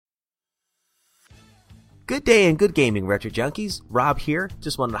Good day and good gaming, Retro Junkies. Rob here.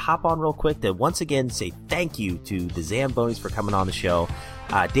 Just wanted to hop on real quick to once again say thank you to the Zambonis for coming on the show.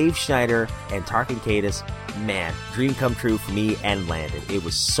 Dave Schneider and Tarkin Kadis, man, dream come true for me and Landon. It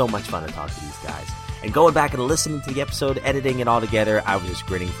was so much fun to talk to these guys. And going back and listening to the episode, editing it all together, I was just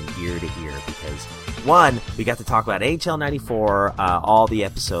grinning from ear to ear because, one, we got to talk about NHL 94, all the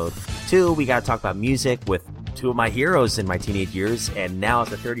episode. Two, we got to talk about music with two of my heroes in my teenage years, and now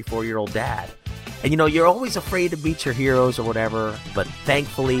as a 34-year-old dad. And you know, you're always afraid to meet your heroes or whatever, but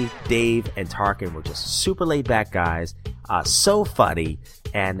thankfully, Dave and Tarkin were just super laid-back guys, so funny,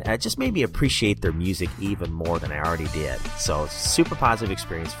 and just made me appreciate their music even more than I already did. So, super positive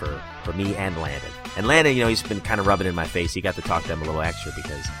experience for me and Landon. And Landon, you know, he's been kind of rubbing in my face. He got to talk to them a little extra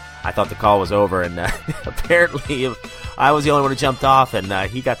because I thought the call was over, and apparently I was the only one who jumped off, and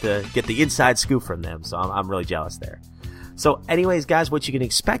he got to get the inside scoop from them, so I'm really jealous there. So anyways, guys, what you can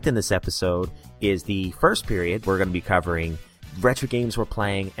expect in this episode is the first period. We're going to be covering retro games we're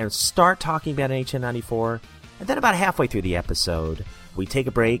playing and start talking about NHL 94. And then about halfway through the episode, we take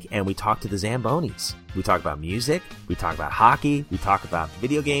a break and we talk to the Zambonis. We talk about music, we talk about hockey, we talk about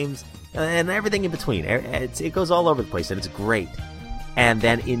video games, and everything in between. It goes all over the place, and it's great. And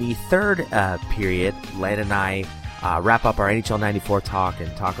then in the third period, Landon and I wrap up our NHL 94 talk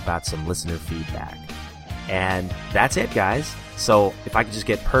and talk about some listener feedback. And that's it, guys. So if I could just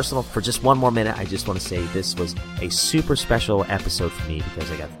get personal for just one more minute, I just want to say this was a super special episode for me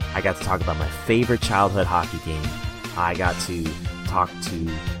because I got to talk about my favorite childhood hockey game. I got to talk to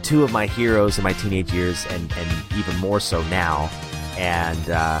two of my heroes in my teenage years and even more so now. And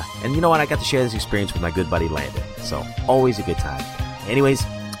you know what? I got to share this experience with my good buddy Landon. So always a good time. Anyways,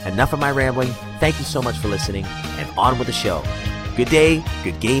 enough of my rambling. Thank you so much for listening, and on with the show. Good day,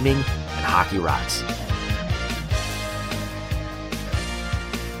 good gaming, and hockey rocks.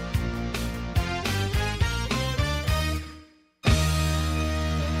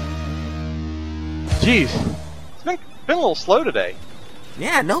 Jeez, it's been a little slow today.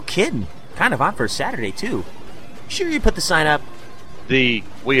 Yeah, no kidding. Kind of on for a Saturday, too. Sure you put the sign up? The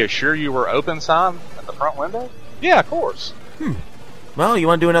 "We assure you we're open" sign at the front window? Yeah, of course. Well, you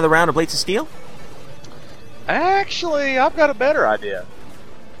want to do another round of Blades of Steel? Actually, I've got a better idea.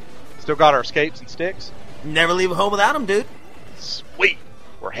 Still got our skates and sticks? Never leave home without them, dude. Sweet.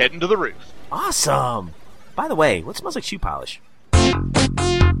 We're heading to the roof. Awesome. By the way, what smells like shoe polish?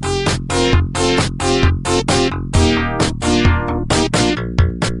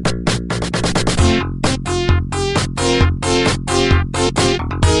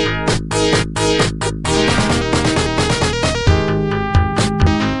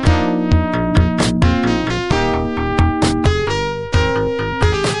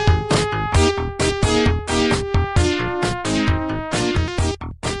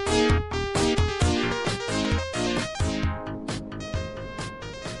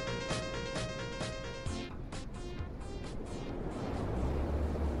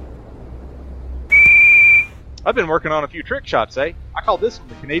 I've been working on a few trick shots, eh? I call this one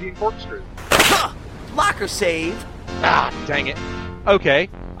the Canadian corkscrew. Locker save. Ah, dang it. Okay,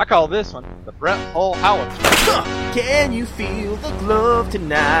 I call this one the Brett Hull Howitzer. Can you feel the glove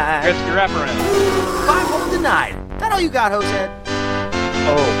tonight? Rescue wraparound. 5-hole denied. That all you got, Jose?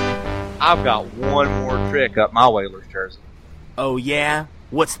 Oh, I've got one more trick up my Whalers jersey. Oh, yeah?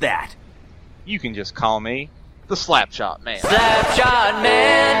 What's that? You can just call me the Slapshot Man. Slapshot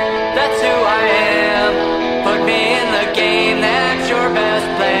Man, that's who I am. Put me in the game, that's your best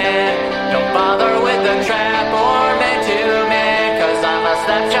plan. Don't bother with the trap or man-to-man, 'cause I'm a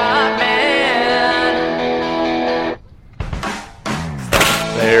Slapshot Man.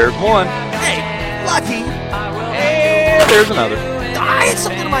 There's one. Hey, lucky. And there's another. I hit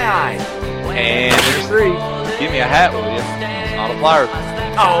something in my eye. And there's three. Give me a hat, will you? It's not a Flyers.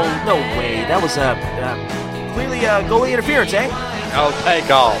 Oh, no way. That was clearly goalie interference, eh? Oh, take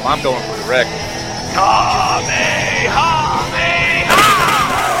off. I'm going for the record.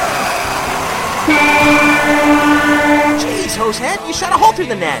 Jeez, Hosehead, you shot a hole through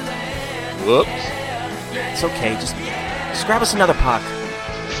the net. Whoops. It's okay, just grab us another puck.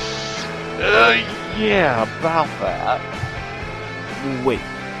 Yeah, about that. Wait,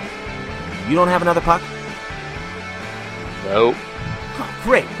 you don't have another puck? Nope. Oh,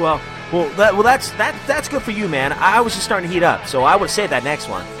 great. Well, that's good for you, man. I was just starting to heat up, so I would say that next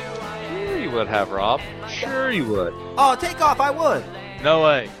one. Sure you would have, Rob. Sure you would. Oh, take off, I would. No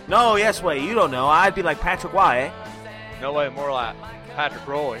way. No, yes way. You don't know. I'd be like Patrick Waugh, eh? No way, more like Patrick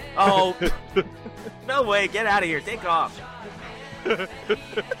Roy. Oh, no way. Get out of here. Take off.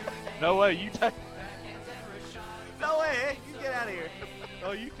 No way, you take... No way, eh? You get out of here.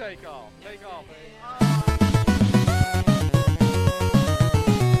 Oh, you take off. Take off, baby.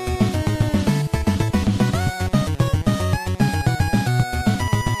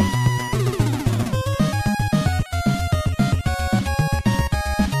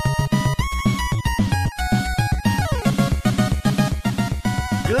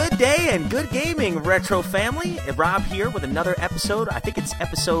 Good day and good gaming, Retro family. Rob here with another episode. I think it's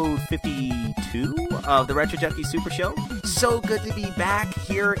episode 52 of the Retro Junkie Super Show. So good to be back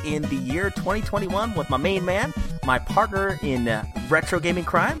here in the year 2021 with my main man, my partner in retro gaming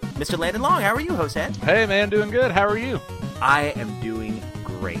crime, Mr. Landon Long. How are you, Hosehead? Hey, man, doing good. How are you? I am doing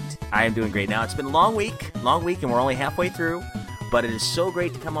great. Now, it's been a long week, and we're only halfway through, but it is so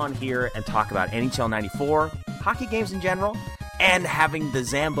great to come on here and talk about NHL 94, hockey games in general, and having the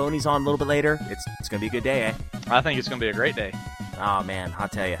Zambonis on a little bit later. It's going to be a good day, eh? I think it's going to be a great day. Oh, man, I'll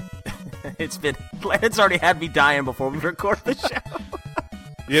tell you. It's already had me dying before we record the show.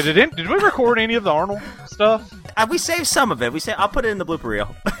 Yeah, did we record any of the Arnold stuff? We saved some of it. I'll put it in the blooper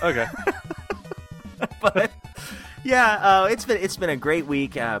reel. Okay. But yeah, it's been a great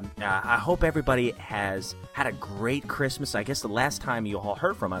week. I hope everybody has had a great Christmas. I guess the last time you all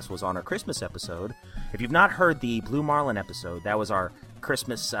heard from us was on our Christmas episode. If you've not heard the Blue Marlin episode, that was our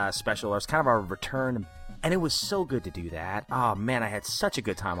Christmas special. It was kind of our return, and it was so good to do that. Oh, man, I had such a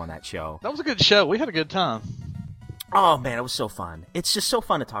good time on that show. That was a good show. We had a good time. Oh, man, it was so fun. It's just so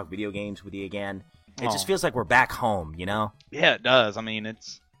fun to talk video games with you again. It just feels like we're back home, you know? Yeah, it does. I mean,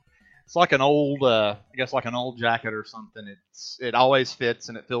 it's like an old, I guess like an old jacket or something. It always fits,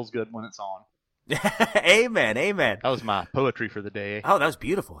 and it feels good when it's on. Amen. That was my poetry for the day. Oh, that was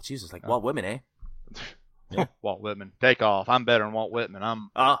beautiful. Jesus, like Walt Whitman, eh? Yeah. Walt Whitman. Take off. I'm better than Walt Whitman.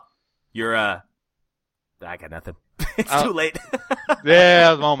 You're, I got nothing. It's too late.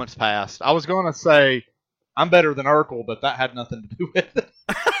 Yeah, the moment's passed. I was going to say I'm better than Urkel, but that had nothing to do with it.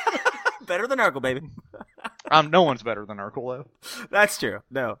 Better than Urkel, baby. No one's better than Urkel, though. That's true.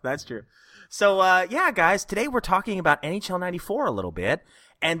 No, that's true. So, yeah, guys, today we're talking about NHL 94 a little bit,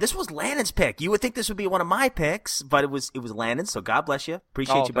 and this was Landon's pick. You would think this would be one of my picks, but it was Landon's, so God bless you.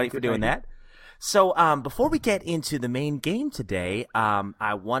 Appreciate you, buddy, for doing that. So, before we get into the main game today,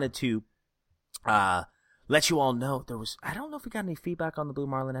 I wanted to let you all know I don't know if we got any feedback on the Blue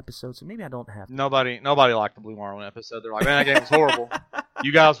Marlin episode, so maybe I don't have to. Nobody liked the Blue Marlin episode. They're like, man, that game was horrible.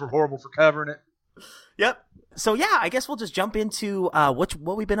 You guys were horrible for covering it. Yep. So, yeah, I guess we'll just jump into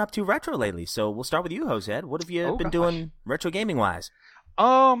what we've been up to retro lately. So, we'll start with you, Hosehead. What have you been doing retro gaming-wise?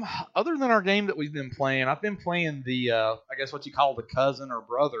 Other than our game that we've been playing, I've been playing the, I guess what you call the cousin or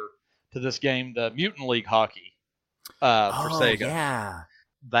brother to this game, the Mutant League Hockey for Sega. Yeah.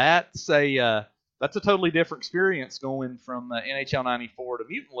 That's a totally different experience going from NHL 94 to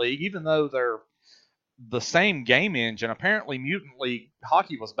Mutant League, even though they're the same game engine. Apparently, Mutant League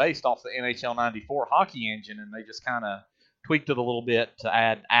Hockey was based off the NHL 94 hockey engine, and they just kind of tweaked it a little bit to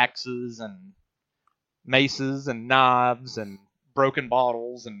add axes and maces and knives and broken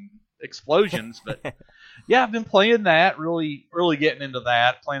bottles and explosions. But yeah, I've been playing that, really getting into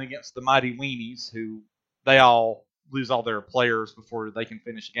that, playing against the Mighty Weenies, who they all lose all their players before they can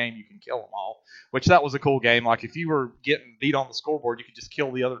finish a game. You can kill them all, which that was a cool game. Like if you were getting beat on the scoreboard, you could just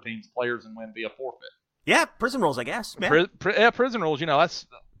kill the other team's players and win via forfeit. Yeah, prison rules, I guess. Prison rules. You know, that's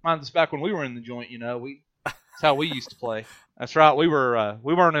back when we were in the joint. You know, that's how we used to play. That's right. We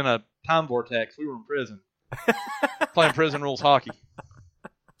weren't in a time vortex. We were in prison, playing prison rules hockey.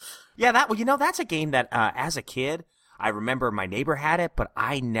 Yeah, that's a game that as a kid, I remember my neighbor had it, but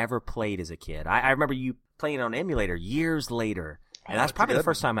I never played as a kid. I remember you playing it on emulator years later, and that's probably the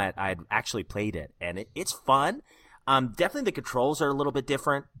first time I'd actually played it, and it's fun. Definitely the controls are a little bit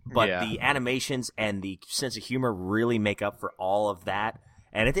different, but the animations and the sense of humor really make up for all of that,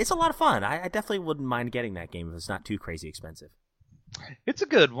 and it's a lot of fun. I definitely wouldn't mind getting that game if it's not too crazy expensive. It's a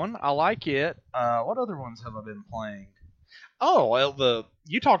good one. I like it. What other ones have I been playing? Oh, well,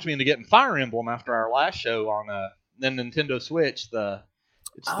 you talked me into getting Fire Emblem after our last show on the Nintendo Switch. The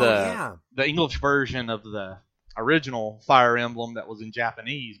English version of the original Fire Emblem that was in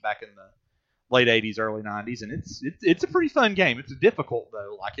Japanese back in the late 80s, early 90s, and it's a pretty fun game. It's difficult,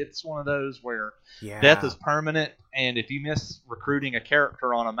 though. Like, it's one of those where death is permanent, and if you miss recruiting a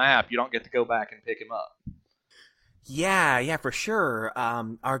character on a map, you don't get to go back and pick him up. Yeah, for sure.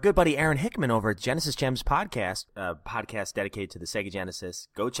 Our good buddy Aaron Hickman over at Genesis Gems podcast dedicated to the Sega Genesis.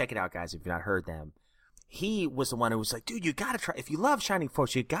 Go check it out, guys, if you've not heard them. He was the one who was like, dude, you gotta try, if you love Shining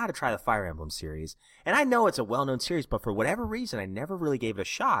Force, you gotta try the Fire Emblem series. And I know it's a well-known series, but for whatever reason, I never really gave it a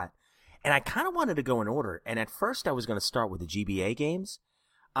shot. And I kind of wanted to go in order. And at first, I was going to start with the GBA games.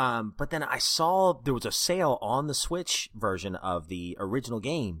 But then I saw there was a sale on the Switch version of the original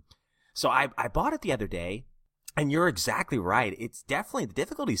game. So I bought it the other day, and you're exactly right. It's definitely, the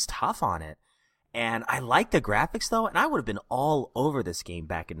difficulty's tough on it. And I like the graphics, though, and I would have been all over this game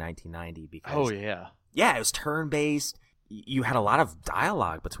back in 1990 because... Oh, yeah. Yeah, it was turn-based. You had a lot of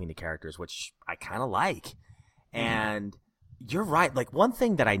dialogue between the characters, which I kind of like. And you're right. Like, one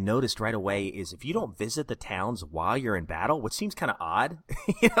thing that I noticed right away is if you don't visit the towns while you're in battle, which seems kind of odd.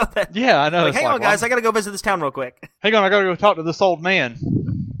 Yeah, I know. Like, hang on, guys, I got to go visit this town real quick. Hang on, I got to go talk to this old man.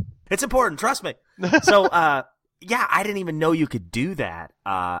 It's important, trust me. So, yeah, I didn't even know you could do that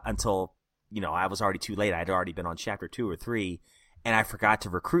until, I was already too late. I had already been on chapter 2 or 3, and I forgot to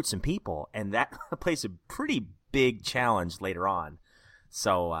recruit some people, and that plays a pretty big challenge later on.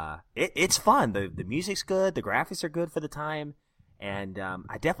 So it's fun. The music's good. The graphics are good for the time, and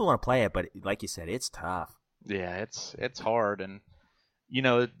I definitely want to play it. But like you said, it's tough. Yeah, it's hard, and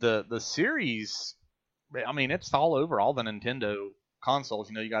the series. I mean, it's all over all the Nintendo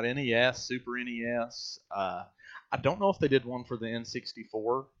consoles. You got NES, Super NES. I don't know if they did one for the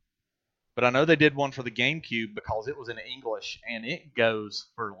N64, but I know they did one for the GameCube because it was in English, and it goes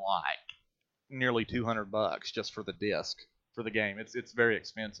for like nearly $200 just for the disc. For the game, it's very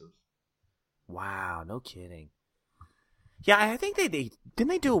expensive. Wow, no kidding. Yeah, I think they didn't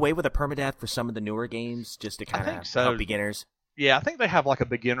they do away with a permadeath for some of the newer games just to kind of help beginners. Yeah, I think they have like a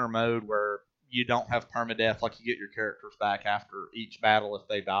beginner mode where you don't have permadeath, like you get your characters back after each battle if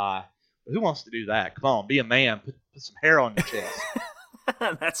they die. But who wants to do that? Come on, be a man. Put some hair on your chest.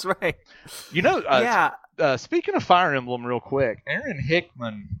 That's right. Speaking of Fire Emblem, real quick, Aaron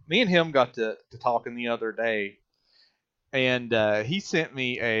Hickman, me and him got to talking the other day. And he sent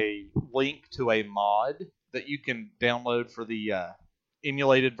me a link to a mod that you can download for the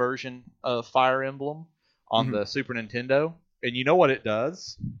emulated version of Fire Emblem on the Super Nintendo. And you know what it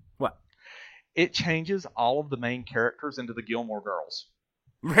does? What? It changes all of the main characters into the Gilmore Girls.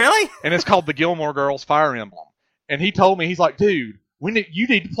 Really? And it's called the Gilmore Girls Fire Emblem. And he told me, he's like, dude, you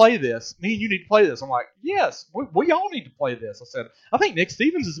need to play this. Me and you need to play this. I'm like, yes, we all need to play this. I said, I think Nick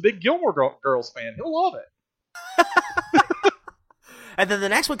Stevens is a big Gilmore Girls fan. He'll love it. And then the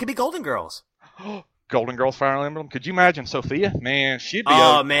next one could be Golden Girls. Golden Girls Fire Emblem. Could you imagine Sophia? Man, she'd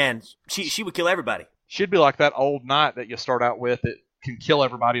be. Man, she would kill everybody. She'd be like that old knight that you start out with that can kill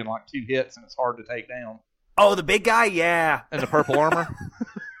everybody in like 2 hits and it's hard to take down. Oh, the big guy, yeah. And the purple armor.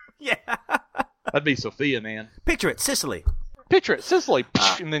 Yeah. That'd be Sophia, man. Picture it, Sicily.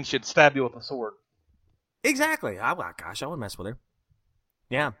 And then she'd stab you with a sword. Exactly. Gosh, I wouldn't mess with her.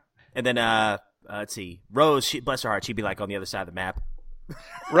 Yeah. And then let's see, Rose. Bless her heart, she'd be like on the other side of the map.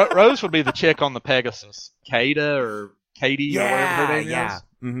 Rose would be the chick on the Pegasus, Kada or Katie or whatever her name is.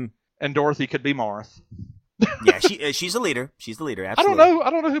 Mm-hmm. And Dorothy could be Marth. Yeah, she's a leader. She's the leader. Absolutely. I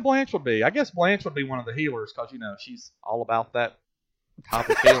don't know who Blanche would be. I guess Blanche would be one of the healers because she's all about that type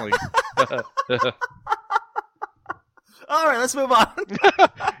of healing. All right, let's move on.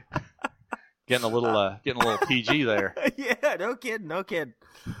 Getting a little PG there. Yeah, no kidding.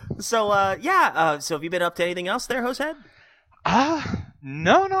 So so have you been up to anything else there, Hosehead?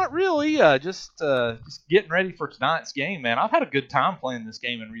 No, not really. Just getting ready for tonight's game, man. I've had a good time playing this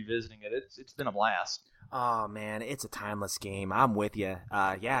game and revisiting it. It's been a blast. Oh man, it's a timeless game. I'm with you.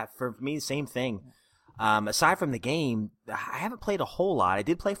 Yeah, for me, same thing. Aside from the game, I haven't played a whole lot. I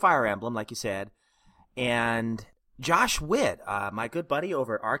did play Fire Emblem, like you said, and Josh Witt, my good buddy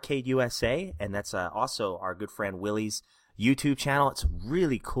over at Arcade USA, and that's also our good friend Willie's YouTube channel. It's a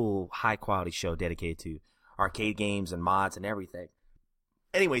really cool, high-quality show dedicated to arcade games and mods and everything.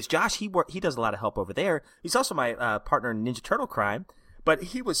 Anyways, Josh, he does a lot of help over there. He's also my partner in Ninja Turtle Crime, but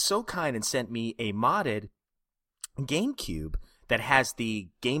he was so kind and sent me a modded GameCube that has the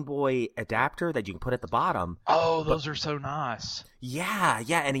Game Boy adapter that you can put at the bottom. Oh, those are so nice. Yeah,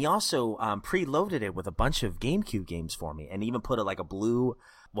 and he also preloaded it with a bunch of GameCube games for me, and even put a blue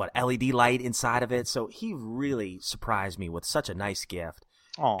LED light inside of it. So he really surprised me with such a nice gift.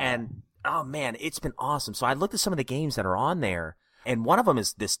 Aww. And oh man, it's been awesome. So I looked at some of the games that are on there, and one of them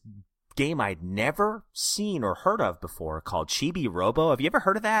is this game I'd never seen or heard of before called Chibi Robo. Have you ever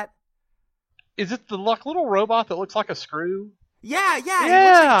heard of that? Is it the little robot that looks like a screw? Yeah. It looks like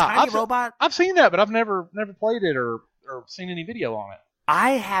a tiny robot. I've seen that, but I've never played it or seen any video on it.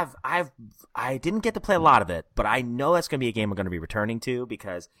 I didn't get to play a lot of it, but I know that's going to be a game I'm going to be returning to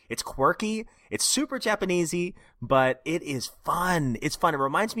because it's quirky, it's super Japanesey, but it is fun. It's fun. It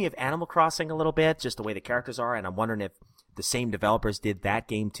reminds me of Animal Crossing a little bit, just the way the characters are, and I'm wondering if the same developers did that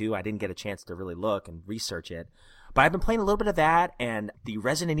game too. I didn't get a chance to really look and research it, but I've been playing a little bit of that and the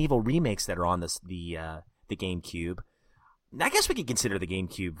Resident Evil remakes that are on the GameCube. I guess we could consider the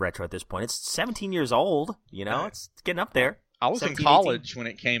GameCube retro at this point. It's 17 years old. It's getting up there. I was in 17, college 18. when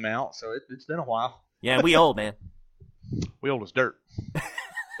it came out, so it's been a while. Yeah, we old, man. We old as dirt.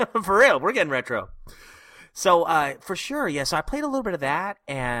 For real, we're getting retro. So, for sure, yeah, so I played a little bit of that,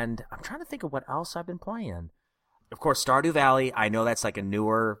 and I'm trying to think of what else I've been playing. Of course, Stardew Valley, I know that's like a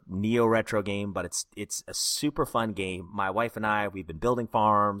newer neo-retro game, but it's a super fun game. My wife and I, we've been building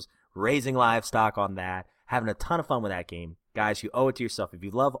farms, raising livestock on that, having a ton of fun with that game. Guys, you owe it to yourself. If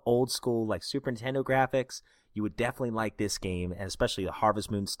you love old school, like Super Nintendo graphics, you would definitely like this game, and especially the Harvest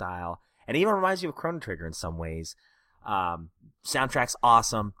Moon style. And it even reminds you of Chrono Trigger in some ways. Soundtrack's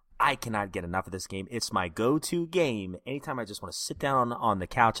awesome. I cannot get enough of this game. It's my go-to game anytime I just want to sit down on the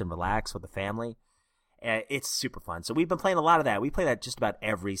couch and relax with the family. It's super fun. So we've been playing a lot of that. We play that just about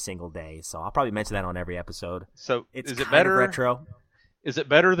every single day. So I'll probably mention that on every episode. So it's is it better? Retro. Is it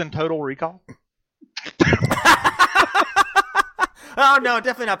better than Total Recall? Oh no,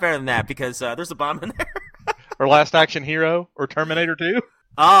 definitely not better than that because there's a bomb in there. Or Last Action Hero? Or Terminator 2?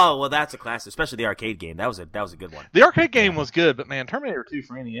 Oh well, that's a classic, especially the arcade game. That was a good one. The arcade game was good, but man, Terminator 2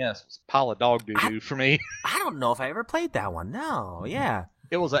 for NES was a pile of dog doo doo for me. I don't know if I ever played that one. No, yeah.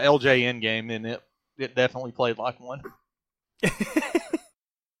 It was a LJN game, and it definitely played like one.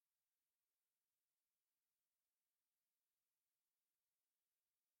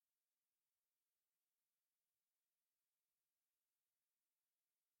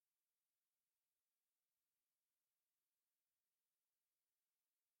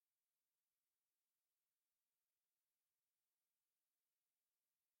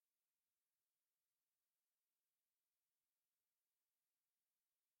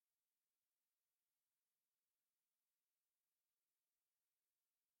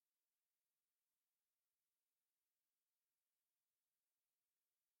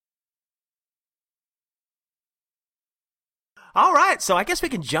 All right, so I guess we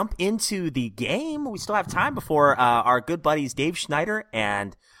can jump into the game. We still have time before our good buddies Dave Schneider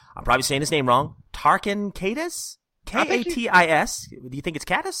and, I'm probably saying his name wrong, Tarkin Katis? Katis. Do you think it's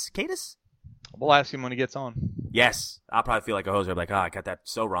Katis? We'll ask him when he gets on. Yes. I'll probably feel like a hoser. I'm like, I got that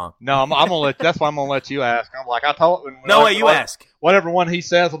so wrong. No, I'm gonna let. That's why I'm gonna let you ask. I'm like, I told. No way, you ask. Whatever one he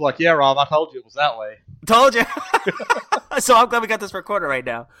says, I'm like, yeah, Rob, I told you it was that way. Told you. So I'm glad we got this recorded right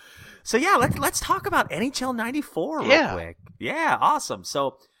now. So yeah, let's talk about NHL '94 real quick. Yeah, awesome.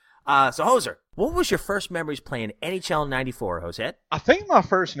 So Hoser, what was your first memories playing NHL '94, Jose? I think my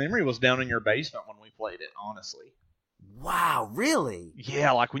first memory was down in your basement when we played it. Honestly. Wow, really?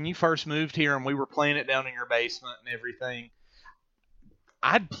 Yeah, like when you first moved here and we were playing it down in your basement and everything.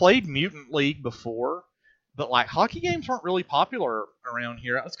 I'd played Mutant League before, but like hockey games weren't really popular around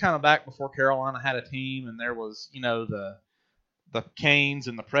here. That was kind of back before Carolina had a team, and there was the Canes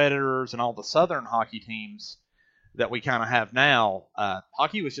and the Predators and all the Southern hockey teams that we kind of have now.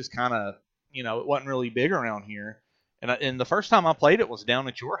 Hockey was just kind of, it wasn't really big around here. And the first time I played it was down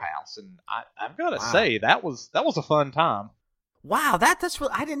at your house, and I've got to say that was a fun time. Wow, that's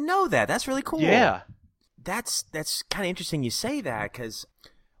really, I didn't know that. That's really cool. Yeah, that's kind of interesting you say that, because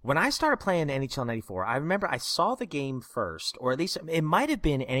when I started playing NHL '94, I remember I saw the game first, or at least it might have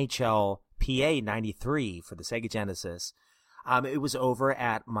been NHL PA '93 for the Sega Genesis. It was over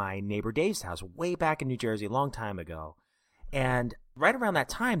at my neighbor Dave's house way back in New Jersey a long time ago. And right around that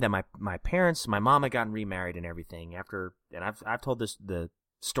time that my parents, my mom had gotten remarried and everything and I've told the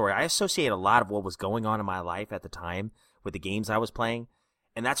story. I associate a lot of what was going on in my life at the time with the games I was playing.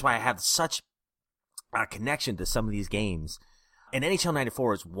 And that's why I have such a connection to some of these games. And NHL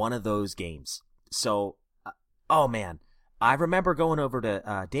 '94 is one of those games. So, oh man, I remember going over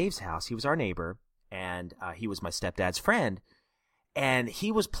to Dave's house. He was our neighbor, and he was my stepdad's friend. And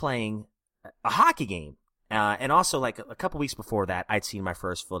he was playing a hockey game. And also, like, a couple weeks before that, I'd seen my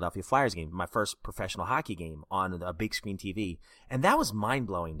first Philadelphia Flyers game, my first professional hockey game on a big screen TV. And that was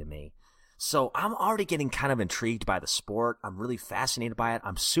mind-blowing to me. So I'm already getting kind of intrigued by the sport. I'm really fascinated by it.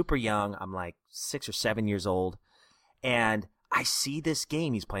 I'm super young. I'm like 6 or 7 years old. And I see this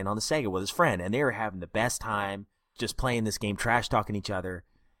game he's playing on the Sega with his friend. And they were having the best time just playing this game, trash-talking each other.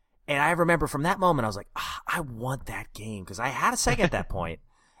 And I remember from that moment, I was like, I want that game. Because I had a Sega at that point.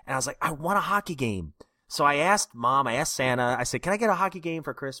 And I was like, I want a hockey game. So I asked Mom, I asked Santa, I said, can I get a hockey game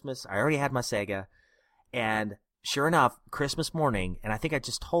for Christmas? I already had my Sega. And sure enough, Christmas morning, and I think I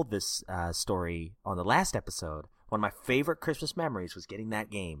just told this story on the last episode, one of my favorite Christmas memories was getting that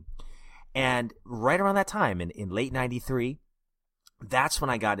game. And right around that time, in late '93, that's when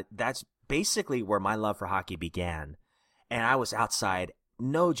I got it. That's basically where my love for hockey began. And I was outside,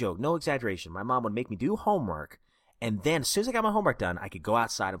 no joke, no exaggeration. My mom would make me do homework. And then as soon as I got my homework done, I could go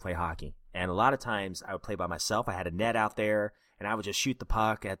outside and play hockey. And a lot of times I would play by myself. I had a net out there, and I would just shoot the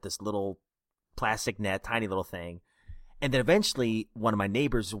puck at this little plastic net, tiny little thing. And then eventually one of my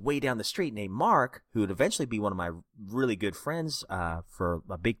neighbors way down the street named Mark, who would eventually be one of my really good friends for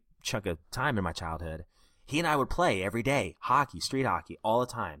a big chunk of time in my childhood, he and I would play every day, hockey, street hockey, all the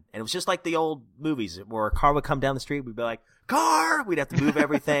time. And it was just like the old movies where a car would come down the street. We'd be like, car! We'd have to move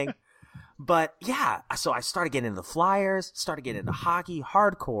everything. But yeah, so I started getting into the Flyers, started getting into hockey,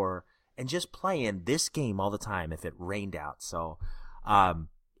 hardcore, and just playing this game all the time if it rained out. So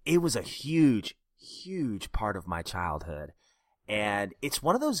it was a huge part of my childhood. And it's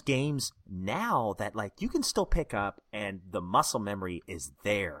one of those games now that, like, you can still pick up and the muscle memory is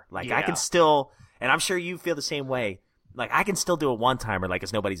there. Like, yeah. I can still, and I'm sure you feel the same way, like, I can still do a one-timer like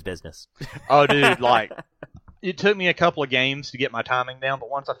it's nobody's business. Oh, dude, like, it took me a couple of games to get my timing down, but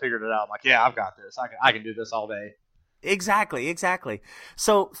once I figured it out, I'm like, yeah, I've got this. I can do this all day. Exactly.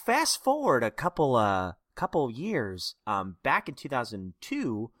 So fast forward a couple years, back in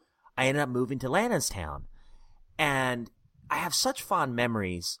 2002, I ended up moving to Landonstown, and I have such fond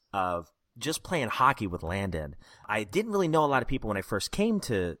memories of just playing hockey with Landon. I didn't really know a lot of people when I first came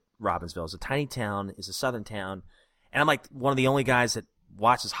to Robbinsville. It's a tiny town, it's a southern town, and I'm like one of the only guys that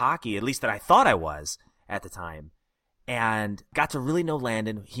watches hockey, at least that I thought I was at the time, and got to really know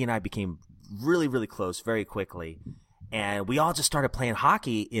Landon. He and I became really, really close very quickly, and we all just started playing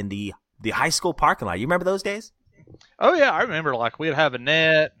hockey in the high school parking lot. You remember those days? Oh, yeah, I remember. Like, we'd have a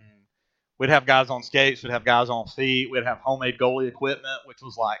net, we'd have guys on skates. We'd have guys on feet. We'd have homemade goalie equipment, which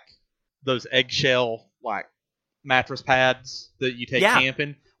was like those eggshell, like, mattress pads that you take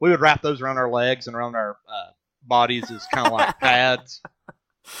camping. We would wrap those around our legs and around our bodies as kind of like pads.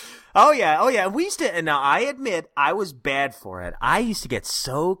 Oh, yeah. We used to, and now I admit I was bad for it. I used to get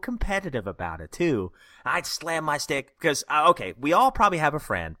so competitive about it, too. I'd slam my stick because, we all probably have a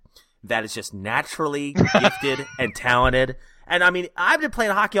friend that is just naturally gifted and talented. And, I mean, I've been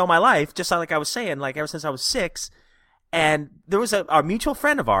playing hockey all my life, just like I was saying, like ever since I was 6. And there was a mutual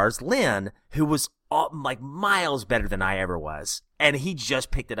friend of ours, Lynn, who was like miles better than I ever was. And he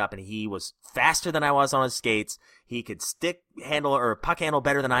just picked it up, and he was faster than I was on his skates. He could stick handle or puck handle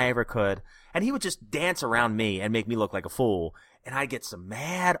better than I ever could. And he would just dance around me and make me look like a fool. And I'd get so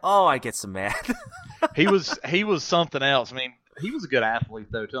mad. Oh, I'd get so mad. He was something else. I mean, he was a good athlete,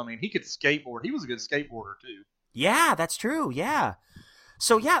 though, too. I mean, he could skateboard. He was a good skateboarder, too. Yeah, that's true. Yeah.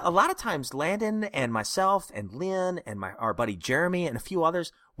 So, yeah, a lot of times Landon and myself and Lynn and our buddy Jeremy and a few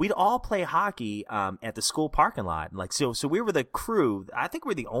others, we'd all play hockey at the school parking lot. Like, so we were the crew. I think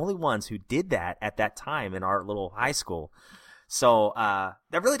we're the only ones who did that at that time in our little high school. So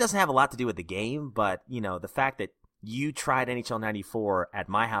that really doesn't have a lot to do with the game, but, you know, the fact that you tried NHL 94 at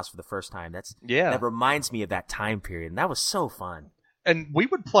my house for the first time, that reminds me of that time period, and that was so fun. And we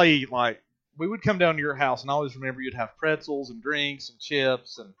would play, like, we would come down to your house, and I always remember you'd have pretzels and drinks and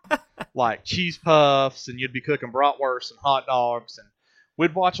chips and, like, cheese puffs, and you'd be cooking bratwurst and hot dogs, and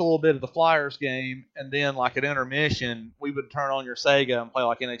we'd watch a little bit of the Flyers game, and then, like, at intermission, we would turn on your Sega and play,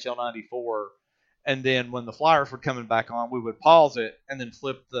 like, NHL 94, and then when the Flyers were coming back on, we would pause it and then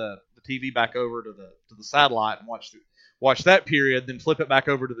flip the TV back over to the satellite and watch that period, then flip it back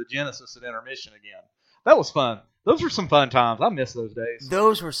over to the Genesis at intermission again. That was fun. Those were some fun times. I miss those days.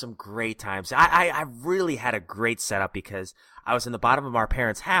 Those were some great times. I really had a great setup because I was in the bottom of our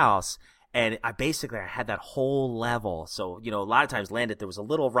parents' house, and I had that whole level. So, you know, a lot of times there was a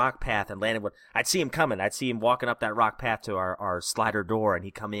little rock path, and I'd see him coming. I'd see him walking up that rock path to our slider door, and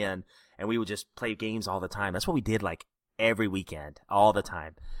he'd come in, and we would just play games all the time. That's what we did, like, every weekend, all the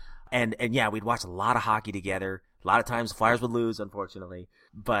time. And yeah, we'd watch a lot of hockey together. A lot of times the Flyers would lose, unfortunately.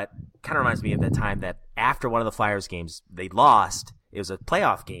 But kind of reminds me of that time that after one of the Flyers games, they lost. It was a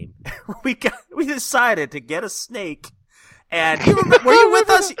playoff game. We decided to get a snake. And were you with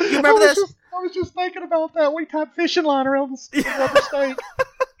us? You remember this? I was just thinking about that. We tied fishing line around the snake.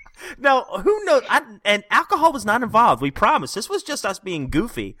 No, who knows? And alcohol was not involved. We promised. This was just us being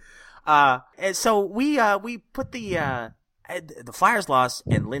goofy. And so we put the Flyers lost,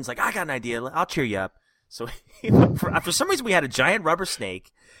 and Lynn's like, I got an idea. I'll cheer you up. So for some reason we had a giant rubber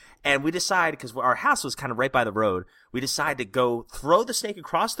snake, and we decided, because our house was kind of right by the road, we decided to go throw the snake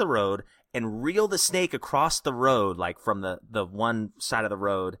across the road and reel the snake across the road, like from the one side of the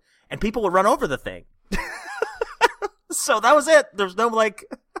road, and people would run over the thing. So that was it. There's no like.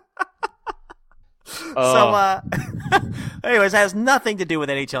 Anyways, that has nothing to do with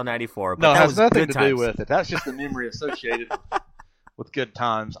NHL 94. But no, it has nothing to do with it. That's just the memory associated with good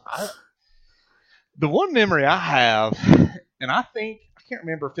times. The one memory I have, and I can't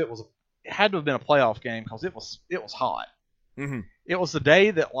remember if it had to have been a playoff game because it was hot. Mm-hmm. It was the day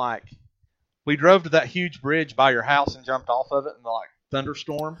that, like, We drove to that huge bridge by your house and jumped off of it in the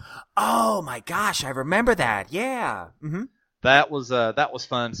thunderstorm. Oh my gosh, I remember that. Yeah. Mm-hmm. That was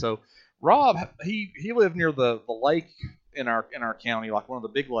fun. So Rob, he lived near the lake in our county, like one of the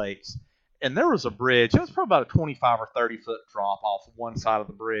big lakes, and there was a bridge. It was probably about a 25 or 30 foot drop off of one side of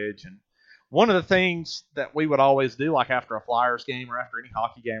the bridge. And one of the things that we would always do, like after a Flyers game or after any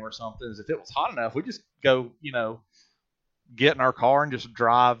hockey game or something, is if it was hot enough, we just go, get in our car and just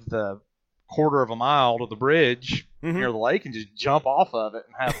drive the quarter of a mile to the bridge near the lake and just jump off of it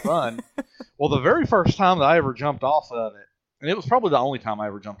and have fun. Well, the very first time that I ever jumped off of it, and it was probably the only time I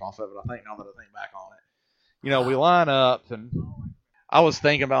ever jumped off of it, I think, now that I think back on it. We line up, and I was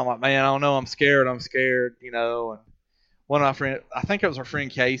thinking about, I'm like, man, I don't know, I'm scared, and one of my friends, I think it was our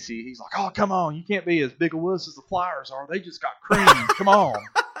friend Casey, he's like, oh, come on, you can't be as big a wuss as the Flyers are. They just got creamed. Come on.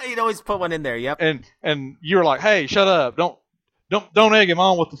 You'd always put one in there, yep. And you were like, hey, shut up. Don't egg him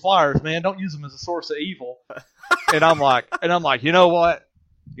on with the Flyers, man. Don't use them as a source of evil. And I'm like, you know what?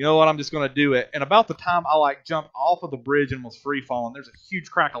 I'm just going to do it. And about the time I jumped off of the bridge and was free falling, there's a huge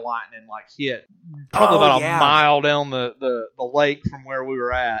crack of lightning hit probably about a mile down the lake from where we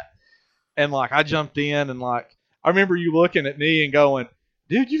were at. And I jumped in and I remember you looking at me and going,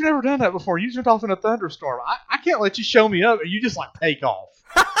 dude, you've never done that before. You jumped off in a thunderstorm. I can't let you show me up. And you just take off.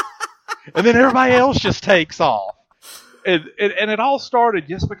 And then everybody else just takes off. And it all started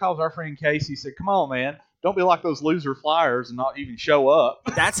just because our friend Casey said, come on, man, don't be like those loser Flyers and not even show up.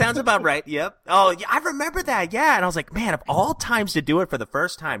 That sounds about right, yep. Oh, yeah, I remember that, yeah. And I was like, man, of all times to do it for the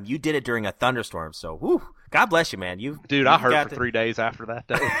first time, you did it during a thunderstorm. So, whew, God bless you, man. I hurt for 3 days after that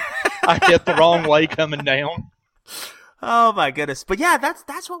day. I hit the wrong way coming down. Oh, my goodness. But, yeah,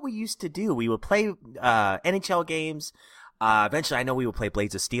 that's what we used to do. We would play NHL games. Eventually, I know we would play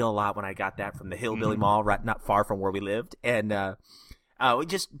Blades of Steel a lot when I got that from the Hillbilly Mall, right, not far from where we lived. And we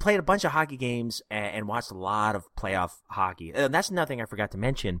just played a bunch of hockey games and watched a lot of playoff hockey. And that's another thing I forgot to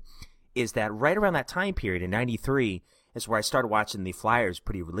mention is that right around that time period in 93 is where I started watching the Flyers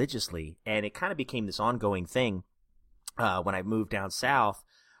pretty religiously. And it kind of became this ongoing thing. When I moved down south,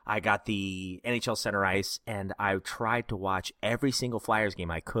 I got the NHL Center Ice, and I tried to watch every single Flyers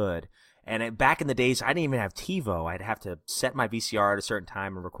game I could. And back in the days, I didn't even have TiVo. I'd have to set my VCR at a certain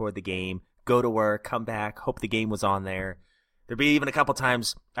time and record the game, go to work, come back, hope the game was on there. There'd be even a couple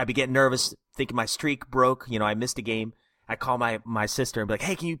times I'd be getting nervous, thinking my streak broke. I missed a game. I'd call my sister and be like,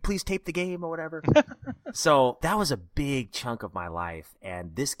 hey, can you please tape the game or whatever? So that was a big chunk of my life.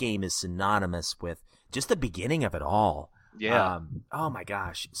 And this game is synonymous with just the beginning of it all. Yeah. Oh, my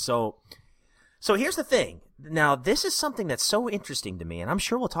gosh. So here's the thing. Now, this is something that's so interesting to me, and I'm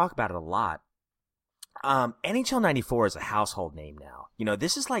sure we'll talk about it a lot. NHL 94 is a household name now.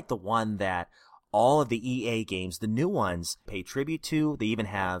 This is the one that all of the EA games, the new ones, pay tribute to. They even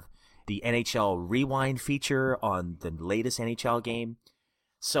have the NHL Rewind feature on the latest NHL game.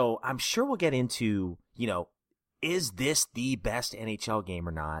 So I'm sure we'll get into, is this the best NHL game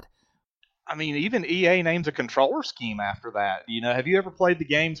or not? I mean, even EA names a controller scheme after that. Have you ever played the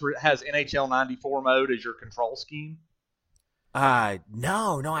games where it has NHL 94 mode as your control scheme?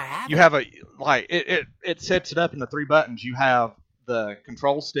 No, I haven't. You have it sets it up into 3 buttons. You have the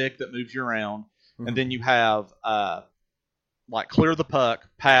control stick that moves you around, and then you have clear the puck,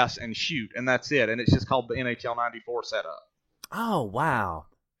 pass, and shoot, and that's it. And it's just called the NHL 94 setup. Oh, wow.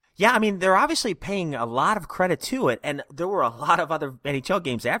 Yeah, I mean, they're obviously paying a lot of credit to it, and there were a lot of other NHL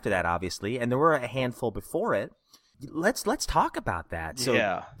games after that, obviously, and there were a handful before it. Let's talk about that. So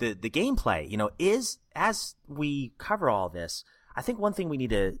yeah. The gameplay, is, as we cover all this, I think one thing we need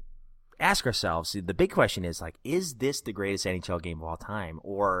to ask ourselves, the big question is this the greatest NHL game of all time,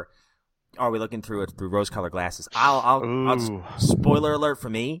 or are we looking through it through rose-colored glasses? I'll spoiler alert for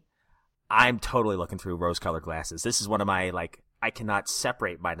me, I'm totally looking through rose-colored glasses. This is one of my, I cannot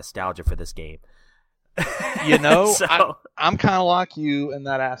separate my nostalgia for this game. So, I'm kind of like you in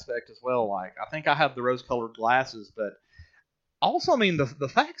that aspect as well. I think I have the rose-colored glasses, but also, I mean, the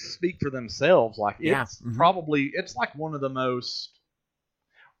facts speak for themselves. It's probably, it's one of the most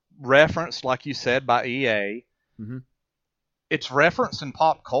referenced, like you said, by EA. Mm-hmm. It's referenced in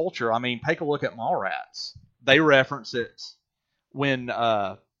pop culture. I mean, take a look at Mallrats. They reference it when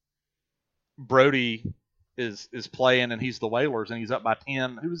Brody is playing and he's the Whalers and he's up by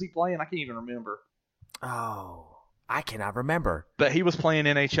 10. Who was he playing? I can't even remember. Oh, I cannot remember. But he was playing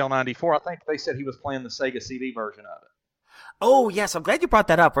NHL 94. I think they said he was playing the Sega CD version of it. Oh, yes. I'm glad you brought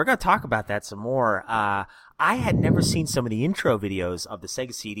that up. We're going to talk about that some more. I had never seen some of the intro videos of the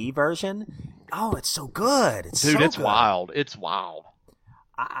Sega CD version. Oh, it's so good. It's good. Wild. It's wild.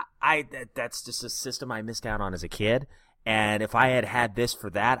 That's just a system I missed out on as a kid. And if I had had this for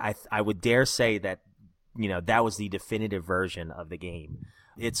that, I would dare say that, that was the definitive version of the game.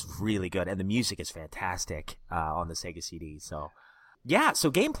 It's really good, and the music is fantastic on the Sega CD. So, yeah. So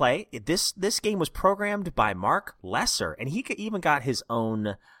gameplay. This game was programmed by Mark Lesser, and he even got his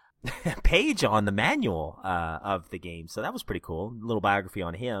own page on the manual of the game. So that was pretty cool. A little biography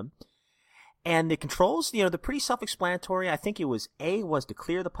on him. And the controls, they're pretty self-explanatory. I think it was A was to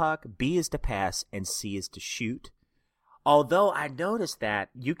clear the puck, B is to pass, and C is to shoot. Although I noticed that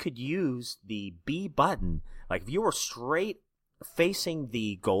you could use the B button, like if you were straight facing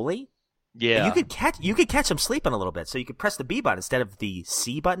the goalie, yeah, you could catch him sleeping a little bit. So you could press the B button instead of the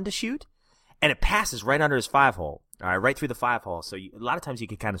C button to shoot, and it passes right under his 5-hole, all right, right through the 5-hole. So a lot of times you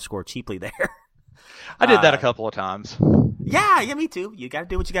could kind of score cheaply there. I did that a couple of times. Yeah, me too. You got to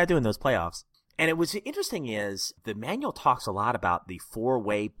do what you got to do in those playoffs. And it was interesting is the manual talks a lot about the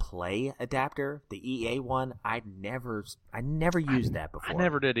 4-way play adapter, the EA one. I never used that before. I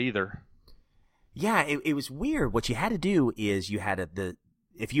never did either. Yeah, it was weird. What you had to do is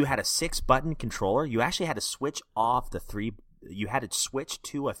if you had a 6-button controller, you actually had to switch off you had to switch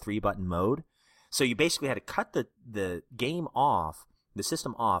to a 3-button mode. So you basically had to cut the game off, the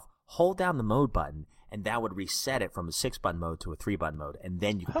system off, hold down the mode button, and that would reset it from a 6-button mode to a 3-button mode, and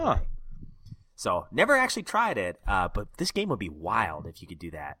then you could play. So, never actually tried it, but this game would be wild if you could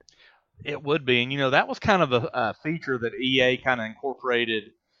do that. It would be, and that was kind of a feature that EA kind of incorporated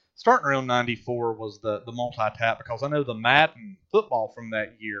starting around 94 was the multi-tap, because I know the Madden football from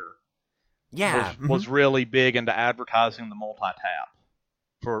that year was really big into advertising the multi-tap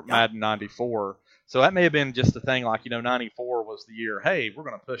for Madden 94. So that may have been just a thing like, 94 was the year, hey, we're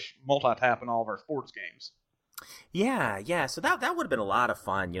going to push multi-tap in all of our sports games. Yeah. So that would have been a lot of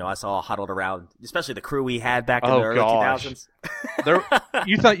fun. Us all huddled around, especially the crew we had back in the early 2000s.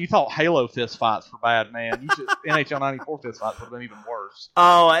 You thought Halo fist fights were bad, man. NHL 94 fist fights would have been even worse.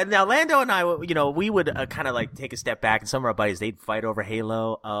 Oh, and now Lando and I, we would kind of like take a step back, and some of our buddies, they'd fight over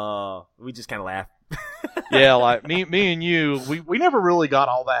Halo. We just kind of laugh. Yeah, like me and you, we never really got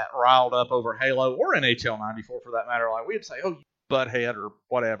all that riled up over Halo or NHL 94 for that matter. Like we'd say, oh, you butthead or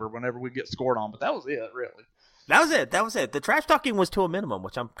whatever whenever we get scored on, but that was it, really. That was it. The trash talking was to a minimum,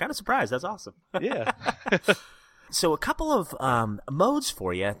 which I'm kind of surprised. That's awesome. Yeah. So a couple of modes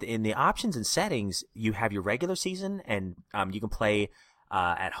for you. In the options and settings, you have your regular season, and you can play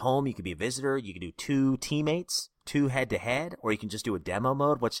at home. You can be a visitor. You can do 2 teammates, 2 head-to-head, or you can just do a demo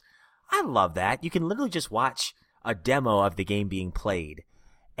mode, which I love that. You can literally just watch a demo of the game being played.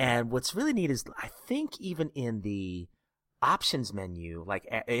 And what's really neat is I think even in the options menu, like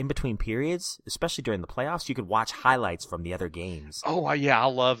in between periods, especially during the playoffs, you could watch highlights from the other games. Oh, yeah, I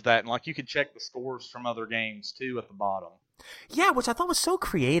love that. And like you could check the scores from other games too at the bottom. Yeah, which I thought was so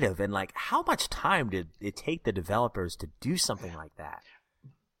creative. And like, how much time did it take the developers to do something like that?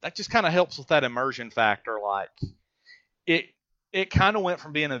 That just kind of helps with that immersion factor. Like it kind of went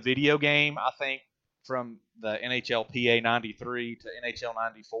from being a video game, I think, from the NHLPA 93 to NHL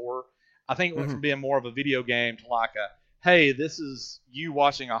 94. I think it went from being more of a video game to like hey, this is you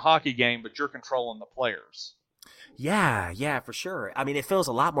watching a hockey game, but you're controlling the players. Yeah, for sure. I mean, it feels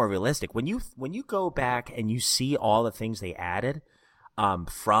a lot more realistic. When you go back and you see all the things they added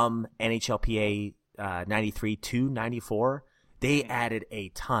from NHLPA 93 to 94, they added a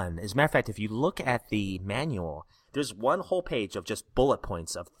ton. As a matter of fact, if you look at the manual, there's one whole page of just bullet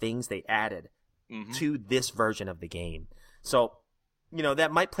points of things they added to this version of the game. So,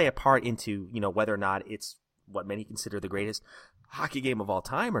 that might play a part into, whether or not it's what many consider the greatest hockey game of all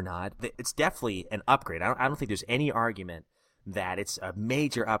time or not. It's definitely an upgrade. I don't think there's any argument that it's a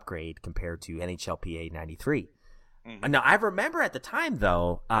major upgrade compared to NHLPA 93. Now, I remember at the time,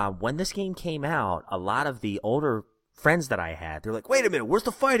 though, when this game came out, a lot of the older friends that I had, they're like, wait a minute, where's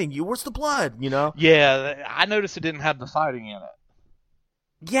the fighting? Where's the blood? Yeah, I noticed it didn't have the fighting in it.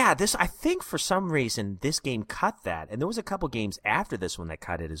 Yeah, I think for some reason this game cut that, and there was a couple games after this one that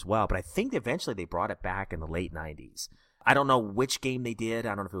cut it as well, but I think eventually they brought it back in the late 90s. I don't know which game they did. I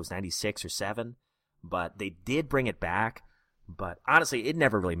don't know if it was 96 or 7, but they did bring it back, but honestly, it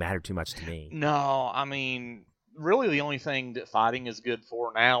never really mattered too much to me. No, I mean, really the only thing that fighting is good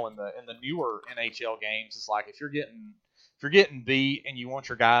for now in the newer NHL games is like if you're getting beat and you want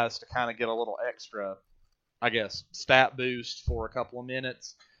your guys to kind of get a little extra, I guess, stat boost for a couple of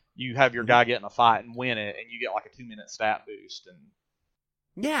minutes, you have your guy get in a fight and win it, and you get like a 2-minute stat boost. And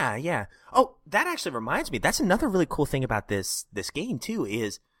yeah. Oh, that actually reminds me. That's another really cool thing about this game too.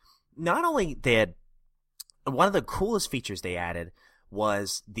 Is not only they had one of the coolest features they added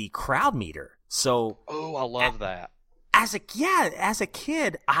was the crowd meter. So I love that. As a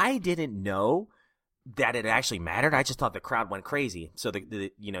kid, I didn't know that it actually mattered. I just thought the crowd went crazy. So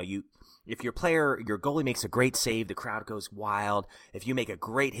if your goalie makes a great save, the crowd goes wild. If you make a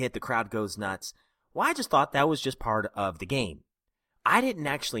great hit, the crowd goes nuts. Well, I just thought that was just part of the game. I didn't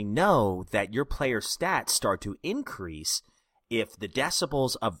actually know that your player's stats start to increase if the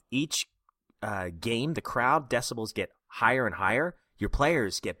decibels of each game, the crowd decibels get higher and higher. Your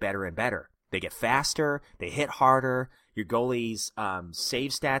players get better and better. They get faster. They hit harder. Your goalie's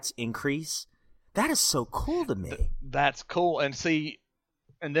save stats increase. That is so cool to me. That's cool. And see,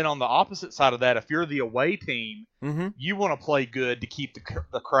 and then on the opposite side of that, if you're the away team, you want to play good to keep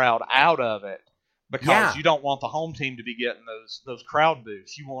the crowd out of it because you don't want the home team to be getting those crowd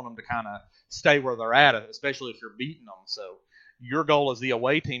boos. You want them to kind of stay where they're at, especially if you're beating them. So your goal as the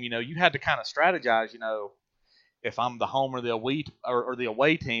away team, you had to kind of strategize, if I'm the home or the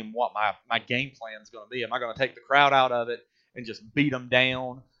away team, what my game plan is going to be. Am I going to take the crowd out of it and just beat them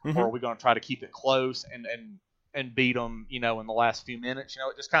down, or are we going to try to keep it close and beat them, in the last few minutes?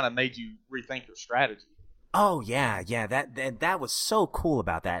 It just kind of made you rethink your strategy. Oh yeah, that was so cool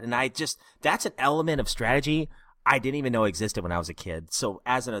about that, and that's an element of strategy I didn't even know existed when I was a kid. So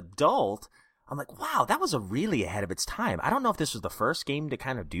as an adult, I'm like, wow, that was really ahead of its time. I don't know if this was the first game to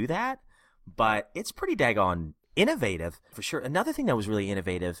kind of do that, but it's pretty daggone innovative for sure. Another thing that was really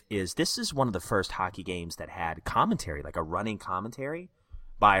innovative is this is one of the first hockey games that had commentary, like a running commentary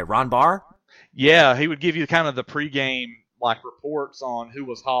by Ron Barr. Yeah, he would give you kind of the pregame like reports on who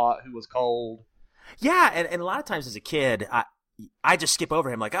was hot, who was cold. Yeah, and a lot of times as a kid, I just skip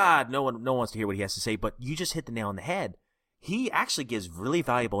over him like, no one wants to hear what he has to say, but you just hit the nail on the head. He actually gives really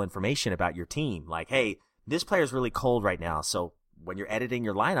valuable information about your team. Like, hey, this player's really cold right now, so when you're editing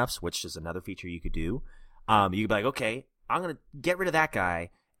your lineups, which is another feature you could do, you could be like, okay, I'm going to get rid of that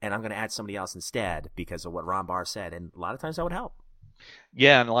guy, and I'm going to add somebody else instead because of what Ron Barr said, and a lot of times that would help.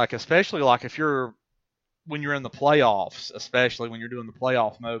 Yeah, and especially if when you're in the playoffs, especially when you're doing the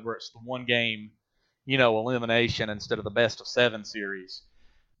playoff mode where it's the one game, elimination instead of the best of 7 series,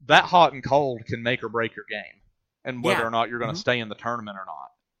 that hot and cold can make or break your game and whether or not you're going to stay in the tournament or not.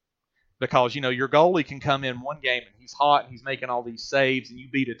 Because, your goalie can come in one game and he's hot and he's making all these saves and you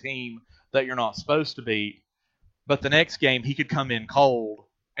beat a team that you're not supposed to beat. But the next game he could come in cold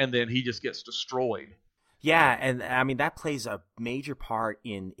and then he just gets destroyed. Yeah, and I mean that plays a major part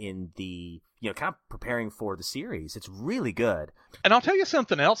in the kind of preparing for the series. It's really good. And I'll tell you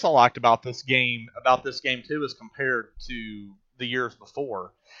something else I liked about this game too, as compared to the years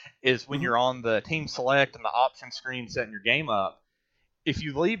before, is when you're on the team select and the option screen setting your game up, if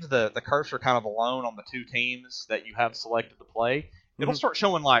you leave the cursor kind of alone on the two teams that you have selected to play, it'll start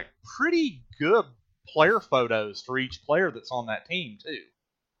showing pretty good player photos for each player that's on that team too.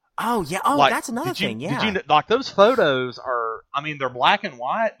 Oh yeah. Oh, that's another thing. Yeah. Did you those photos are? I mean, they're black and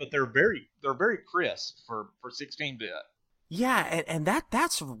white, but they're very crisp for 16-bit. Yeah, and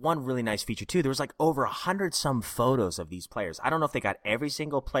that's one really nice feature too. There was over 100 some photos of these players. I don't know if they got every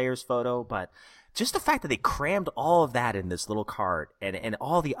single player's photo, but just the fact that they crammed all of that in this little cart and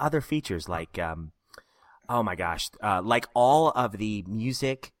all the other features oh my gosh, like all of the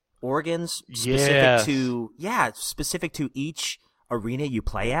music organs specific to each arena you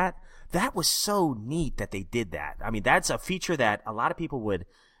play at. That was so neat that they did that. I mean, that's a feature that a lot of people would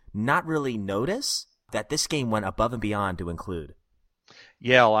not really notice that this game went above and beyond to include.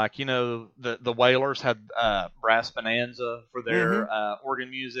 Yeah, the Whalers had Brass Bonanza for their organ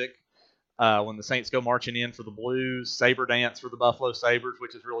music. When the Saints go marching in for the Blues, Saber Dance for the Buffalo Sabres,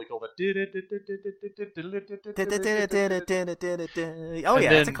 which is really cool. Oh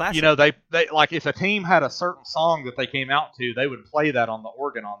yeah, it's a classic. They if a team had a certain song that they came out to, they would play that on the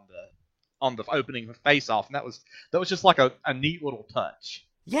organ on the opening face-off, and that was just a neat little touch.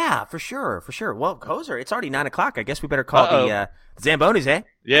 Yeah, for sure. Well, Kozer, it's already 9:00. I guess we better call the Zambonis, eh?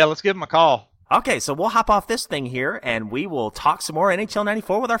 Yeah, let's give them a call. Okay, so we'll hop off this thing here, and we will talk some more NHL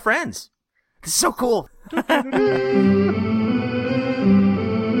 94 with our friends. This is so cool. Get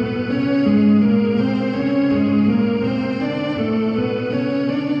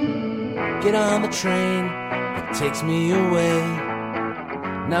on the train, it takes me away.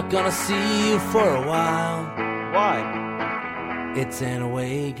 Not gonna see you for a while. Why? It's an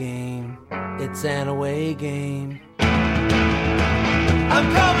away game. It's an away game.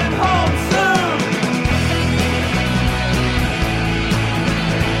 I'm coming home soon.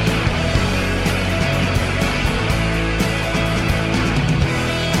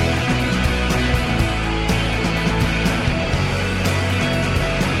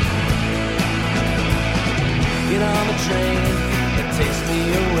 Get on the train that takes me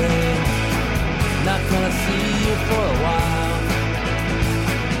away. Not gonna see you for a while.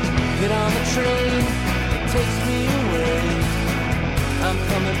 Get on the train takes me away. I'm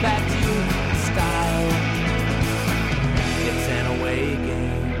coming back to you in style. It's an away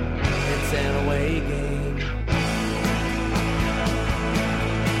game. It's an away game.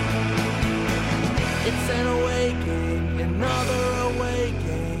 It's an away game. Another away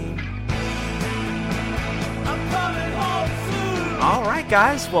game. I'm coming home soon. All right,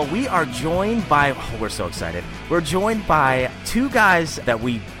 guys. Well, we are joined by, we're so excited. We're joined by two guys that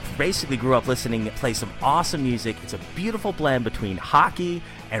we basically grew up listening to play some awesome music. It's a beautiful blend between hockey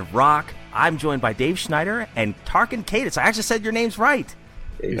and rock. I'm joined by Dave Schneider and Tarkin Kadis. I actually said your names right.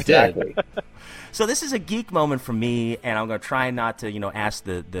 Exactly. So this is a geek moment for me, and I'm going to try not to, ask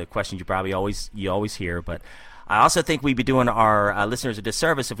the questions you probably always hear, but I also think we'd be doing our listeners a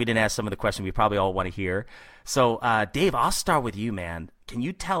disservice if we didn't ask some of the questions we probably all want to hear. So, Dave, I'll start with you, man. Can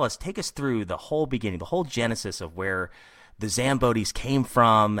you take us through the whole beginning, the whole genesis of where the Zambonis came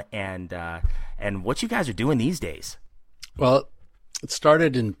from and what you guys are doing these days? Well, it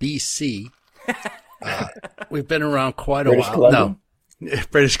started in BC. We've been around quite a British while. Columbia? No,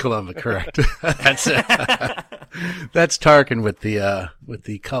 British Columbia, correct. That's Tarkin with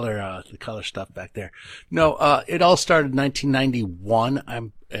the color stuff back there. No, it all started in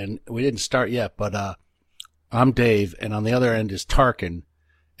 1991. And we didn't start yet, but I'm Dave, and on the other end is Tarkin.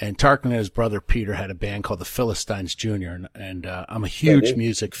 And Tarkin and his brother Peter had a band called the Philistines Jr., and I'm a huge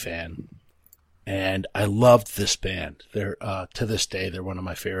music fan. And I loved this band. They're to this day, they're one of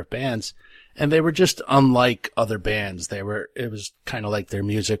my favorite bands. And they were just unlike other bands. It was kind of like their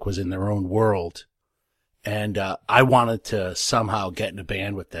music was in their own world. And I wanted to somehow get in a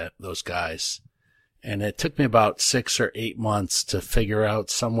band with those guys. And it took me about 6 or 8 months to figure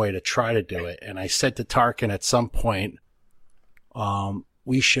out some way to try to do it. And I said to Tarkin at some point,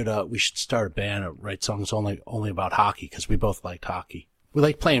 we should start a band and write songs only about hockey, because we both liked hockey. We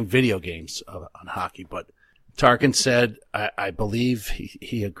like playing video games on hockey, but Tarkin said, I believe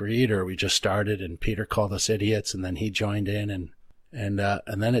he agreed, or we just started, and Peter called us idiots, and then he joined in, and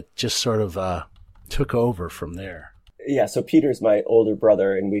then it just sort of took over from there. Yeah, so Peter's my older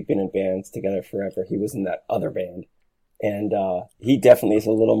brother, and we've been in bands together forever. He was in that other band. And he definitely is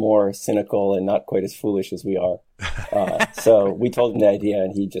a little more cynical and not quite as foolish as we are. So we told him the idea,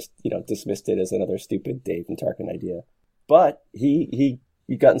 and he just, dismissed it as another stupid Dave and Tarkin idea. But he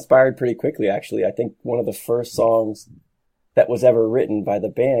got inspired pretty quickly, actually. I think one of the first songs that was ever written by the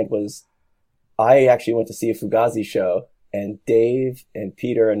band was, I actually went to see a Fugazi show, and Dave and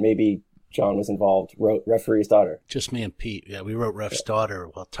Peter and maybe John was involved, wrote Referee's Daughter. Just me and Pete. Yeah, we wrote Ref's Daughter.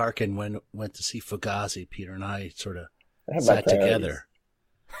 While Tarkin went to see Fugazi, Peter and I sort of sat together.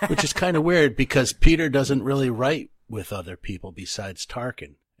 Which is kind of weird, because Peter doesn't really write with other people besides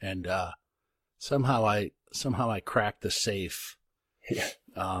Tarkin. And somehow I cracked the safe. Yeah.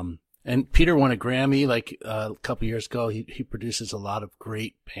 And Peter won a Grammy a couple years ago. He produces a lot of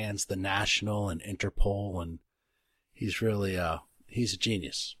great bands, The National and Interpol, and he's really he's a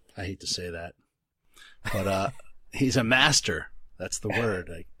genius. I hate to say that, but he's a master. That's the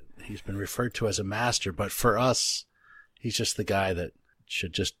word. He's been referred to as a master, but for us, he's just the guy that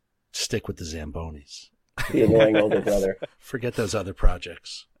should just stick with the Zambonis. The annoying older brother. Forget those other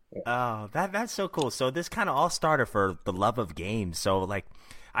projects. Oh, that's so cool. So this kind of all started for the love of games. So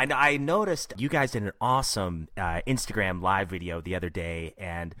I noticed you guys did an awesome Instagram live video the other day,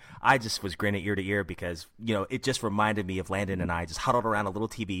 and I just was grinning ear to ear because, it just reminded me of Landon and I just huddled around a little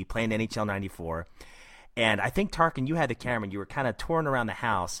TV playing NHL 94. And I think, Tarkin, you had the camera and you were kind of touring around the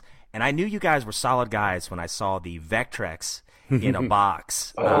house, and I knew you guys were solid guys when I saw the Vectrex in a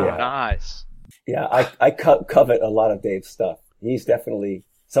box. Oh, yeah. Nice. Yeah, I covet a lot of Dave's stuff. He's definitely,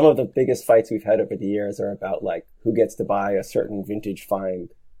 some of the biggest fights we've had over the years are about who gets to buy a certain vintage find.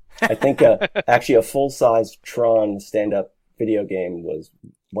 I think actually a full-size Tron stand-up video game was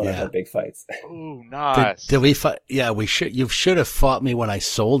one of our big fights. Ooh, nice. Did we fight? Yeah, we should. You should have fought me when I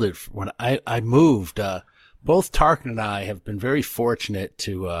sold it. When I moved, both Tarkin and I have been very fortunate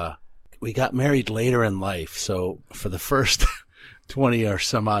to. We got married later in life, so for the first 20 or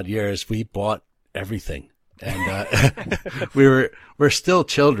some odd years, we bought everything, and we're still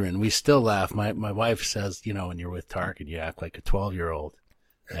children. We still laugh. My wife says, when you're with Tarkin, you act like a 12-year-old.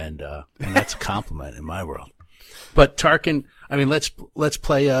 And that's a compliment in my world. But Tarkin, let's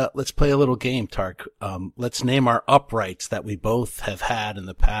play a little game, Tark. Let's name our uprights that we both have had in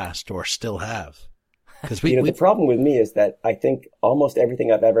the past or still have. Because the problem with me is that I think almost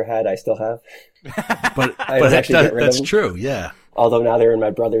everything I've ever had, I still have. But that's true, yeah. Although now they're in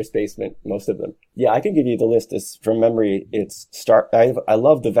my brother's basement, most of them. Yeah, I can give you the list. From memory. It's I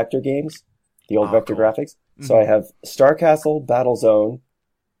love the Vector games, the old Vector graphics. Mm-hmm. So I have Star Castle, Battle Zone,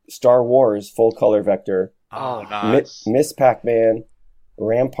 Star Wars full color Vector, Oh, nice. Miss Pac-Man,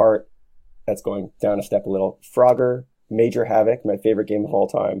 Rampart, that's going down a step a little, Frogger, Major Havoc, my favorite game of all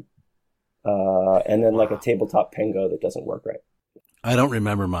time, and then like a tabletop Pengo that doesn't work right. I don't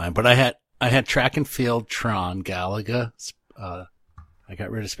remember mine, but I had Track and Field, Tron, Galaga. I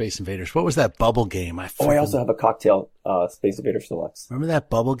got rid of Space Invaders. What was that bubble game? I also have a Cocktail Space Invaders Deluxe. Remember that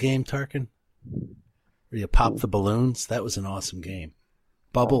bubble game, Tarkin? Where you pop the balloons? That was an awesome game.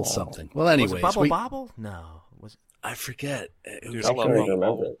 Bubble something. Well, anyways. Was it Bobble? No. I forget. It was I can't even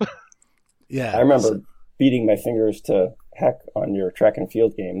remember it. Yeah. I remember beating my fingers to heck on your Track and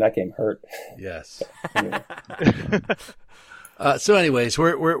Field game. That game hurt. Yes. Anyway. So anyways,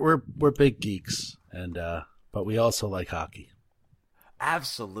 we're big geeks, and but we also like hockey.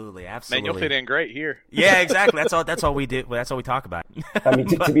 Absolutely. Man, you'll fit in great here. Yeah, exactly. That's all we do. That's all we talk about. I mean,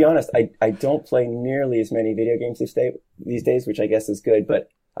 to be honest, I don't play nearly as many video games these days, which I guess is good. But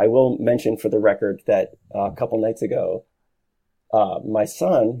I will mention for the record that a couple nights ago, my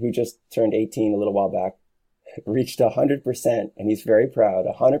son, who just turned 18 a little while back, reached 100%, and he's very proud,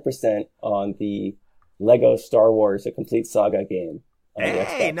 100% on the Lego Star Wars: A Complete Saga game on the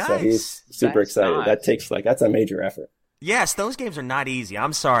Xbox. Nice. So he's super excited. Nice. That's a major effort. Yes, those games are not easy.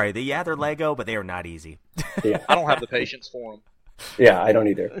 I'm sorry. They're Lego, but they are not easy. Yeah. I don't have the patience for them. Yeah, I don't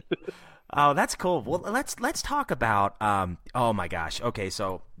either. Oh, that's cool. Well, let's talk about. Oh my gosh. Okay,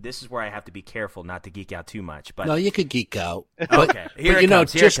 so this is where I have to be careful not to geek out too much. But No, you could geek out. okay, here But it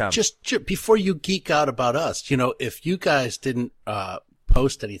comes. Here it comes. just before you geek out about us, if you guys didn't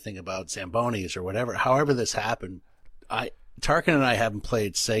post anything about Zambonis or whatever, however this happened, Tarkin and I haven't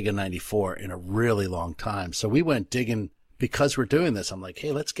played Sega 94 in a really long time. So we went digging because we're doing this. I'm like,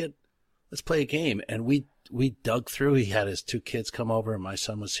 hey, let's play a game. And we dug through. He had his 2 kids come over and my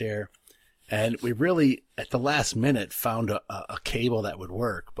son was here. And we really, at the last minute, found a cable that would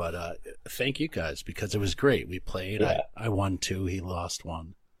work. But thank you guys because it was great. We played. Yeah. I won 2. He lost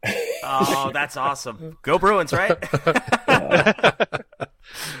 1. Oh, that's awesome. Go Bruins, right?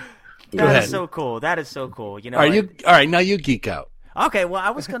 That is so cool. That is so cool. All right, now you geek out. Okay, well,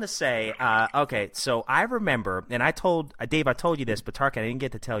 I was going to say, so I remember, and Dave, I told you this, but Tarkin, I didn't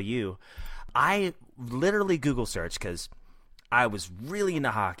get to tell you. I literally Google searched because I was really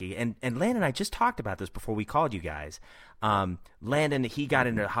into hockey, and Landon and I just talked about this before we called you guys. Landon, he got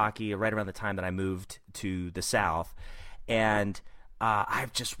into hockey right around the time that I moved to the South, and I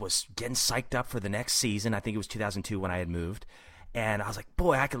just was getting psyched up for the next season. I think it was 2002 when I had moved. And I was like,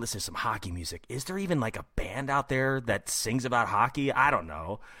 boy, I could listen to some hockey music. Is there even like a band out there that sings about hockey? I don't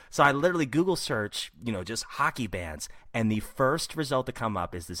know. So I literally Google search, just hockey bands. And the first result to come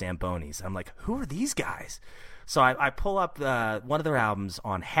up is the Zambonis. I'm like, who are these guys? So I pull up one of their albums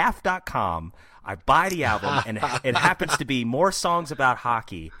on half.com. I buy the album, and it happens to be more songs about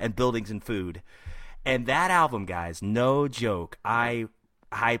hockey and buildings and food. And that album, guys, no joke, I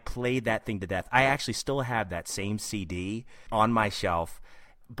played that thing to death. I actually still have that same CD on my shelf,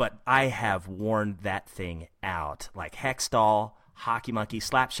 but I have worn that thing out. Like Hextall, Hockey Monkey,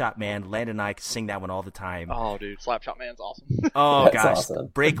 Slapshot Man, Landon and I sing that one all the time. Oh, dude, Slapshot Man's awesome. Oh, That's gosh. awesome.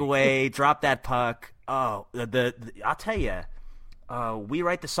 Breakaway, Drop That Puck. Oh, I'll tell you, We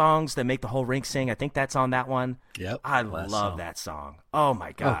Write the Songs That Make the Whole Rink Sing. I think that's on that one. Yep. I love that song. Oh,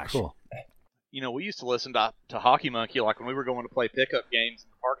 my gosh. Oh, cool. We used to listen to Hockey Monkey like when we were going to play pickup games in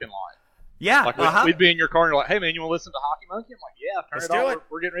the parking lot. Yeah. Like we'd be in your car and you're like, hey, man, you want to listen to Hockey Monkey? I'm like, yeah, turn Let's it do on. it.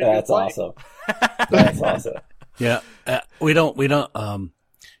 We're getting ready to play. That's awesome. Yeah. We don't,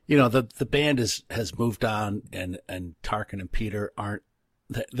 the band has moved on and Tarkin and Peter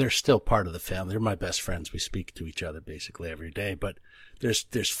they're still part of the family. They're my best friends. We speak to each other basically every day, but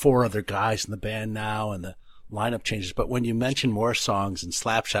there's 4 other guys in the band now and the lineup changes. But when you mention more songs and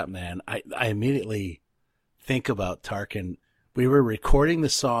Slapshot Man, I immediately think about Tarkin. We were recording the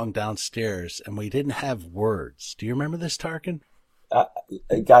song downstairs and we didn't have words. Do you remember this, Tarkin?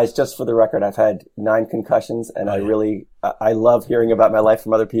 Guys, just for the record, I've had 9 concussions, and I love hearing about my life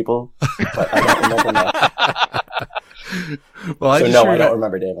from other people, but I don't remember that. Well, I don't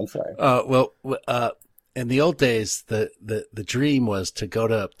remember, Dave. I'm sorry. In the old days, the dream was to go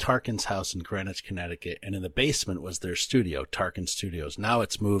to Tarkin's house in Greenwich, Connecticut, and in the basement was their studio, Tarkin Studios. Now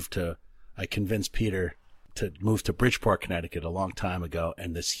it's moved I convinced Peter to move to Bridgeport, Connecticut a long time ago,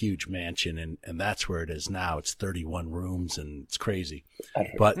 and this huge mansion, and that's where it is now. It's 31 rooms, and it's crazy.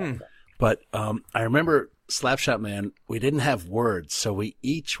 But I remember Slapshot Man, we didn't have words, so we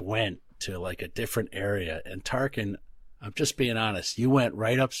each went to like a different area, and Tarkin, I'm just being honest, you went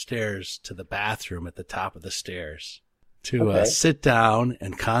right upstairs to the bathroom at the top of the stairs to sit down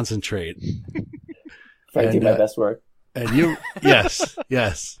and concentrate. Try to do my best work. And you, yes.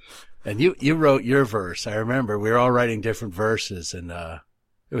 And you wrote your verse. I remember we were all writing different verses, and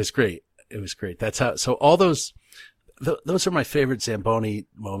it was great. It was great. That's how. So all those are my favorite Zamboni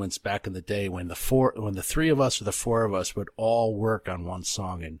moments back in the day when the three of us or the four of us would all work on one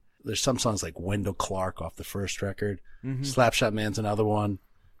song. And there's some songs like Wendell Clark off the first record, Slapshot Man's another one.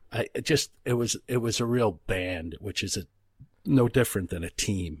 It was a real band, which is no different than a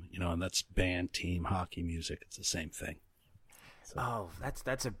team, and that's band, team, hockey, music. It's the same thing. So. Oh,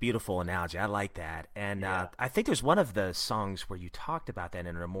 that's a beautiful analogy. I like that. And I think there's one of the songs where you talked about that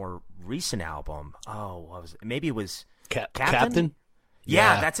in a more recent album. Oh, what was it? Maybe it was Captain?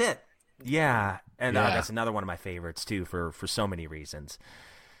 Yeah, that's it. Yeah. And that's another one of my favorites, too, for so many reasons.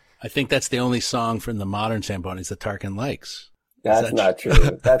 I think that's the only song from the modern Zambonis that Tarkin likes. That's not true.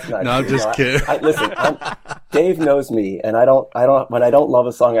 That's not no, true. I'm just kidding. Listen, Dave knows me, and I don't, when I don't love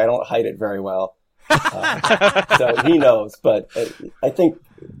a song, I don't hide it very well. So he knows, but I think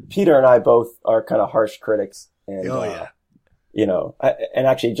Peter and I both are kind of harsh critics. And, and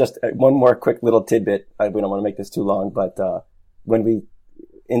actually just one more quick little tidbit. We don't want to make this too long, but,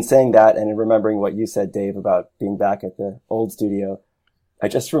 in saying that and remembering what you said, Dave, about being back at the old studio, I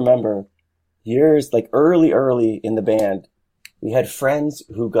just remember years, like early in the band, we had friends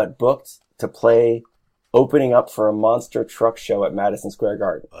who got booked to play opening up for a monster truck show at Madison Square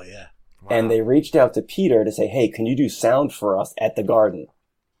Garden. Oh, yeah. Wow. And they reached out to Peter to say, hey, can you do sound for us at the Garden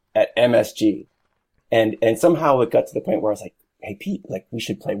at MSG? And somehow it got to the point where I was like, hey, Pete, like we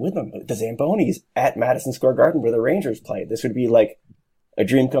should play with them. The Zambonis at Madison Square Garden where the Rangers play. This would be like a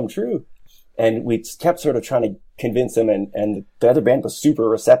dream come true. And we kept sort of trying to convince him, and the other band was super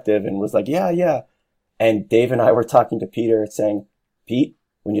receptive and was like, yeah. And Dave and I were talking to Peter saying, Pete,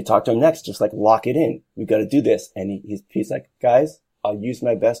 when you talk to him next, just like lock it in. We got to do this. And he's like, guys, I'll use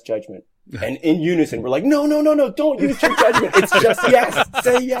my best judgment. And in unison, we're like, no, don't use your judgment. It's just yes.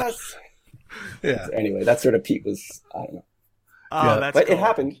 Say yes. Yeah. So anyway, that sort of Pete was, I don't know. Oh, yeah, that's but cool. It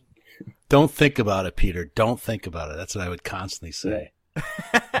happened. Don't think about it, Peter. Don't think about it. That's what I would constantly say.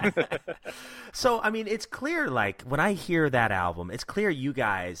 So, I mean, it's clear, like, when I hear that album, it's clear you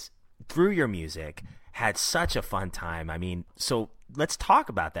guys, through your music, had such a fun time. I mean, so let's talk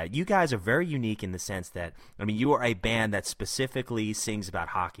about that. You guys are very unique in the sense that, I mean, you are a band that specifically sings about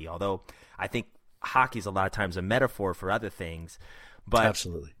hockey, although I think hockey is a lot of times a metaphor for other things. But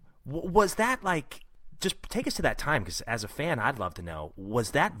absolutely. Was that like, just take us to that time, because as a fan, I'd love to know,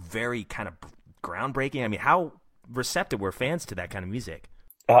 was that very kind of groundbreaking? I mean, how receptive were fans to that kind of music?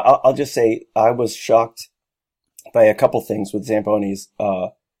 I'll just say I was shocked by a couple things with Zambonis.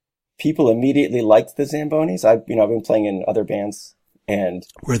 People immediately liked the Zambonis. I've been playing in other bands and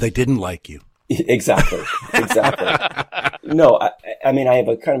where they didn't like you. Exactly. No, I mean, I have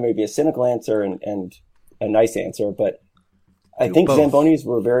a kind of maybe a cynical answer and a nice answer, but I think both. Zambonis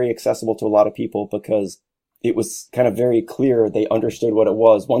were very accessible to a lot of people because it was kind of very clear they understood what it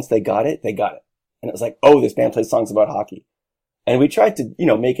was. Once they got it. And it was like, oh, this band plays songs about hockey. And we tried to,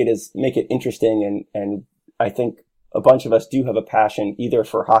 make it interesting. And I think a bunch of us do have a passion either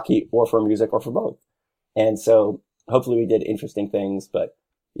for hockey or for music or for both. And so hopefully we did interesting things. But,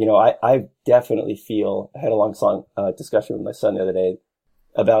 I definitely feel, I had a long discussion with my son the other day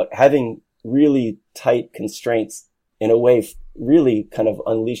about having really tight constraints in a way really kind of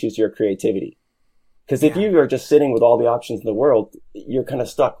unleashes your creativity. Because if you are just sitting with all the options in the world, you're kind of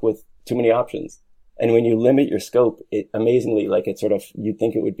stuck with too many options. And when you limit your scope, it amazingly, like it sort of, you'd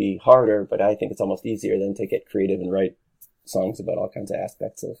think it would be harder, but I think it's almost easier than to get creative and write songs about all kinds of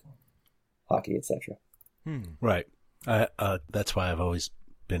aspects of hockey, etc. Right. That's why I've always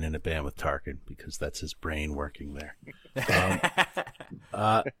been in a band with Tarkin, because that's his brain working there.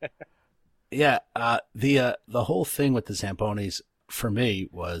 The whole thing with the Zambonis for me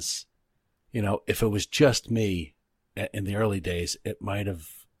was, if it was just me in the early days, it might have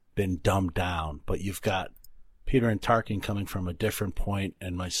been dumbed down, but you've got Peter and Tarkin coming from a different point,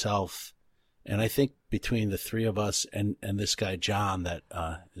 and myself, and I think between the three of us and this guy John, that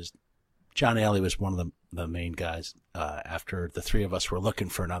John Alley was one of the main guys. After the three of us were looking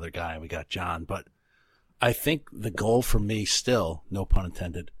for another guy, we got John. But I think the goal for me still, no pun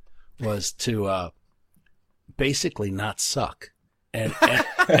intended, was to basically not suck. And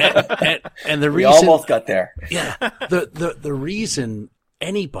the reason we almost got there. Yeah, the reason.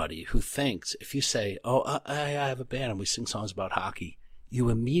 Anybody who thinks, if you say, oh, I have a band and we sing songs about hockey, you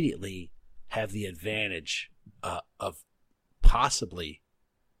immediately have the advantage of possibly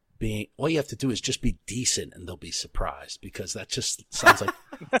being, all you have to do is just be decent and they'll be surprised, because that just sounds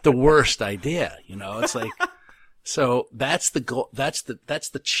like the worst idea. It's like, So that's the goal. That's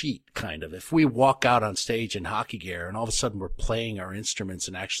the cheat kind of. If we walk out on stage in hockey gear and all of a sudden we're playing our instruments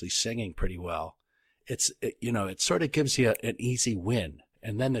and actually singing pretty well, it sort of gives you an easy win,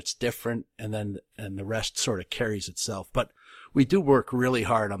 and then it's different, and the rest sort of carries itself. But we do work really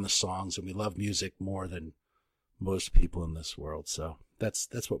hard on the songs, and we love music more than most people in this world. So that's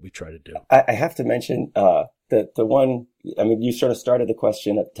what we try to do. I have to mention the one. I mean, you sort of started the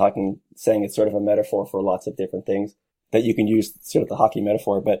question at saying it's sort of a metaphor for lots of different things that you can use, sort of the hockey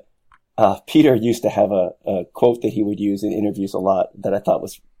metaphor. But Peter used to have a quote that he would use in interviews a lot that I thought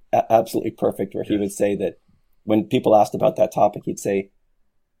was absolutely perfect, where he would say that when people asked about that topic, he'd say,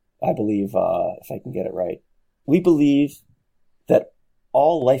 I believe, if I can get it right, we believe that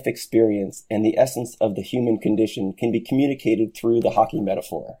all life experience and the essence of the human condition can be communicated through the hockey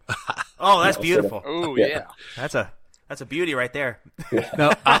metaphor. Oh, that's beautiful. Oh, yeah. That's a beauty right there.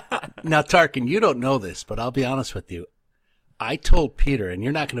 Now, Tarkin, you don't know this, but I'll be honest with you. I told Peter, and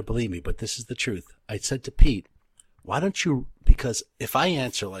you're not going to believe me, but this is the truth. I said to Pete, why don't you, because if I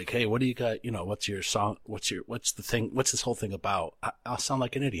answer like, hey, what do you got, what's your song, what's the thing, what's this whole thing about? I'll sound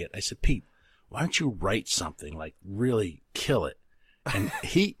like an idiot. I said, Pete, why don't you write something, like really kill it? And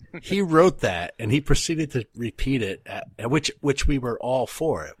he wrote that, and he proceeded to repeat it, which we were all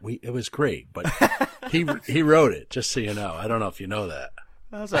for it. It was great, but he wrote it, just so you know. I don't know if you know that.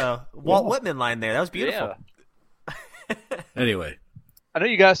 That was a Walt Whitman line there. That was beautiful. Yeah. Anyway. I know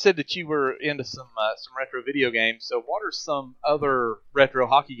you guys said that you were into some retro video games. So, what are some other retro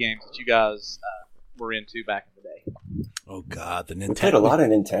hockey games that you guys were into back in the day? Oh God, the Nintendo. We played a lot of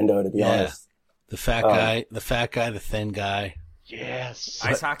Nintendo, to be honest. The fat guy, the thin guy. Yes.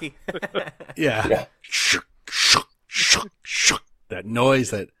 Ice hockey. Yeah. Shook, shook, shook, shook. That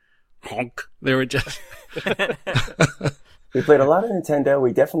noise, that honk. They were just. We played a lot of Nintendo.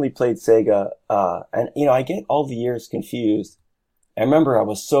 We definitely played Sega. And I get all the years confused. I remember I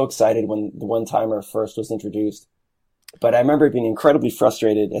was so excited when the one-timer first was introduced, but I remember being incredibly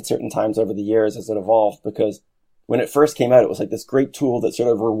frustrated at certain times over the years as it evolved, because when it first came out, it was like this great tool that sort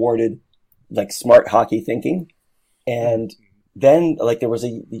of rewarded like smart hockey thinking. And then like there was I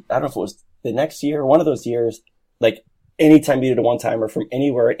don't know if it was the next year, one of those years, like anytime you did a one-timer from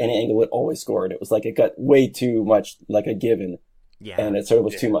anywhere at any angle, it always scored. It was like it got way too much like a given. Yeah. And it sort of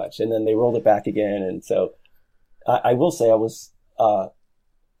was too much. And then they rolled it back again. And so I will say I was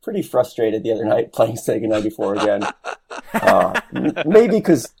pretty frustrated the other night playing Sega 94 again. Maybe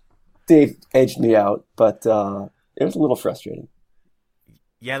because Dave edged me out, but it was a little frustrating.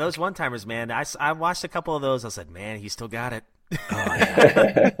 Yeah, those one-timers, man. I watched a couple of those. I said, man, he still got it. Oh,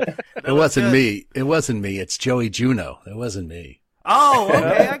 yeah. It wasn't me. It wasn't me. It's Joey Juno. It wasn't me. Oh,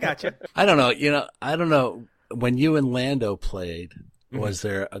 okay. I got you. I don't know. I don't know. When you and Lando played, was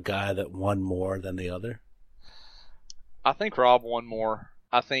there a guy that won more than the other? I think Rob won more.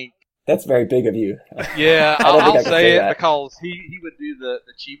 I think that's very big of you. Yeah, I'll say it because he would do the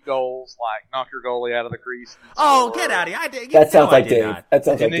cheap goals, like knock your goalie out of the crease. Oh, get out of here! That sounds like Dave. That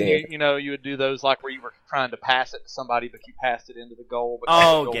sounds like Dave. And then you would do those like where you were trying to pass it to somebody, but you passed it into the goal. But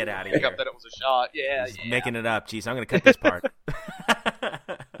oh, the goal get out of pick here! Up that it was a shot. Yeah, making it up. Jeez, I'm going to cut this part.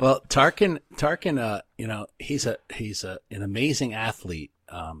 Well, Tarkin, he's an amazing athlete.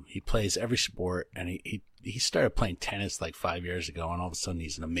 He plays every sport, and he started playing tennis like 5 years ago, and all of a sudden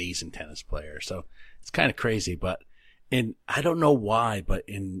he's an amazing tennis player. So it's kind of crazy, but I don't know why, but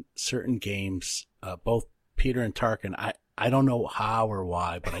in certain games, both Peter and Tarkin, I don't know how or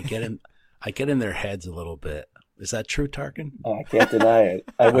why, but I get in their heads a little bit. Is that true, Tarkin? Oh, I can't deny it.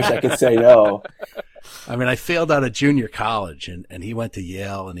 I wish I could say no. I mean, I failed out of junior college, and he went to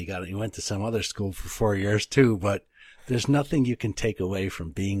Yale, and he went to some other school for 4 years too, but there's nothing you can take away from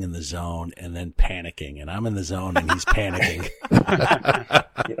being in the zone and then panicking. And I'm in the zone and he's panicking.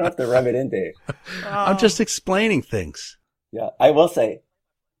 You don't have to rub it in, Dave. I'm just explaining things. Yeah, I will say,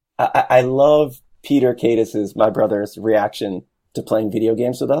 I love Peter Cadis's, my brother's reaction to playing video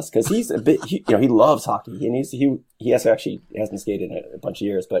games with us, because he's a bit, he loves hockey, and he hasn't skated in a bunch of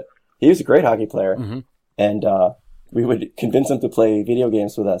years, but he was a great hockey player, and we would convince him to play video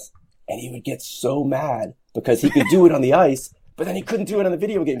games with us, and he would get so mad because he could do it on the ice, but then he couldn't do it on the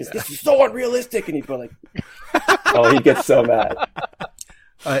video game. This is so unrealistic, and he'd go like, oh, he gets so mad.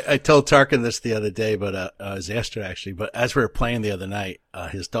 I told Tarkin this the other day, but it was yesterday actually. But as we were playing the other night,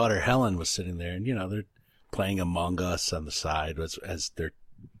 his daughter Helen was sitting there, and they're playing Among Us on the side as their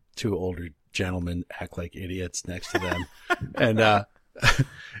two older gentlemen act like idiots next to them, and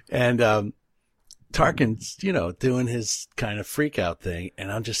Tarkin's doing his kind of freak out thing,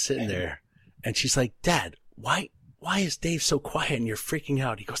 and I'm just sitting there, and she's like, "Dad, why is Dave so quiet and you're freaking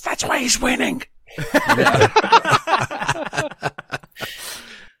out?" He goes, "That's why he's winning."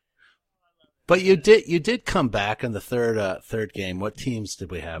 But you did come back in the third game. What teams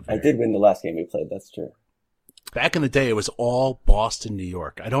did we have there? I did win the last game we played. That's true. Back in the day, it was all Boston, New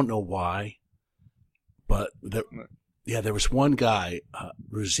York. I don't know why, but there was one guy,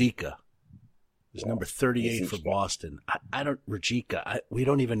 Ruzicka. He was number 38 for Boston. We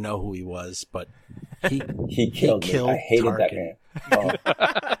don't even know who he was, but he killed me. I hated Tarkin. that man. Oh.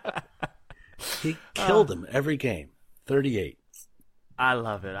 He killed him every game. 38. I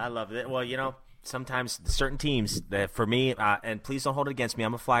love it. Well, sometimes certain teams that for me, and please don't hold it against me,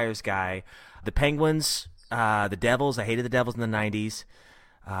 I'm a Flyers guy. The Penguins, the Devils, I hated the Devils in the 90s.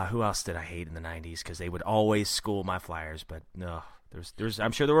 Who else did I hate in the 90s? Because they would always school my Flyers, but no,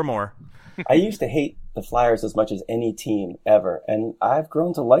 I'm sure there were more. I used to hate the Flyers as much as any team ever, and I've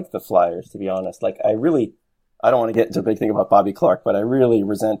grown to like the Flyers, to be honest. Like, I don't want to get into a big thing about Bobby Clark, but I really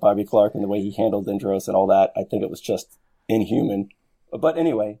resent Bobby Clark and the way he handled Lindros and all that. I think it was just inhuman. But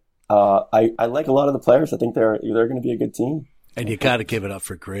anyway, I like a lot of the players. I think they're going to be a good team. And you got to give it up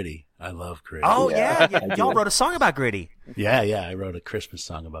for Gritty. I love Gritty. Oh, yeah. Y'all wrote a song about Gritty. Yeah. I wrote a Christmas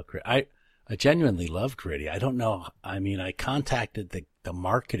song about Gritty. I genuinely love Gritty. I don't know. I mean, I contacted the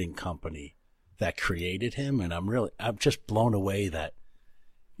marketing company that created him, and I'm just blown away that,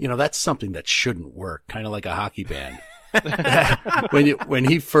 that's something that shouldn't work, kind of like a hockey band. When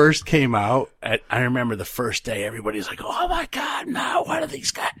he first came out, I remember the first day, everybody's like, oh my God, no, what are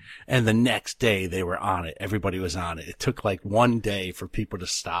these guys? And the next day they were on it. Everybody was on it. It took like one day for people to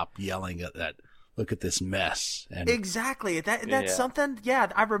stop yelling at that. Look at this mess. And exactly. That's something. Yeah.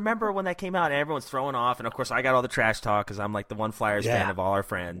 I remember when that came out and everyone's throwing off. And of course I got all the trash talk because I'm like the one Flyers fan of all our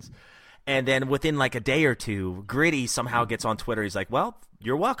friends. And then within like a day or two, Gritty somehow gets on Twitter. He's like, well,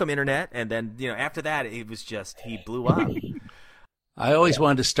 you're welcome, Internet. And then, after that, it was just, he blew up. I always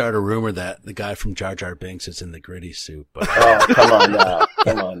wanted to start a rumor that the guy from Jar Jar Binks is in the Gritty suit. But come on now.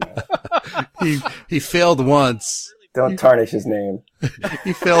 He failed once. Don't tarnish his name.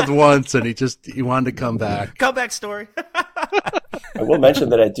 He failed once, and he wanted to come back. Comeback story. I will mention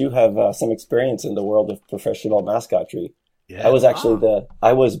that I do have some experience in the world of professional mascotry. Yeah. I was actually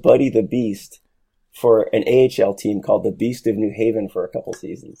I was Buddy the Beast for an AHL team called the Beast of New Haven for a couple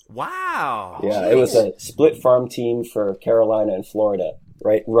seasons. Wow. Yeah, it was a split farm team for Carolina and Florida,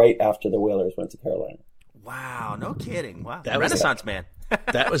 right after the Whalers went to Carolina. Wow, no kidding. Wow. That Renaissance man.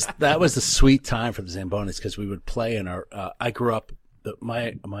 That was the sweet time for the Zambonis because we would play in our I grew up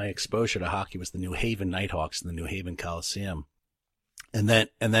my exposure to hockey was the New Haven Nighthawks in the New Haven Coliseum. And then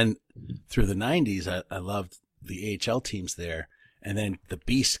through the 90s I loved the AHL teams there. And then the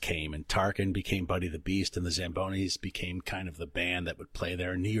Beast came, and Tarkin became Buddy the Beast, and the Zambonis became kind of the band that would play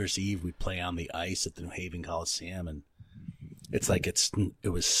there. New Year's Eve, we'd play on the ice at the New Haven Coliseum, and it's like it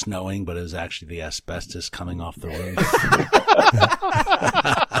was snowing, but it was actually the asbestos coming off the roof.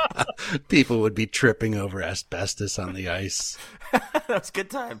 People would be tripping over asbestos on the ice. That was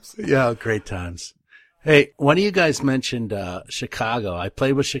good times. Yeah, great times. Hey, one of you guys mentioned Chicago. I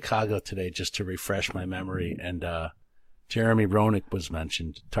played with Chicago today just to refresh my memory, and Jeremy Roenick was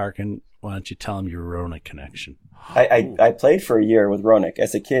mentioned. Tarkin, why don't you tell him your Roenick connection? I played for a year with Roenick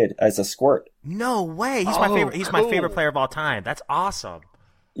as a kid, as a squirt. No way. He's my favorite. He's my favorite player of all time. That's awesome.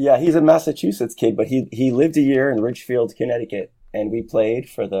 Yeah, he's a Massachusetts kid, but he lived a year in Ridgefield, Connecticut, and we played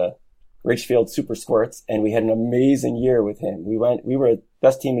for the Ridgefield Super Squirts, and we had an amazing year with him. We were the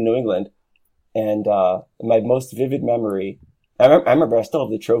best team in New England, and my most vivid memory, I remember I still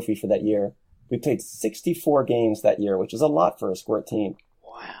have the trophy for that year. We played 64 games that year, which is a lot for a squirt team.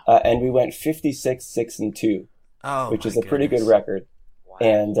 Wow. And we went 56-6-2, which is a pretty good record. Wow.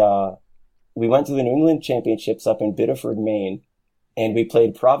 And we went to the New England Championships up in Biddeford, Maine, and we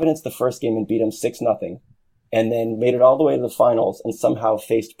played Providence the first game and beat them 6-0, and then made it all the way to the finals and somehow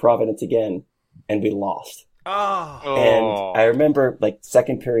faced Providence again, and we lost. Oh. And I remember, like,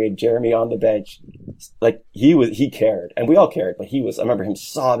 second period, Jeremy on the bench, like, he cared, and we all cared, but I remember him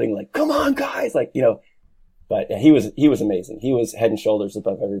sobbing, like, come on, guys, like, but yeah, he was amazing. He was head and shoulders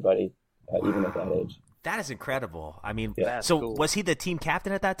above everybody, even at that age. That is incredible. I mean, so cool. Was he the team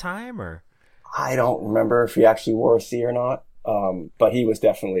captain at that time, or? I don't remember if he actually wore a C or not, but he was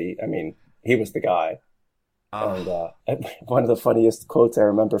definitely, he was the guy. And one of the funniest quotes I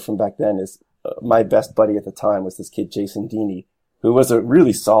remember from back then is, my best buddy at the time was this kid, Jason Deeney, who was a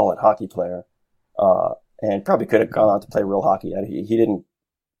really solid hockey player, and probably could have gone on to play real hockey. He didn't,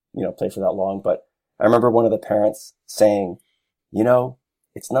 play for that long, but I remember one of the parents saying,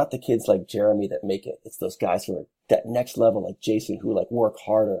 it's not the kids like Jeremy that make it. It's those guys who are that next level, like Jason, who like work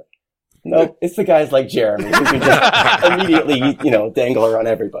harder. No, it's the guys like Jeremy who can just immediately, dangle around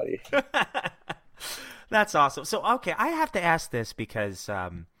everybody. That's awesome. So, okay, I have to ask this because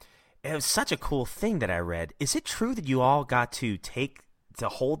it was such a cool thing that I read. Is it true that you all got to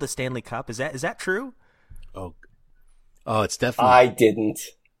hold the Stanley Cup? Is that true? Oh, it's definitely. I didn't.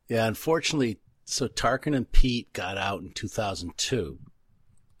 Yeah, unfortunately, so Tarkin and Pete got out in 2002.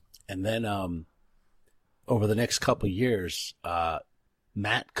 And then over the next couple of years,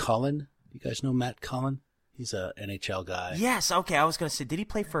 Matt Cullen, you guys know Matt Cullen? He's a NHL guy. Yes, okay. I was going to say, did he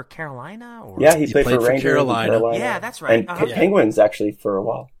play for Carolina? Or? Yeah, he played for Rangers Carolina. Yeah, that's right. And Penguins, actually, for a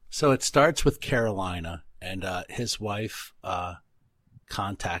while. So it starts with Carolina, and his wife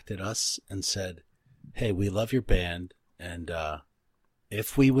contacted us and said, hey, we love your band, and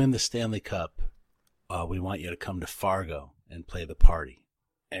if we win the Stanley Cup, we want you to come to Fargo and play the party.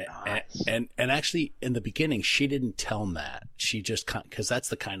 And actually, in the beginning, she didn't tell Matt. She just, because that's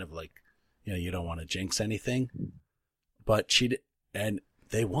the kind of like, you don't want to jinx anything. But she did, and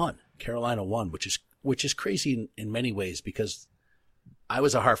they won. Carolina won, which is crazy in many ways because I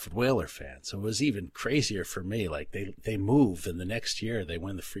was a Hartford Whaler fan, so it was even crazier for me. Like they moved, and the next year they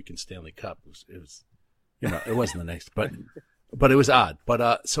win the freaking Stanley Cup. It was it wasn't the next, but it was odd.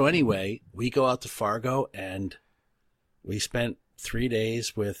 But so anyway, we go out to Fargo, and we spent 3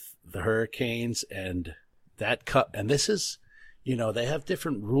 days with the Hurricanes and that cup. And this is, they have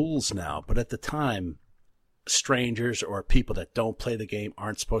different rules now, but at the time, strangers or people that don't play the game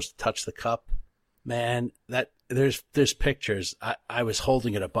aren't supposed to touch the cup. Man, there's pictures. I was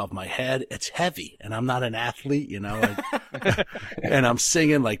holding it above my head. It's heavy, and I'm not an athlete, and I'm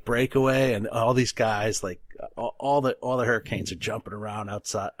singing like Breakaway, and all these guys, like all the Hurricanes are jumping around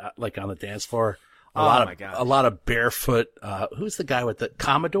outside, like on the dance floor. A lot of barefoot. Who's the guy with the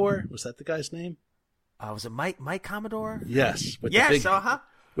Commodore? Was that the guy's name? Was it Mike Commodore? Yes. Uh-huh.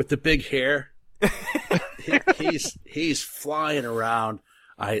 With the big hair. he's flying around.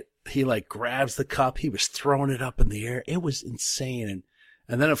 He like grabs the cup. He was throwing it up in the air. It was insane.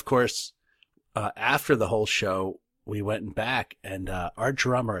 And then of course, after the whole show, we went back, and our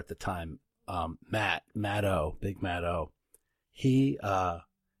drummer at the time, Matt O, Big Matt O, he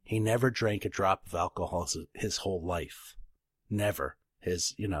never drank a drop of alcohol his whole life. Never.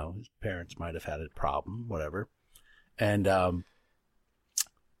 His parents might have had a problem, whatever. And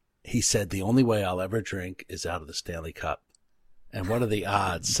he said, the only way I'll ever drink is out of the Stanley Cup. And what are the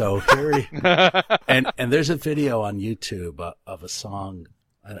odds? So here and there's a video on YouTube of a song.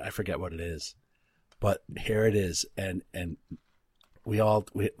 I forget what it is, but here it is. And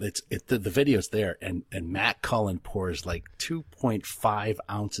the video's there, and Matt Cullen pours like 2.5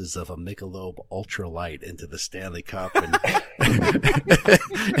 ounces of a Michelob Ultra Light into the Stanley Cup, and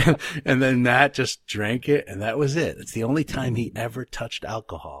then Matt just drank it, and that was it. It's the only time he ever touched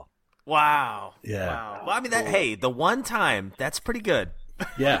alcohol. Wow. Yeah. Wow. Well, I mean, the one time, that's pretty good.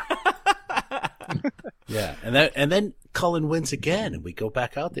 Yeah. Yeah. And then Cullen wins again, and we go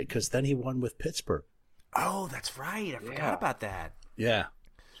back out there because then he won with Pittsburgh. Oh, that's right. I forgot about that. Yeah.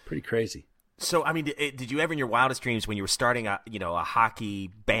 It's pretty crazy. So, I mean, did you ever in your wildest dreams when you were starting a hockey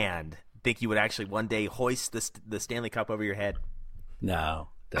band think you would actually one day hoist the Stanley Cup over your head? No,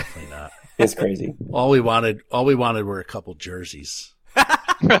 definitely not. It's crazy. All we wanted were a couple jerseys.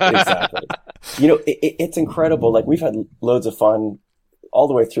 Exactly. It's incredible. Like, we've had loads of fun all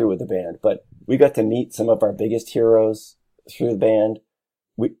the way through with the band, but we got to meet some of our biggest heroes through the band.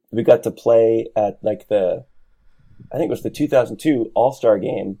 We got to play at I think it was the 2002 All-Star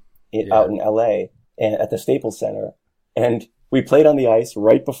game out in LA and at the Staples Center. And we played on the ice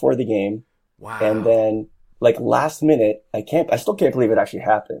right before the game. Wow. And then last minute, I still can't believe it actually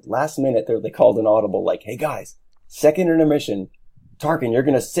happened. Last minute, they called an audible like, hey guys, second intermission, Tarkin, you're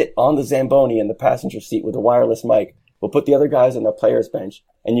going to sit on the Zamboni in the passenger seat with a wireless mic. We'll put the other guys on the player's bench,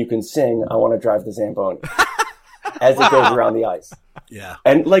 and you can sing I Want to Drive the Zamboni as it goes around the ice. Yeah.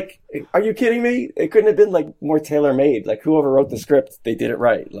 And are you kidding me? It couldn't have been more tailor-made. Whoever wrote the script, they did it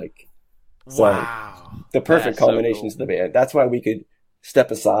right. Wow. The perfect culminations of the band. That's why we could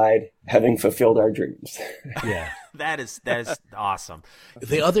step aside, having fulfilled our dreams. Yeah. That is awesome.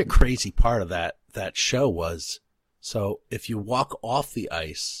 The other crazy part of that show was, so if you walk off the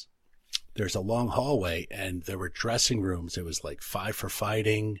ice, there's a long hallway, and there were dressing rooms. It was like Five for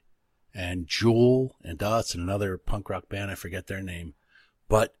Fighting and Jewel and us and another punk rock band. I forget their name.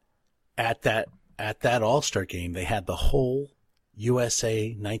 But at that All-Star game, they had the whole USA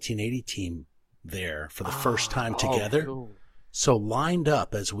 1980 team there for the first time together. Cool. So lined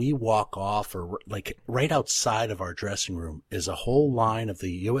up as we walk off, or right outside of our dressing room, is a whole line of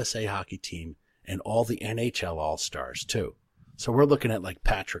the USA hockey team and all the NHL All-Stars too. So we're looking at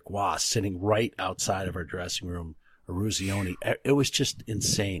Patrick Wass sitting right outside of our dressing room, Eruzione. It was just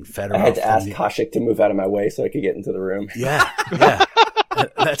insane. Fedorov. I had to ask Hasek to move out of my way so I could get into the room. Yeah.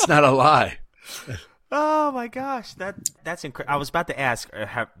 That's not a lie. Oh my gosh, that's incredible. I was about to ask,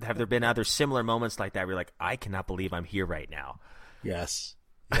 have there been other similar moments like that where you're like, I cannot believe I'm here right now? Yes.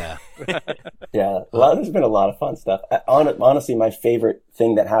 Yeah. Yeah. There's been a lot of fun stuff. Honestly, my favorite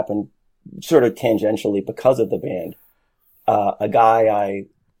thing that happened sort of tangentially because of the band, a guy I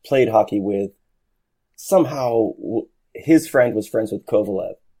played hockey with, somehow his friend was friends with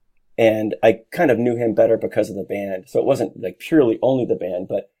Kovalev. And I kind of knew him better because of the band. So it wasn't like purely only the band,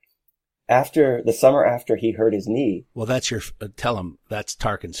 but after the summer after he hurt his knee. Well, that's tell him that's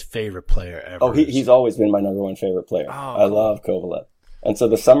Tarkin's favorite player ever. Oh, he's always been my number one favorite player. Oh, I love Kovalev. And so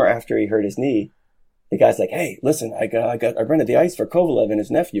the summer after he hurt his knee, the guy's like, hey, listen, I rented the ice for Kovalev and his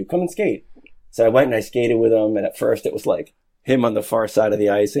nephew. Come and skate. So I went and I skated with him. And at first it was like him on the far side of the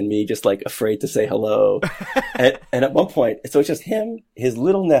ice and me just like afraid to say hello. and at one point, so it's just him, his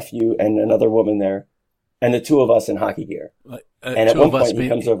little nephew and another woman there and the two of us in hockey gear. And at one point he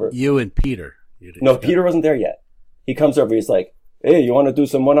comes over. You and Peter. No, Peter wasn't there yet. He comes over. He's like, hey, you want to do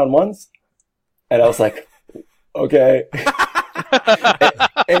some one-on-ones? And I was like, okay.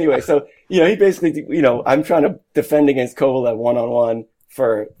 Anyway, so, he basically, I'm trying to defend against Kovalev one-on-one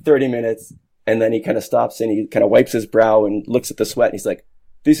for 30 minutes. And then he kind of stops and he kind of wipes his brow and looks at the sweat. And he's like,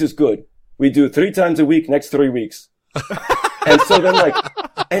 this is good. We do 3 times a week next 3 weeks. And so then like,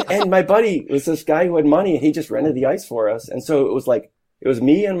 and my buddy was this guy who had money and he just rented the ice for us. And so it was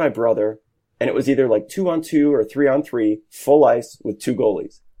me and my brother and it was either like 2-on-2 or 3-on-3 full ice with 2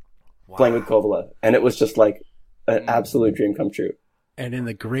 goalies playing with Kovalev. And it was just like an absolute dream come true. And in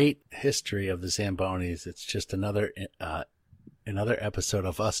the great history of the Zambonis, it's just another episode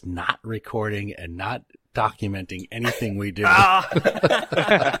of us not recording and not documenting anything we do.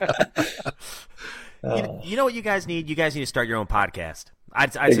 You know what you guys need? You guys need to start your own podcast.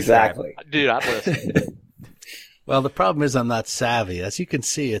 I'd exactly. Dude, I'd listen. Well, the problem is I'm not savvy. As you can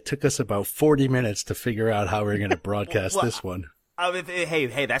see, it took us about 40 minutes to figure out how we're going to broadcast this one.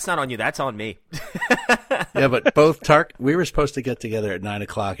 Hey, that's not on you. That's on me. Yeah, but we were supposed to get together at 9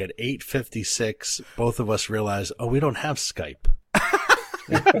 o'clock. At 8:56, both of us realized, we don't have Skype.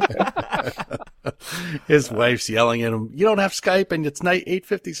 His wife's yelling at him, you don't have Skype and it's night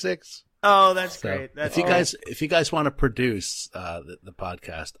 8:56. Oh, that's great. If you guys want to produce the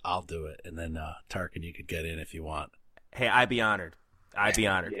podcast, I'll do it. And then Tarkin, you could get in if you want. Hey, I'd be honored.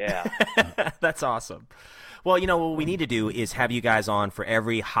 Yeah. That's awesome. Well, what we need to do is have you guys on for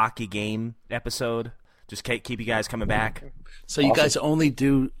every hockey game episode. Just keep you guys coming back. So you guys only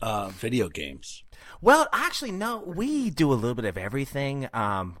do video games? Well, actually, no. We do a little bit of everything.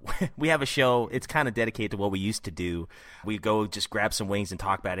 We have a show. It's kind of dedicated to what we used to do. We go just grab some wings and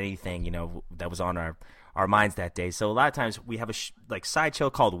talk about anything, that was on our minds that day. So a lot of times we have a side show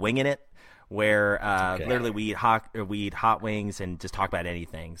called Winging It, where literally we eat hot wings and just talk about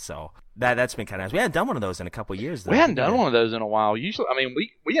anything. So that's been kind of nice. We haven't done one of those in a couple of years, though. We hadn't done one of those in a while. Usually,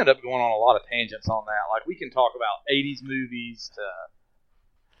 we end up going on a lot of tangents on that. Like, we can talk about 80s movies to...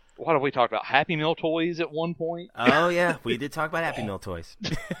 What have we talked about? Happy Meal toys at one point? Oh, yeah. We did talk about Happy Meal toys.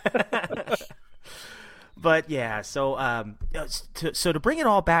 But, yeah, so to bring it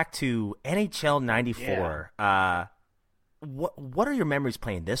all back to NHL 94, what are your memories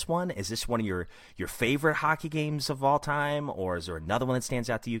playing this one? Is this one of your favorite hockey games of all time, or is there another one that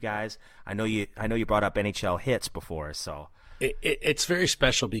stands out to you guys? I know you brought up NHL Hits before, so... It's very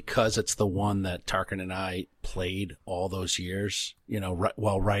special because it's the one that Tarkin and I played all those years,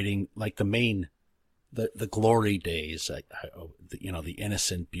 while writing like the glory days, the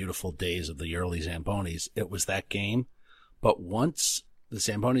innocent, beautiful days of the early Zambonis. It was that game. But once the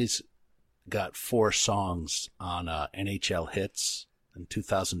Zambonis got 4 songs on NHL Hits in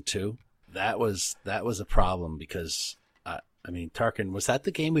 2002, that was a problem because, Tarkin, was that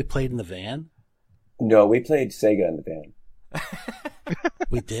the game we played in the van? No, we played Sega in the van.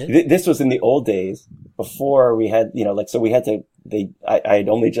 We did? This was in the old days before we had, so we had to, I had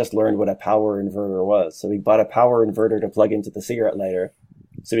only just learned what a power inverter was. So we bought a power inverter to plug into the cigarette lighter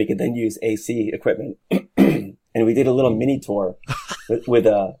so we could then use AC equipment. And we did a little mini tour with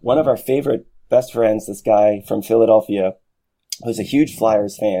one of our favorite best friends, this guy from Philadelphia, who's a huge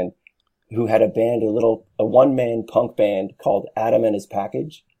Flyers fan, who had a band, a one-man punk band called Adam and His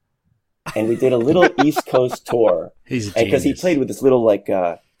Package. And we did a little East Coast tour. He's a genius. Because he played with this little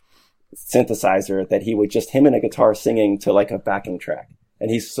synthesizer that he would just him and a guitar singing to like a backing track.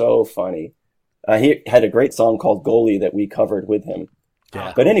 And he's so funny. He had a great song called Goalie that we covered with him.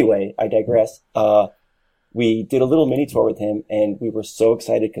 Yeah. But anyway, I digress. We did a little mini tour with him and we were so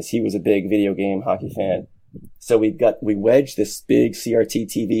excited because he was a big video game hockey fan. So we wedged this big CRT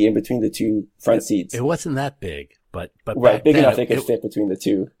TV in between the two front seats. It wasn't that big, but right, big enough it could fit between the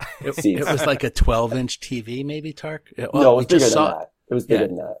two seats. It was like a 12-inch TV, maybe, Tark? No, it was bigger than that. It was bigger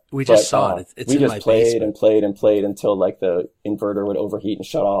than that. We just saw it. It's we in just my played basement. and played and played until like the inverter would overheat and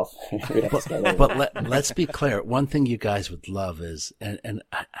shut off. Let's be clear. One thing you guys would love is, and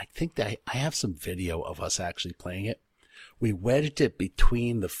I think that I have some video of us actually playing it. We wedged it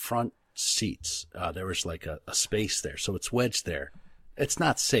between the front seats. There was like a space there, so it's wedged there. It's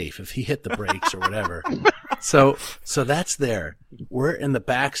not safe if he hit the brakes or whatever. So that's there. We're in the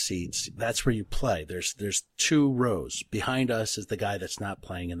back seats. That's where you play. There's 2 rows. Behind us is the guy that's not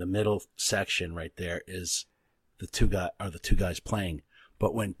playing. In the middle section right there is the two guys playing.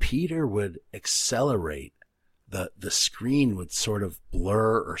 But when Peter would accelerate, the screen would sort of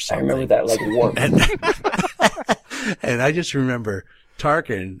blur or something. I remember that like warp. And I just remember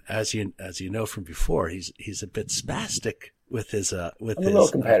Tarkin, as you know from before, he's a bit spastic with his I'm a little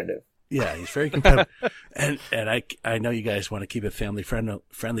competitive. Yeah, he's very competitive. and I know you guys want to keep it family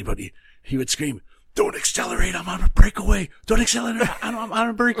friendly, but he would scream, "Don't accelerate! I'm on a breakaway! Don't accelerate! I'm on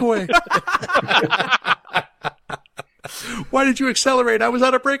a breakaway!" Why did you accelerate? I was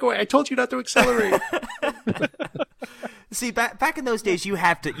on a breakaway. I told you not to accelerate. See, back in those days, you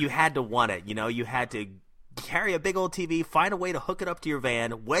had to want it. You know, you had to carry a big old TV, find a way to hook it up to your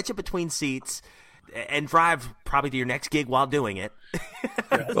van, wedge it between seats, and drive probably to your next gig while doing it.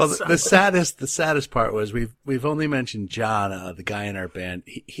 Well, the saddest part was we've only mentioned John, the guy in our band.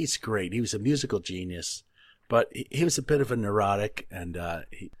 He's great. He was a musical genius, but he was a bit of a neurotic, and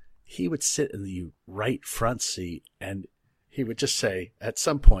he would sit in the right front seat, and he would just say at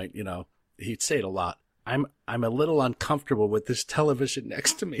some point, you know, he'd say it a lot. I'm a little uncomfortable with this television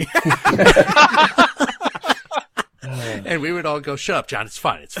next to me. And we would all go, "Shut up, John. It's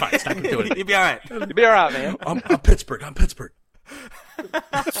fine. It's fine. It's not going to do anything. You'll be all right. You'll be all right, man. I'm Pittsburgh.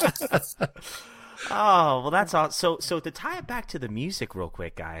 Oh, well, that's all. So to tie it back to the music real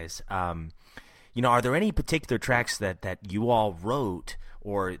quick, guys, you know, are there any particular tracks that you all wrote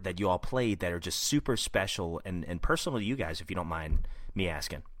or that you all played that are just super special and personal to you guys, if you don't mind me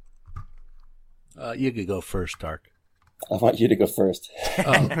asking? You could go first, Tark. I want you to go first.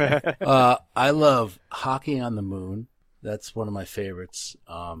 I love Hockey on the Moon. That's one of my favorites.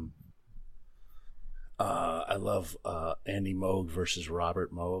 I love Andy Moog versus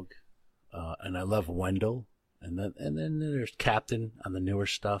Robert Moog, and I love Wendell. And then there's Captain on the newer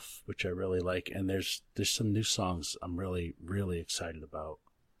stuff, which I really like. And there's some new songs I'm really really excited about.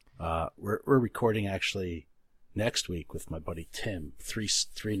 We're recording actually next week with my buddy Tim.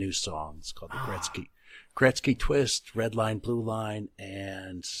 Three new songs called the Gretzky Twist, Red Line, Blue Line,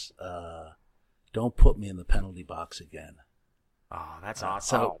 and Don't Put Me in the Penalty Box Again. Oh, that's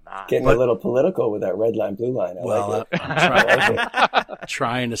awesome. Getting a little political with that Red Line, Blue Line. I'm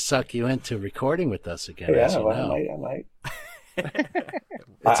trying to suck you into recording with us again. Yeah, as you know. I might.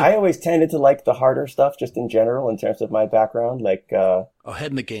 I always tended to like the harder stuff just in general in terms of my background. Like,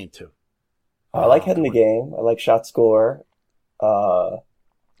 Head in the Game, too. I like Head in the Game. I like Shot Score. One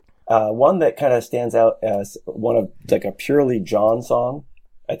that kind of stands out as one of like a purely John song.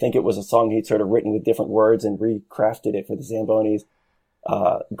 I think it was a song he'd sort of written with different words and recrafted it for the Zambonis.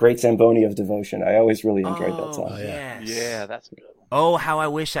 Great Zamboni of Devotion. I always really enjoyed that song. Yes. Yeah, that's a good one. Oh, how I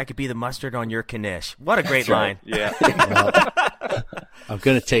wish I could be the mustard on your knish. What a great line. Yeah. I'm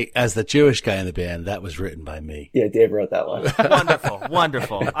going to take, as the Jewish guy in the band, that was written by me. Yeah, Dave wrote that one.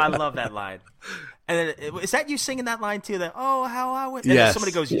 Wonderful. I love that line. And then, is that you singing that line too? That, oh, how I wish. And Yes.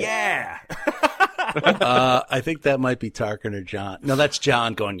 somebody goes, yeah. I think that might be Tarkin or John. No, that's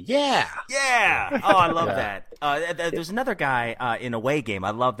John going, yeah. Yeah. Oh, I love that. There's another guy in Away Game.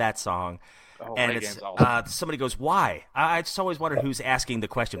 I love that song. Oh, And Away it's Game's awesome. somebody goes, why? I just always wondered who's asking the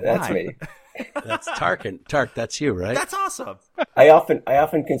question. Why? That's me. That's Tarkin. Tark, that's you, right? That's awesome. I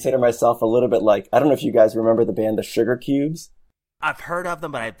often consider myself a little bit like, I don't know if you guys remember the band The Sugar Cubes. I've heard of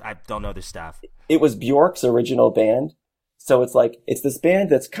them, but I don't know their stuff. It was Bjork's original band. So it's like, it's this band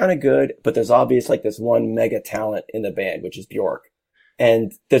that's kind of good, but there's obvious like this one mega talent in the band, which is Bjork.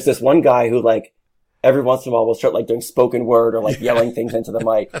 And there's this one guy who like, every once in a while will start like doing spoken word or like yelling things into the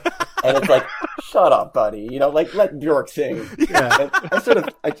mic. And it's like, shut up, buddy. You know, like let Bjork sing. Yeah.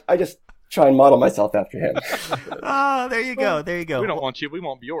 And I just try and model myself after him. Oh, there you go. We don't want you. We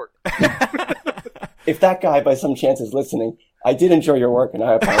want Bjork. If that guy by some chance is listening, I did enjoy your work and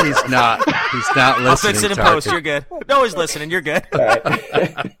I apologize. He's not listening. I'll fix it in Tarkin. post. You're good. No, he's listening. You're good. All right.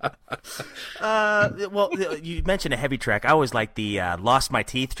 Well, you mentioned a heavy track. I always like the Lost My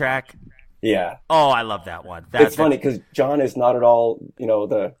Teeth track. Yeah. Oh, I love that one. It's funny because John is not at all, you know,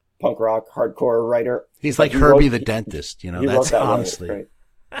 the punk rock, hardcore writer. He's like Herbie the Dentist, you know, he wrote that's that line, honestly. right?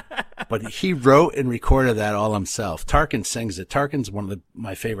 But he wrote and recorded that all himself. Tarkin sings it. Tarkin's one of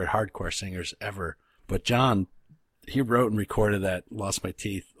my favorite hardcore singers ever. But John, he wrote and recorded that "Lost My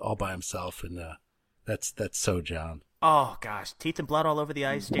Teeth" all by himself, and that's so John. Oh gosh, Teeth and Blood All Over the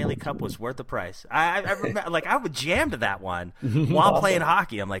Ice, Stanley Cup was worth the price. I remember, like, I would jam to that one while playing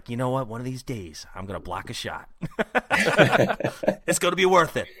hockey. I'm like, you know what? One of these days, I'm gonna block a shot. It's gonna be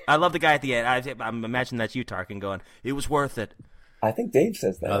worth it. I love the guy at the end. I'm imagining that's you, Tarkin, going, "It was worth it." I think Dave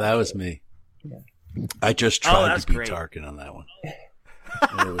says that. Oh, that was me. Yeah. I just tried to beat great. Tarkin on that one.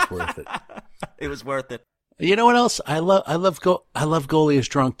 And it was worth it. It was worth it. You know what else? I love goalie is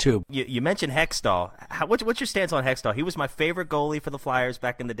drunk too. You mentioned Hextall. What's your stance on Hextall? He was my favorite goalie for the Flyers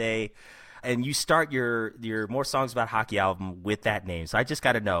back in the day. And you start your More Songs About Hockey album with that name. So I just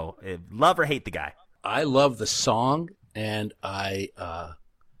got to know, love or hate the guy. I love the song, and I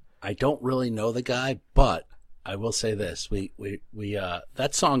don't really know the guy, but I will say this: we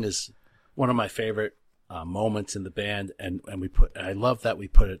that song is one of my favorite moments in the band, and I love that we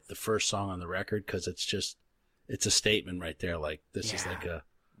put it the first song on the record because it's a statement right there. Like this is like a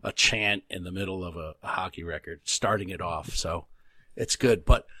chant in the middle of a hockey record, starting it off. So it's good.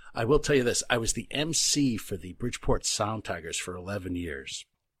 But I will tell you this: I was the MC for the Bridgeport Sound Tigers for 11 years.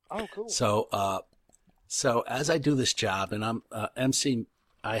 Oh, cool. So as I do this job, and I'm MC.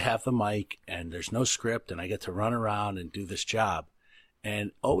 I have the mic and there's no script and I get to run around and do this job.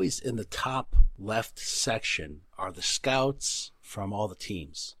 And always in the top left section are the scouts from all the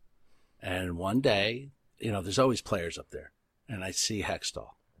teams. And one day, you know, there's always players up there and I see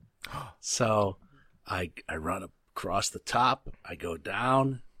Hextall. So I run across the top, I go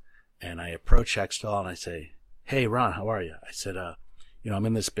down and I approach Hextall and I say, "Hey, Ron, how are you?" I said, you know, I'm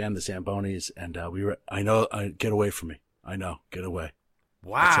in this band, the Zambonis, and get away from me. I know, get away.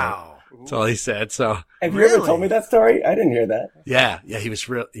 Wow. That's all he said. So have you ever told me that story? I didn't hear that. Yeah, he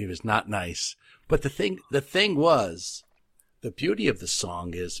was not nice. But the thing was, the beauty of the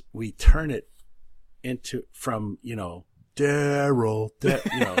song is we turn it into from, you know, Daryl,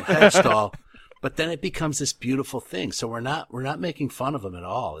 Hextall, but then it becomes this beautiful thing. So we're not making fun of him at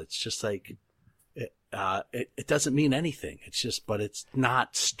all. It's just like it doesn't mean anything. It's just, but it's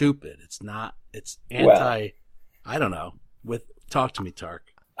not stupid. It's anti. Well, I don't know. Talk to me, Tark.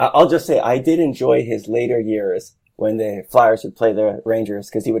 I'll just say I did enjoy his later years when the Flyers would play the Rangers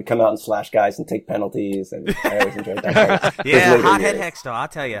because he would come out and slash guys and take penalties, and I always enjoyed that part. Yeah, hothead Hextall, I'll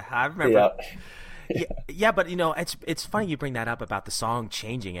tell you. I remember. Yeah. Yeah, but you know, it's funny you bring that up about the song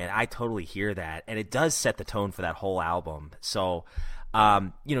changing, and I totally hear that, and it does set the tone for that whole album. So,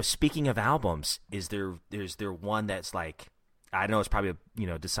 you know, speaking of albums, is there one that's like, I know it's probably, you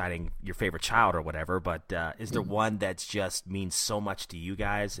know, deciding your favorite child or whatever, but is there one that's just means so much to you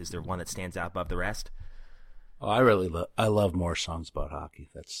guys? Is there one that stands out above the rest? Oh, I love More Songs About Hockey.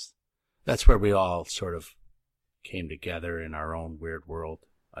 That's where we all sort of came together in our own weird world,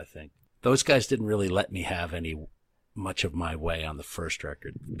 I think. Those guys didn't really let me have much of my way on the first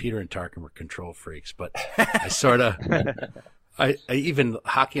record. Peter and Tarkin were control freaks, but I sort of... I even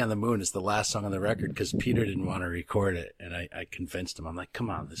Hockey on the Moon is the last song on the record because Peter didn't want to record it, and I convinced him. I'm like, come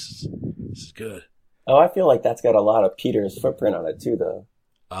on, this is good. Oh, I feel like that's got a lot of Peter's footprint on it too, though.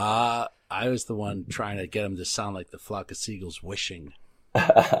 I was the one trying to get him to sound like the flock of seagulls wishing.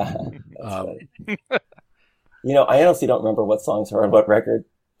 Funny. You know, I honestly don't remember what songs are on what record,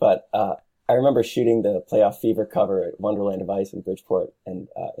 but I remember shooting the Playoff Fever cover at Wonderland of Ice in Bridgeport and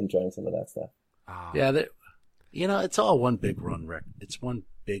enjoying some of that stuff. Yeah, you know, it's all one big run record. It's one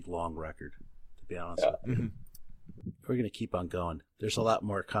big long record, to be honest with you. Mm-hmm. We're going to keep on going. There's a lot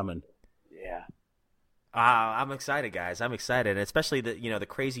more coming. Yeah. I'm excited, guys. I'm excited, especially the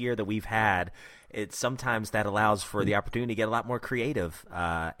crazy year that we've had. It's sometimes that allows for the opportunity to get a lot more creative.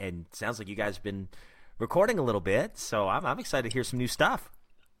 And it sounds like you guys have been recording a little bit, so I'm excited to hear some new stuff.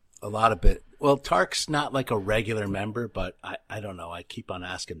 A lot of it. Well, Tark's not like a regular member, but I don't know. I keep on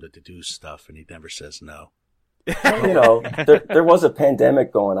asking him to do stuff, and he never says no. Well, you know, there was a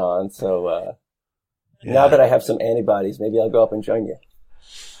pandemic going on, so now that I have some antibodies, maybe I'll go up and join you.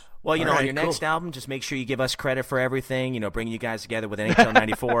 Well, you know, on your next album, just make sure you give us credit for everything, you know, bringing you guys together with NHL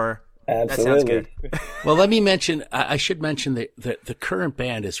 94. Absolutely. That sounds good. Well, let me mention, I should mention the current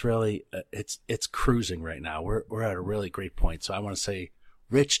band is really, it's cruising right now. We're at a really great point. So I want to say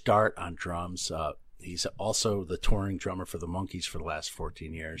Rich Dart on drums. He's also the touring drummer for the Monkees for the last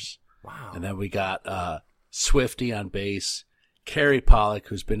 14 years. Wow. And then we got, Swifty on bass, Carrie Pollock,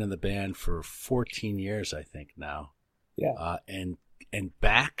 who's been in the band for 14 years, I think now. Yeah. And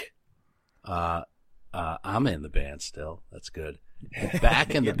back, I'm in the band still. That's good.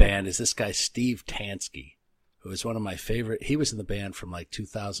 Back in the band is this guy, Steve Tansky, who is one of my favorite. He was in the band from like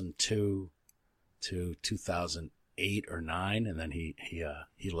 2002 to 2008 or 9, and then he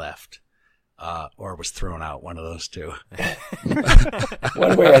left. Or was thrown out, one of those two.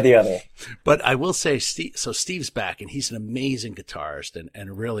 One way or the other. But I will say, Steve's back, and he's an amazing guitarist,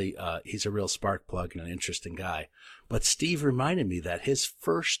 and really, he's a real spark plug and an interesting guy. But Steve reminded me that his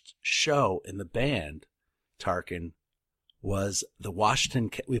first show in the band, Tarkin, was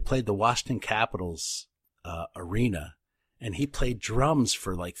we played the Washington Capitals arena, and he played drums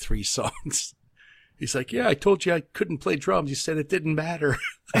for like 3 songs. He's like, yeah, I told you I couldn't play drums. You said it didn't matter.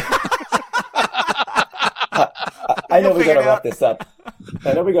 I know we got to wrap this up.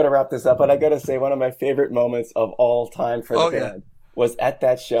 But I got to say one of my favorite moments of all time for the band was at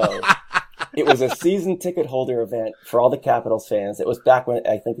that show. It was a season ticket holder event for all the Capitals fans. It was back when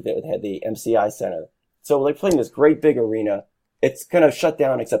I think they had the MCI Center. So they're playing this great big arena. It's kind of shut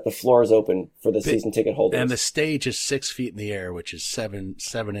down except the floor is open for the season ticket holders. And the stage is 6 feet in the air, which is 7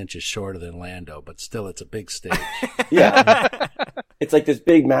 inches shorter than Lando, but still it's a big stage. Yeah. It's like this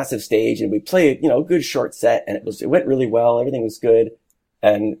big, massive stage, and we played, a good short set, and it went really well. Everything was good,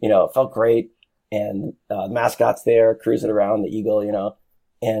 and, it felt great. And, the mascot's there, cruising around, the eagle,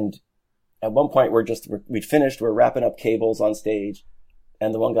 and at one point we'd finished, we're wrapping up cables on stage,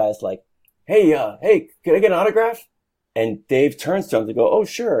 and the one guy's like, hey, can I get an autograph? And Dave turns to him to go, oh,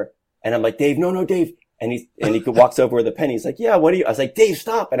 sure. And I'm like, Dave, no, Dave. And he walks over with a pen. He's like, yeah, what are you? I was like, Dave,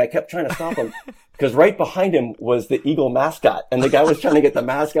 stop. And I kept trying to stop him because right behind him was the Eagle mascot. And the guy was trying to get the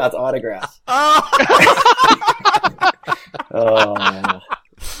mascot's autograph.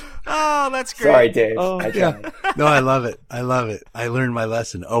 Oh, that's great. Sorry, Dave. I tried. No, I love it. I learned my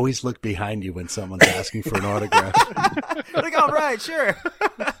lesson. Always look behind you when someone's asking for an autograph. Like, all right, sure.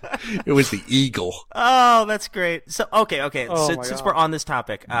 It was the Eagle. Oh, that's great. So, okay. Oh, So, since we're on this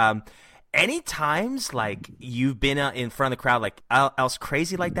topic, any times like you've been in front of the crowd like else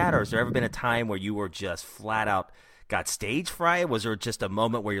crazy like that, or has there ever been a time where you were just flat out got stage fright? Was there just a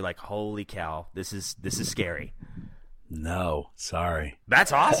moment where you're like, holy cow, this is scary? No, sorry.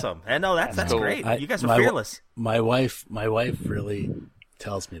 That's awesome. And no, that's great. You guys are fearless. My wife really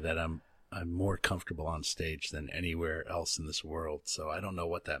tells me that I'm more comfortable on stage than anywhere else in this world. So I don't know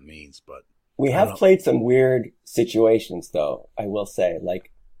what that means, but we have played some weird situations, though. I will say, like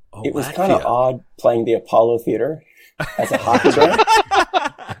it was kind of odd playing the Apollo Theater as a hockey band.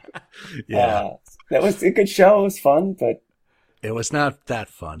 Yeah, that was a good show. It was fun, but it was not that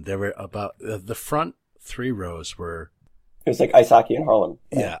fun. There were about the front 3 rows were. It was like ice hockey in Harlem.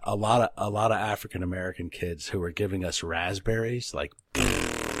 Yeah, a lot of African American kids who were giving us raspberries, like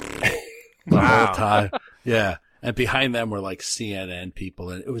the whole time. Yeah, and behind them were like CNN people,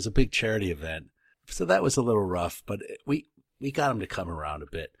 and it was a big charity event. So that was a little rough, but we got them to come around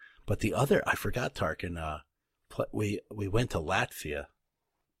a bit. But the other, I forgot, Tarkin. We went to Latvia.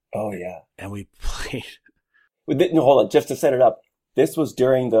 Oh yeah, and we played. No, hold on, just to set it up. This was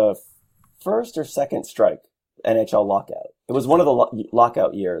during the first or second strike. NHL lockout. It was one of the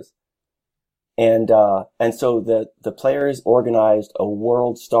lockout years. And so the players organized a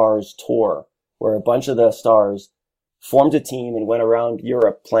World Stars tour where a bunch of the stars formed a team and went around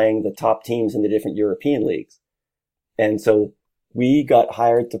Europe playing the top teams in the different European leagues. And so we got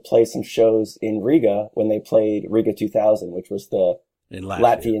hired to play some shows in Riga when they played Riga 2000, which was the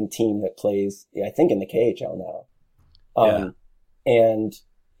Latvian team that plays, I think, in the KHL now. And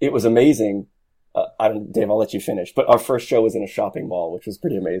it was amazing. Dave, I'll let you finish. But our first show was in a shopping mall, which was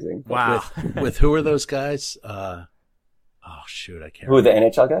pretty amazing. Wow. With who are those guys? Oh, shoot, I can't remember. Who, the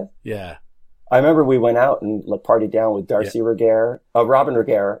NHL guys? Yeah. I remember we went out and partied down with Darcy Reguer, Robin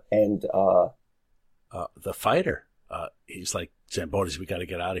Reguer, and the fighter. He's like, Zambonis, we got to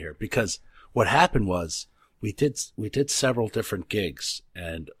get out of here. Because what happened was we did several different gigs,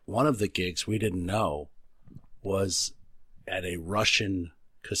 and one of the gigs we didn't know was at a Russian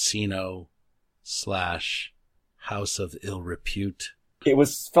casino / house of ill repute. It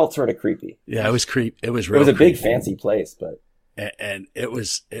felt sort of creepy. Yeah, it was creepy. It was a big fancy place, but and it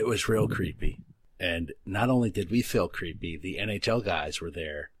was real creepy. And not only did we feel creepy, the NHL guys were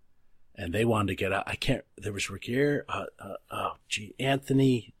there, and they wanted to get out. There was Regier,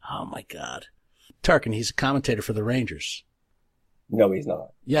 Anthony. Oh my God, Tarkin. He's a commentator for the Rangers. No, he's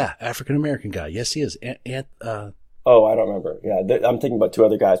not. Yeah, African American guy. Yes, he is. Oh, I don't remember. Yeah, I'm thinking about 2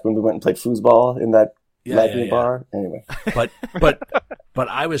 other guys when we went and played foosball in that Latvian bar. Anyway, but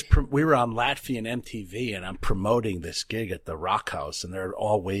we were on Latvian MTV, and I'm promoting this gig at the Rock House, and they're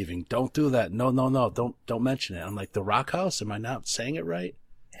all waving. Don't do that. No, don't mention it. I'm like, the Rock House? Am I not saying it right?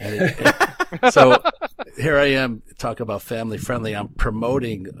 And so Here I am, talk about family friendly. I'm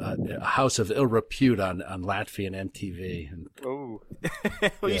promoting a house of ill repute on Latvian MTV. And, Ooh,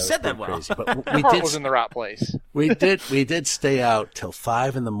 Well, you said that well. crazy. But we heart did was in the right place. we did stay out till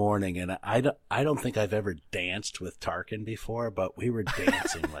 5 a.m, and I don't think I've ever danced with Tarkin before, but we were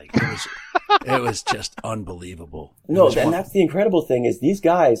dancing like it was just unbelievable. No, and that's the incredible thing is these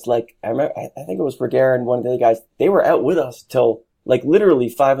guys, like, I remember, I think it was Vergara and one of the other guys, they were out with us till, like, literally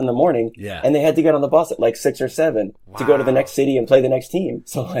 5 a.m. Yeah. And they had to get on the bus at, like, 6 or 7 to go to the next city and play the next team.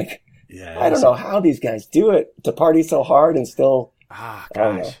 So, like, Yeah, I don't know how these guys do it to party so hard and still, Ah, I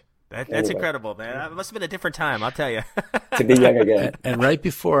don't know, gosh. That's incredible, man. It must have been a different time, I'll tell you. to be young again. And right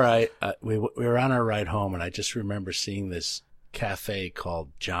before we were on our ride home, and I just remember seeing this cafe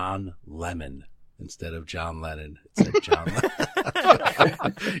called John Lemon instead of John Lennon. It said John Lemon.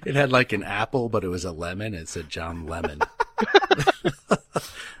 It had like an apple, but it was a lemon. It said John Lemon.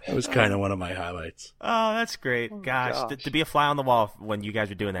 It was kind of one of my highlights. Oh, that's great. Gosh. To be a fly on the wall when you guys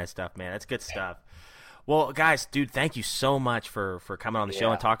were doing that stuff, man. That's good stuff. Well, guys, dude, thank you so much for coming on the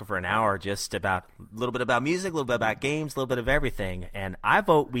show and talking for an hour just about a little bit about music, a little bit about games, a little bit of everything. And I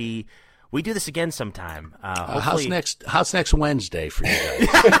vote we do this again sometime. How's next Wednesday for you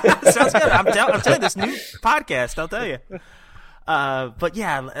guys? Sounds good. I'm telling you, this new podcast, I'll tell you. But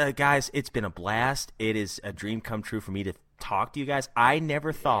yeah, guys, it's been a blast. It is a dream come true for me to talk to you guys. I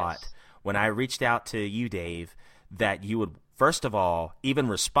never thought when I reached out to you, Dave, that you would, first of all, even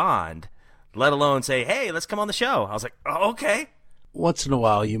respond, let alone say, hey, let's come on the show. I was like, oh, okay. Once in a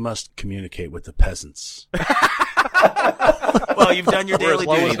while, you must communicate with the peasants. Well, you've done your daily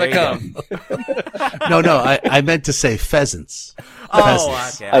We're duty. as low as they come. No, I meant to say pheasants. Oh,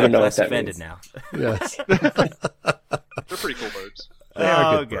 Pheasants. okay. I don't know I'm what that offended means. now. Yes. They're pretty cool birds. They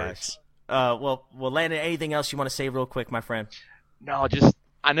are Oh, good gosh. birds. Well, Landon, anything else you want to say real quick, my friend? No, just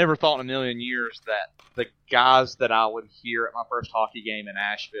I never thought in a million years that the guys that I would hear at my first hockey game in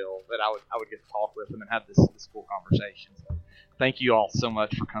Asheville that I would get to talk with them and have this cool conversation. So thank you all so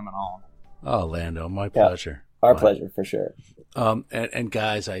much for coming on. Oh, Lando, my pleasure. Our pleasure, for sure. And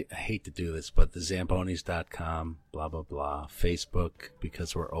guys, I hate to do this, but the Zambonis.com, blah, blah, blah, Facebook,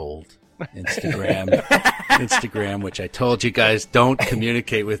 because we're old, Instagram, which I told you guys, don't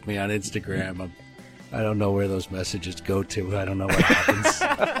communicate with me on Instagram. I don't know where those messages go to. I don't know what happens.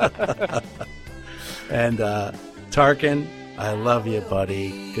 And Tarkin, I love you,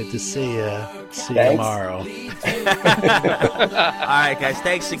 buddy. Good to see you. See you Thanks. tomorrow. All right, guys,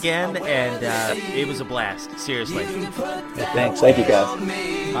 thanks again, and it was a blast. Seriously. Hey, thanks. Thank you, guys.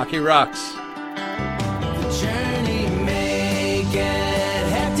 Hockey rocks. The journey may get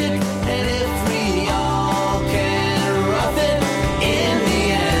hectic, and if we all can rough it, in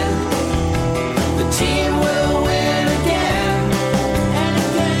the end, the team will win again. And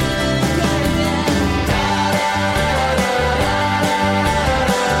again.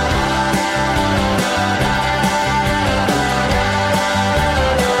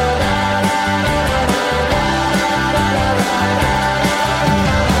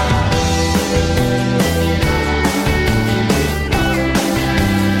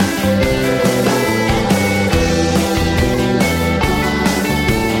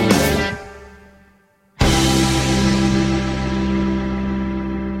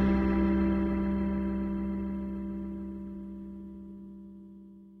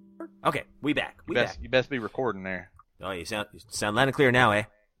 Okay, we back. We back. You best be recording there. Oh, you sound loud and clear now, eh?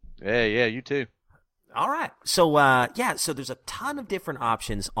 Yeah, you too. All right. So, so there's a ton of different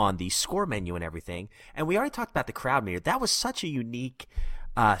options on the score menu and everything. And we already talked about the crowd meter. That was such a unique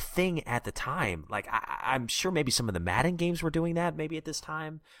thing at the time. Like, I'm sure maybe some of the Madden games were doing that maybe at this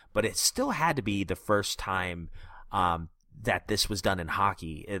time, but it still had to be the first time that this was done in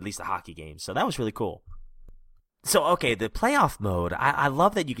hockey, at least the hockey games. So that was really cool. So, okay, the playoff mode, I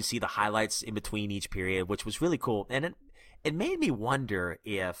love that you can see the highlights in between each period, which was really cool. And it made me wonder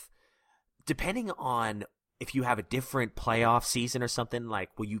if, depending on if you have a different playoff season or something,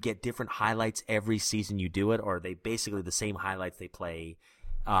 like, will you get different highlights every season you do it, or are they basically the same highlights they play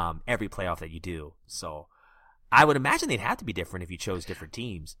every playoff that you do? So I would imagine they'd have to be different if you chose different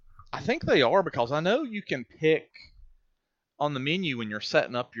teams. I think they are, because I know you can pick on the menu when you're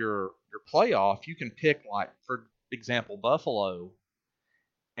setting up your playoff, you can pick, like, for example, Buffalo,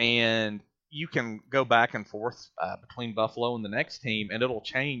 and you can go back and forth between Buffalo and the next team, and it'll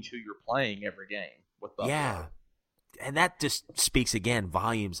change who you're playing every game with Buffalo. Yeah. And that just speaks, again,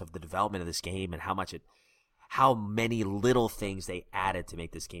 volumes of the development of this game and how many little things they added to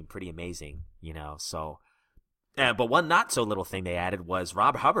make this game pretty amazing, you know. So But one not so little thing they added was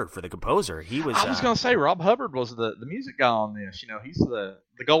Rob Hubbard for the composer. He was. I was going to say Rob Hubbard was the music guy on this. He's the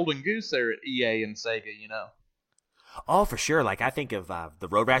golden goose there at EA and Sega. Oh, for sure. Like I think of the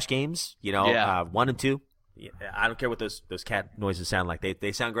Road Rash games. Yeah. 1 and 2. Yeah, I don't care what those cat noises sound like.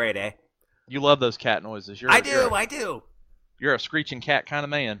 They sound great, eh? You love those cat noises. I do. You're a screeching cat kind of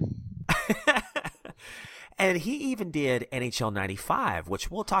man. And he even did NHL 95, which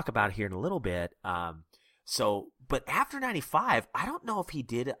we'll talk about here in a little bit. But after 95, I don't know if he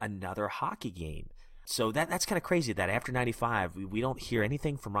did another hockey game. So that's kind of crazy that after 95, we don't hear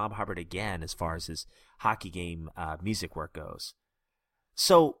anything from Rob Hubbard again as far as his hockey game music work goes.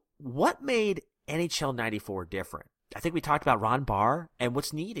 So what made NHL 94 different? I think we talked about Ron Barr, and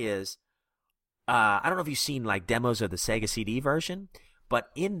what's neat is, I don't know if you've seen like demos of the Sega CD version, but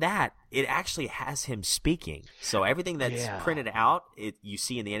in that, it actually has him speaking. So everything that's printed out, you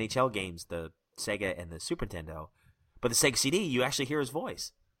see in the NHL games, the Sega and the Super Nintendo. But the Sega CD, you actually hear his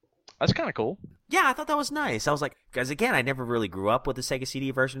voice. That's kind of cool. Yeah, I thought that was nice. I was like, because again, I never really grew up with the Sega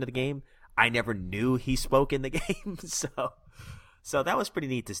CD version of the game. I never knew he spoke in the game. So that was pretty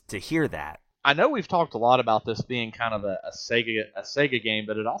neat to hear that. I know we've talked a lot about this being kind of a Sega game,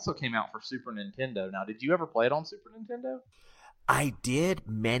 but it also came out for Super Nintendo. Now, did you ever play it on Super Nintendo? I did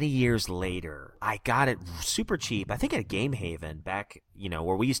many years later. I got it super cheap. I think at Game Haven back,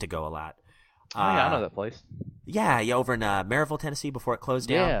 where we used to go a lot. I know that place. Yeah, over in Maryville, Tennessee, before it closed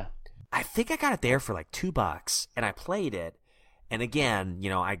down. Yeah. I think I got it there for like $2, and I played it. And again,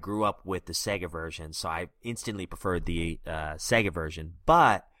 I grew up with the Sega version, so I instantly preferred the Sega version.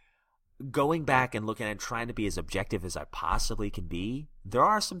 But going back and looking at it, trying to be as objective as I possibly can be, there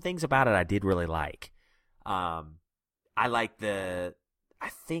are some things about it I did really like. I like don't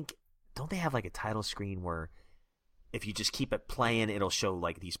they have like a title screen where if you just keep it playing, it'll show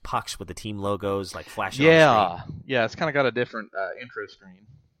like these pucks with the team logos like flashing on the screen? Yeah, it's kind of got a different intro screen.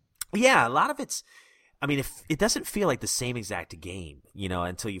 Yeah, a lot of it's, if it doesn't feel like the same exact game,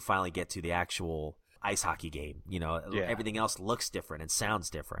 until you finally get to the actual ice hockey game. Everything else looks different and sounds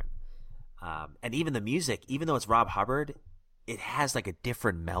different. And even the music, even though it's Rob Hubbard, it has like a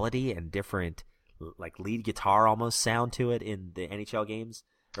different melody and different like lead guitar almost sound to it in the NHL games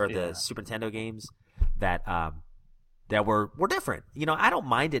or the Super Nintendo games that were different. I don't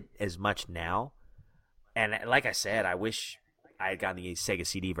mind it as much now. And like I said, I wish I had gotten the Sega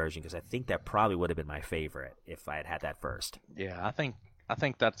CD version because I think that probably would have been my favorite if I had had that first. Yeah, I think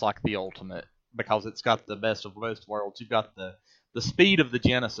that's like the ultimate because it's got the best of both worlds. You've got the speed of the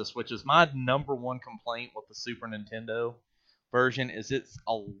Genesis, which is my number one complaint with the Super Nintendo version, is it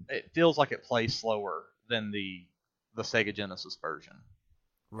feels like it plays slower than the Sega Genesis version.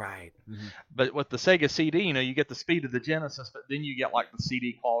 Right. Mm-hmm. But with the Sega CD, you get the speed of the Genesis, but then you get like the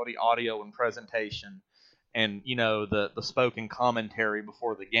CD quality audio and presentation, and the spoken commentary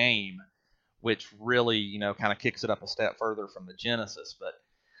before the game, which really kind of kicks it up a step further from the Genesis.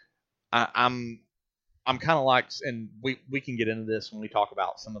 But I'm kind of like, and we can get into this when we talk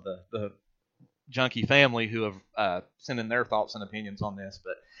about some of the junkie family who have sent in their thoughts and opinions on this,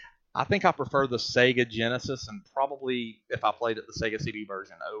 but I think I prefer the Sega Genesis, and probably if I played it, the Sega CD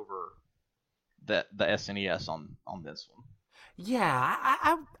version over the SNES on this one. Yeah,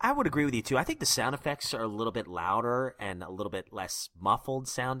 I would agree with you too. I think the sound effects are a little bit louder and a little bit less muffled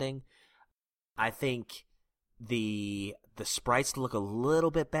sounding. I think the sprites look a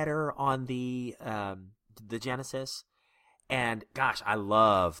little bit better on the Genesis. And gosh, I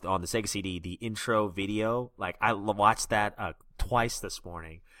loved on the Sega CD the intro video. Like I watched that twice this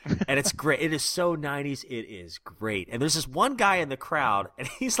morning, and it's great. It is so 90s. It is great. And there's this one guy in the crowd, and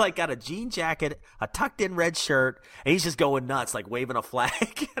he's like got a jean jacket, a tucked in red shirt, and he's just going nuts, like waving a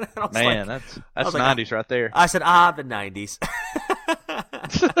flag. Man, that's 90s right there. I said, the 90s.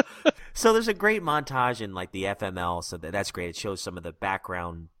 So there's a great montage in like the FML, so that's great. It shows some of the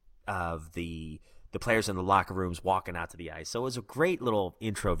background of the players in the locker rooms walking out to the ice. So it was a great little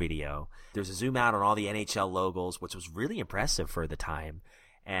intro video. There's a zoom out on all the NHL logos, which was really impressive for the time.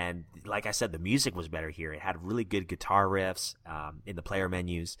 And like I said, the music was better here. It had really good guitar riffs in the player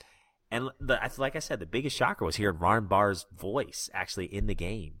menus. And like I said, the biggest shocker was hearing Ron Barr's voice actually in the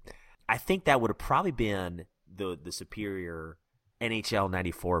game. I think that would have probably been the superior NHL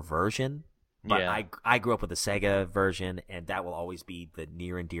 94 version. But yeah. I grew up with the Sega version, and that will always be the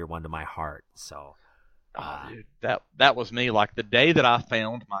near and dear one to my heart. So, dude, that was me. Like the day that I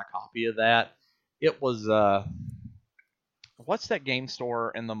found my copy of that, it was what's that game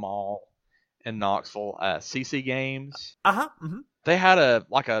store in the mall in Knoxville? CC Games. Mm-hmm. They had a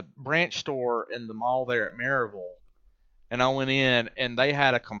branch store in the mall there at Maryville, and I went in, and they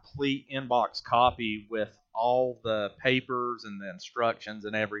had a complete inbox copy with all the papers and the instructions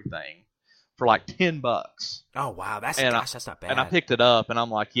and everything for like $10. Oh wow, that's not bad. And I picked it up, and I'm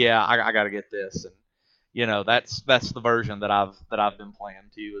like, yeah, I got to get this. And that's the version that I've been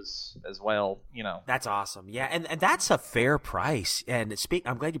playing too as well. That's awesome. Yeah, and that's a fair price. And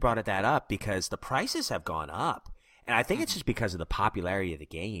I'm glad you brought that up because the prices have gone up, and I think it's just because of the popularity of the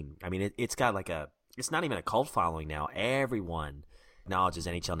game. I mean, it's got it's not even a cult following now. Everyone acknowledges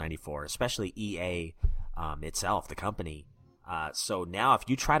NHL 94, especially EA itself, the company. So now, if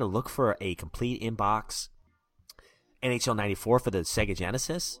you try to look for a complete inbox NHL 94 for the Sega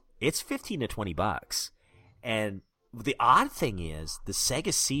Genesis, it's $15 to $20. And the odd thing is, the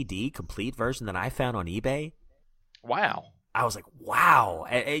Sega CD complete version that I found on eBay. Wow! I was like, wow!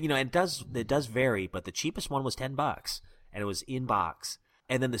 And it does vary, but the cheapest one was $10, and it was in box.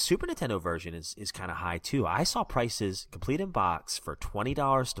 And then the Super Nintendo version is kind of high too. I saw prices complete in box for $20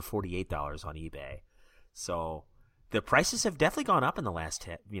 to $48 on eBay. So the prices have definitely gone up in the last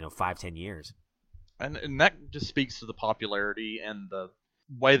 5-10 years. And that just speaks to the popularity and the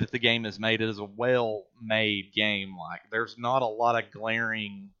way that the game is made. It is a well-made game. Like, there's not a lot of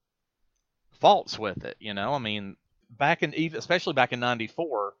glaring faults with it. I mean, especially back in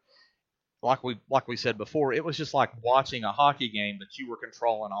 '94, like we said before, it was just like watching a hockey game that you were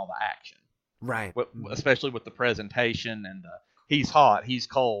controlling all the action. Right. Especially with the presentation and he's hot, he's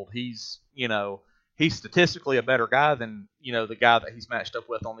cold, he's statistically a better guy than the guy that he's matched up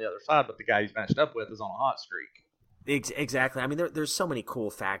with on the other side, but the guy he's matched up with is on a hot streak. Exactly. I mean, there's so many cool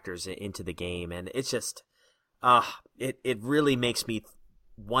factors into the game, and it's just, it really makes me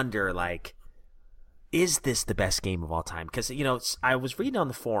wonder, like, is this the best game of all time? Because, I was reading on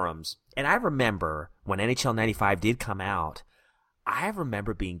the forums, and I remember when NHL 95 did come out, I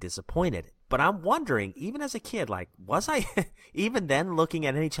remember being disappointed. But I'm wondering, even as a kid, like, was I even then looking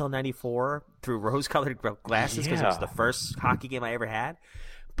at NHL 94 through rose-colored glasses because it was the first hockey game I ever had?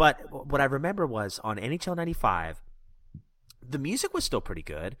 But what I remember was on NHL 95, the music was still pretty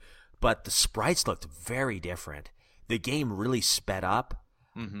good, but the sprites looked very different. The game really sped up.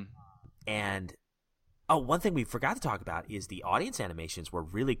 Mm-hmm. And, one thing we forgot to talk about is the audience animations were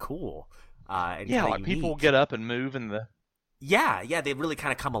really cool. And like unique. People get up and move in the... Yeah, they really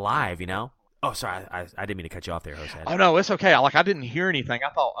kind of come alive, Oh, sorry, I didn't mean to cut you off there, Jose. Oh, no, it's okay. I didn't hear anything. I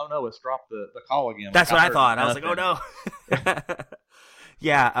thought, oh, no, it's dropped the call again. That's what I thought. I was like, oh, no.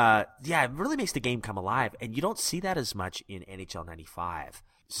 Yeah, it really makes the game come alive, and you don't see that as much in NHL 95.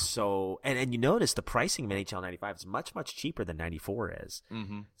 So, and you notice the pricing of NHL 95 is much, much cheaper than 94 is.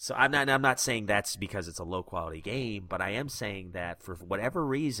 Mm-hmm. So I'm not saying that's because it's a low-quality game, but I am saying that for whatever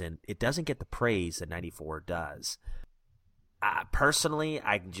reason, it doesn't get the praise that 94 does. Personally,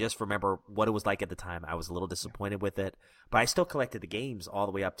 I just remember what it was like at the time. I was a little disappointed with it, but I still collected the games all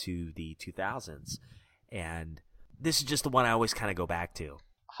the way up to the 2000s. And this is just the one I always kind of go back to.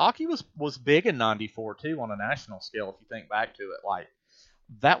 Hockey was big in '94 too on a national scale. If you think back to it, like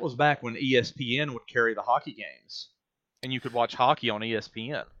that was back when ESPN would carry the hockey games, and you could watch hockey on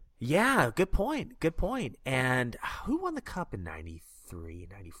ESPN. Yeah, good point. And who won the cup in '93,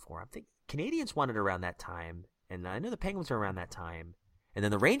 '94? I think Canadians won it around that time. And I know the Penguins were around that time. And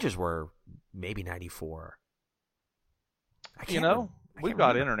then the Rangers were maybe 94. We've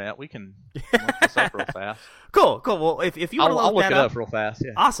got internet. We can look this up real fast. Cool. Well, if you want to I'll look that it up real fast.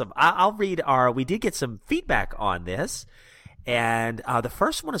 Yeah. Awesome. I'll read we did get some feedback on this. And the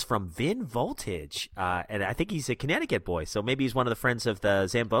first one is from Vin Voltage. And I think he's a Connecticut boy. So maybe he's one of the friends of the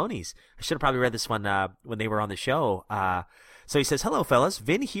Zambonis. I should have probably read this one when they were on the show. So he says, hello, fellas.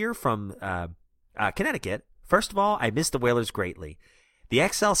 Vin here from Connecticut. First of all, I miss the Whalers greatly. The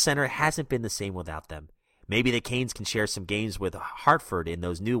XL Center hasn't been the same without them. Maybe the Canes can share some games with Hartford in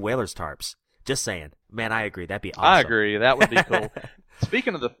those new Whalers tarps. Just saying. Man, I agree. That'd be awesome. I agree. That would be cool.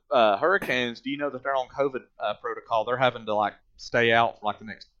 Speaking of the Hurricanes, do you know that they're on COVID protocol? They're having to stay out for the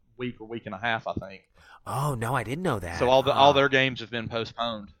next week or week and a half, I think. Oh, no, I didn't know that. So all their games have been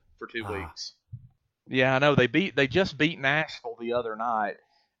postponed for 2 weeks. Yeah, I know. They just beat Nashville the other night.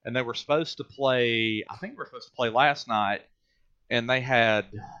 And they were supposed to play, I think they were supposed to play last night, and they had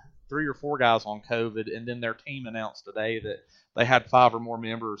 3 or 4 guys on COVID, and then their team announced today that they had 5 or more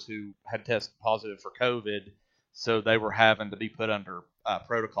members who had tested positive for COVID, so they were having to be put under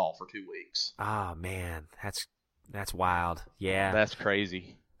protocol for 2 weeks. Oh, man, that's wild. Yeah. That's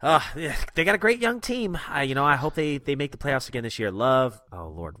crazy. Yeah, they got a great young team. I hope they make the playoffs again this year. Rod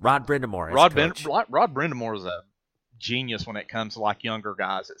Brindamore. Rod Brindamore is a genius when it comes to younger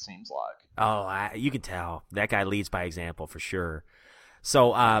guys, it seems like. Oh, you can tell that guy leads by example for sure.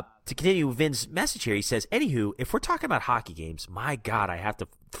 So to continue Vin's message here, he says, anywho, if we're talking about hockey games, my God, I have to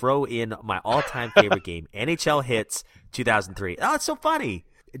throw in my all-time favorite game, NHL Hits 2003. Oh, it's so funny.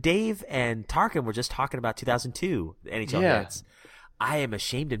 Dave and Tarkin were just talking about 2002 NHL Hits. I am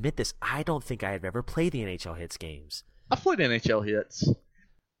ashamed to admit this. I don't think I have ever played the NHL Hits games. I've played NHL Hits.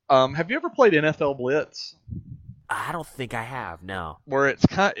 Have you ever played NFL Blitz? I don't think I have, no. Where it's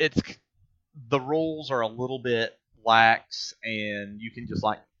the rules are a little bit lax and you can just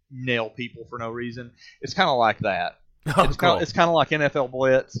like nail people for no reason. It's kind of like that. Oh, It's kind of like NFL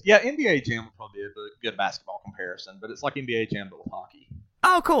Blitz. Yeah, NBA Jam would probably be a good basketball comparison, but it's like NBA Jam but with hockey.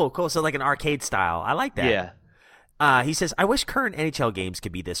 Oh, cool. So like an arcade style. I like that. Yeah. He says, I wish current NHL games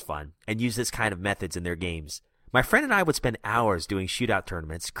could be this fun and use this kind of methods in their games. My friend and I would spend hours doing shootout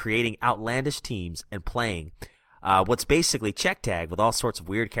tournaments, creating outlandish teams, and playing what's basically check tag with all sorts of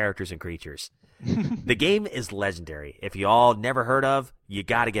weird characters and creatures. The game is legendary. If you all never heard of, you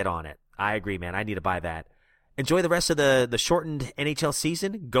got to get on it. I agree, man. I need to buy that. Enjoy the rest of the shortened NHL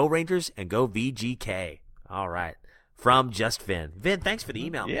season. Go Rangers and go VGK. All right. From Just Vin. Vin, thanks for the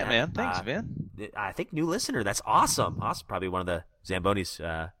email, man. Yeah, man. Thanks, Vin. I think new listener. That's awesome. Awesome. Probably one of the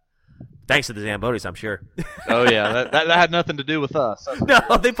Zambonis. Thanks to the Zambonis, I'm sure. Oh, yeah. That had nothing to do with us.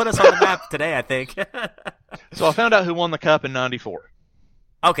 No, they put us on the map today, I think. So I found out who won the Cup in '94.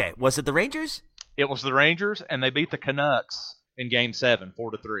 Okay. Was it the Rangers? It was the Rangers, and they beat the Canucks in Game 7,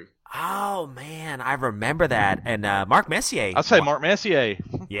 4-3. Oh, man. I remember that. And Mark Messier. I'd say Mark Messier.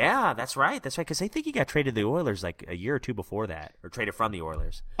 Yeah, that's right. Because I think he got traded to the Oilers like a year or two before that, or traded from the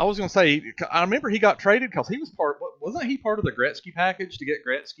Oilers. I was going to say, I remember he got traded because he was wasn't he part of the Gretzky package to get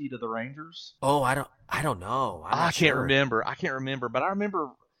Gretzky to the Rangers? Oh, I don't know. I can't remember. But I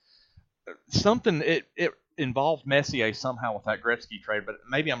remember something. It involved Messier somehow with that Gretzky trade, but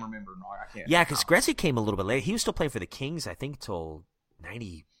maybe I'm remembering wrong. I can't. Yeah, because Gretzky came a little bit later. He was still playing for the Kings, I think, till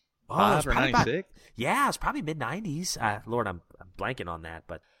 90. Five or 96? Yeah, it was probably mid-90s. Lord, I'm blanking on that.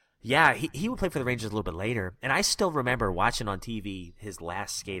 But, yeah, he would play for the Rangers a little bit later. And I still remember watching on TV his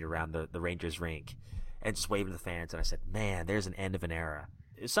last skate around the Rangers rink and just waving to the fans. And I said, man, there's an end of an era.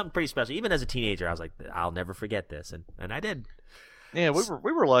 It was something pretty special. Even as a teenager, I was like, I'll never forget this. And I did. Yeah, we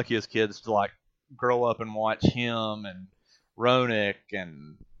were lucky as kids to, like, grow up and watch him and Roenick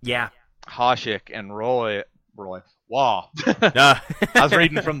and Hasek and Roy. Wow. I was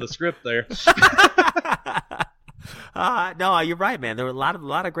reading from the script there. No, you're right, man. There were a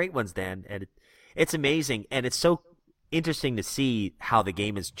lot of great ones then, and it's amazing, and it's so interesting to see how the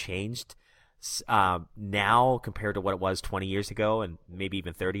game has changed now compared to what it was 20 years ago and maybe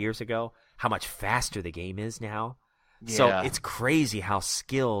even 30 years ago, how much faster the game is now. Yeah. So it's crazy how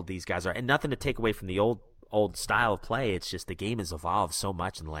skilled these guys are, and nothing to take away from the old style of play. It's just the game has evolved so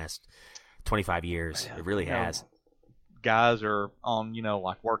much in the last 25 years. It really has. Guys are on,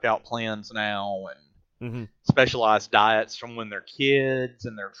 like workout plans now and specialized diets from when they're kids,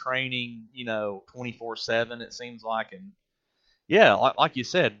 and they're training, 24/7, it seems like. And yeah, like you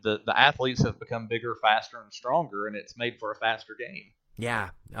said, the athletes have become bigger, faster, and stronger, and it's made for a faster game. Yeah.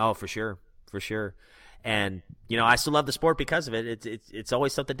 Oh, for sure. And I still love the sport because of it. It's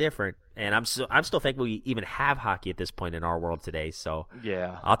always something different, and I'm still thankful we even have hockey at this point in our world today. So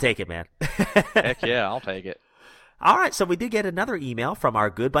yeah, I'll take it, man. Heck yeah, I'll take it. All right, so we did get another email from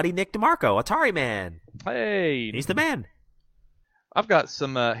our good buddy Nick DeMarco, Atari Man. Hey, he's the man. I've got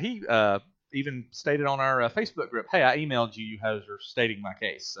some. He even stated on our Facebook group, "Hey, I emailed you hosers, stating my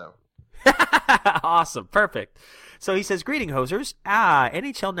case." So awesome, perfect. So he says, greeting, hosers.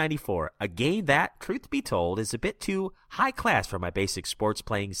 NHL 94, a game that, truth be told, is a bit too high class for my basic sports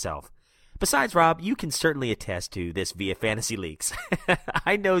playing self. Besides, Rob, you can certainly attest to this via fantasy leagues.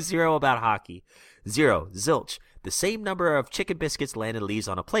 I know zero about hockey. Zero, zilch. The same number of chicken biscuits Landon leaves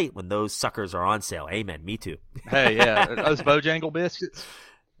on a plate when those suckers are on sale. Amen, me too. Hey, yeah, those Bojangle biscuits.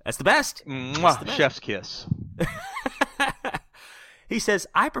 That's the best. Mwah, the best. Chef's kiss. He says,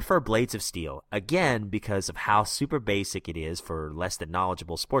 I prefer Blades of Steel, again, because of how super basic it is for less than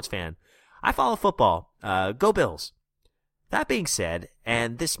knowledgeable sports fan. I follow football. Go Bills. That being said,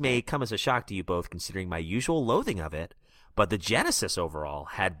 and this may come as a shock to you both considering my usual loathing of it, but the Genesis overall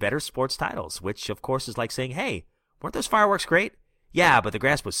had better sports titles, which of course is like saying, hey, weren't those fireworks great? Yeah, but the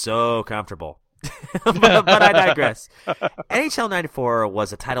grass was so comfortable. but I digress. NHL 94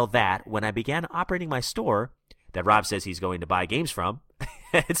 was a title that, when I began operating my store, that Rob says he's going to buy games from.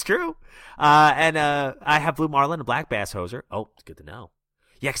 It's true. And I have Blue Marlin and Black Bass Hoser. Oh, it's good to know.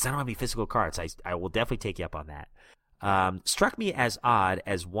 Yeah, because I don't have any physical cards. I will definitely take you up on that. Struck me as odd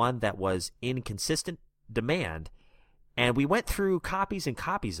as one that was in consistent demand, and we went through copies and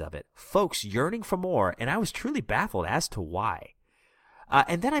copies of it, folks yearning for more, and I was truly baffled as to why.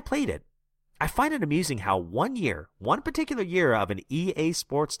 And then I played it. I find it amusing how one particular year of an EA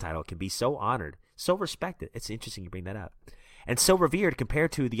Sports title can be so honored, so respected. It's interesting you bring that up. And so revered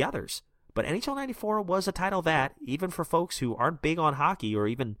compared to the others. But NHL 94 was a title that, even for folks who aren't big on hockey or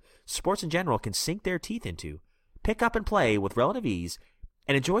even sports in general, can sink their teeth into, pick up and play with relative ease,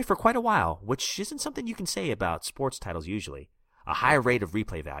 and enjoy for quite a while, which isn't something you can say about sports titles usually. A high rate of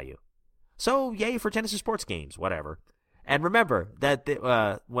replay value. So, yay for Genesis Sports games, whatever. And remember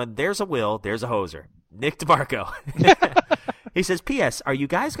that when there's a will, there's a hoser. Nick DeMarco. He says, P.S. Are you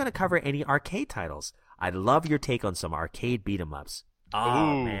guys going to cover any arcade titles? I'd love your take on some arcade beat-em-ups.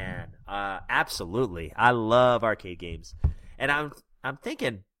 Oh, Ooh. man. Absolutely. I love arcade games. And I'm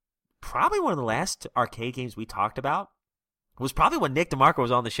thinking probably one of the last arcade games we talked about was probably when Nick DeMarco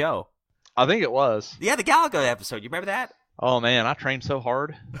was on the show. I think it was. Yeah, the Galaga episode. You remember that? Oh, man, I trained so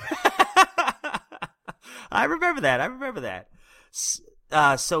hard. I remember that.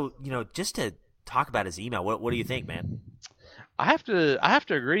 So, just to talk about his email, what do you think, man? I have to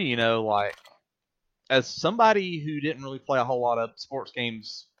agree, like, as somebody who didn't really play a whole lot of sports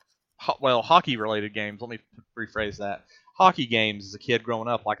games, hockey-related games, let me rephrase that. Hockey games as a kid growing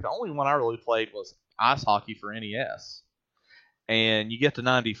up, like, the only one I really played was ice hockey for NES. And you get to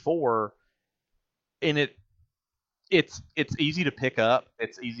 94, and it's easy to pick up.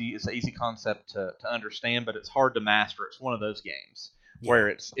 It's an easy concept to understand, but it's hard to master. It's one of those games where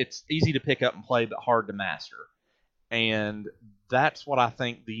it's easy to pick up and play, but hard to master. And that's what I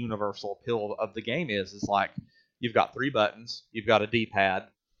think the universal appeal of the game is like, you've got 3 buttons, you've got a D-pad,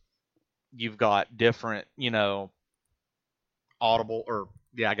 you've got different,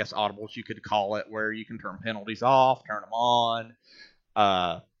 audibles you could call it, where you can turn penalties off, turn them on,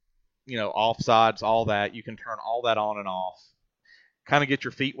 offsides, all that. You can turn all that on and off, kind of get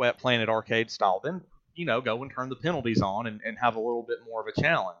your feet wet playing it arcade style. Then, go and turn the penalties on and have a little bit more of a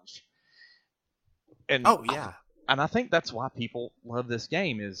challenge. And I think that's why people love this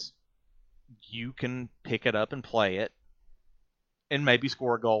game is you can pick it up and play it and maybe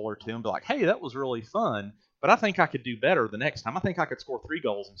score a goal or two and be like, hey, that was really fun, but I think I could do better the next time. I think I could score 3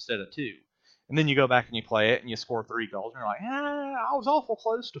 goals instead of 2. And then you go back and you play it and you score 3 goals and you're like, I was awful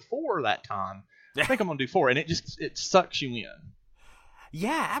close to 4 that time. I think I'm going to do 4. And it sucks you in.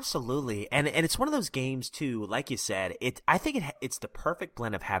 Yeah, absolutely. And it's one of those games too, like you said, I think it's the perfect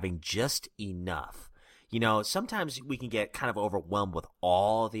blend of having just enough. Sometimes we can get kind of overwhelmed with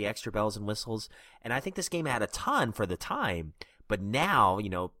all the extra bells and whistles, and I think this game had a ton for the time, but now,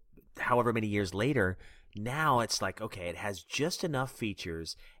 however many years later, now it's like, okay, it has just enough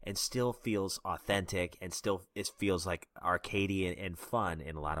features and still feels authentic and still it feels like arcadey and fun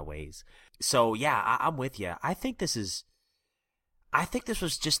in a lot of ways. So yeah, I'm with you. I think this was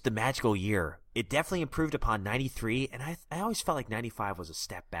just the magical year. It definitely improved upon 93, and I always felt like 95 was a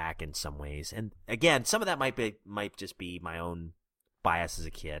step back in some ways. And again, some of that might just be my own bias as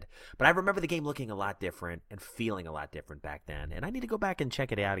a kid. But I remember the game looking a lot different and feeling a lot different back then. And I need to go back and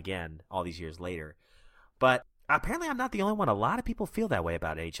check it out again all these years later. But apparently I'm not the only one. A lot of people feel that way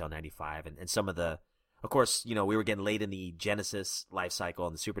about NHL 95 and some of the, of course, we were getting late in the Genesis life cycle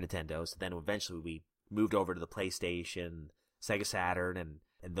and the Super Nintendo. So then eventually we moved over to the PlayStation, Sega Saturn,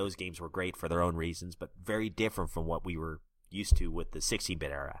 and those games were great for their own reasons, but very different from what we were used to with the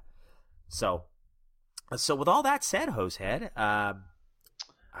 16-bit era. So with all that said, Hosehead, I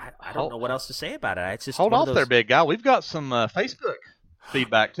don't know what else to say about it. It's just hold off there, big guy. We've got some Facebook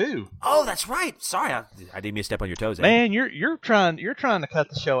feedback too. Oh, that's right. Sorry, I didn't mean to step on your toes. Man, you're trying to cut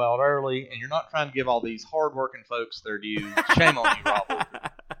the show out early, and you're not trying to give all these hardworking folks their due. Shame on you, Rob.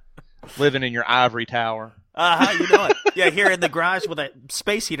 Living in your ivory tower. You know it. Yeah, here in the garage with a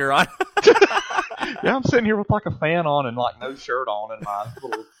space heater on. Yeah, I'm sitting here with like a fan on and like no shirt on in my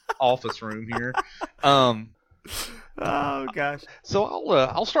little office room here. Oh gosh. So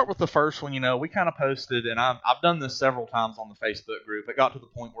I'll start with the first one. We kind of posted, and I've done this several times on the Facebook group. It got to the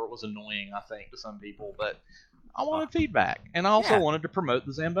point where it was annoying, I think, to some people, but I wanted feedback, and I also wanted to promote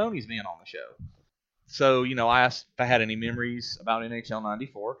the Zambonis being on the show. So I asked if I had any memories about NHL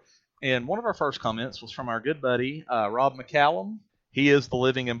 94. And one of our first comments was from our good buddy, Rob McCallum. He is the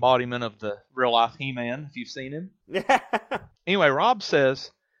living embodiment of the real-life He-Man, if you've seen him. Anyway, Rob says,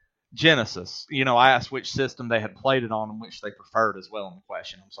 Genesis. I asked which system they had played it on and which they preferred as well in the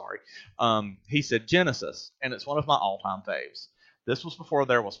question. I'm sorry. He said Genesis, and it's one of my all-time faves. This was before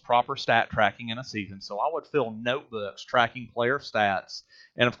there was proper stat tracking in a season, so I would fill notebooks tracking player stats,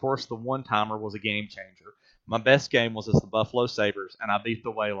 and of course the one-timer was a game changer. My best game was as the Buffalo Sabres, and I beat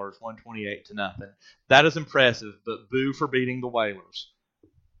the Whalers 128-0. That is impressive, but boo for beating the Whalers.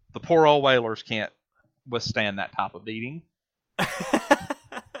 The poor old Whalers can't withstand that type of beating.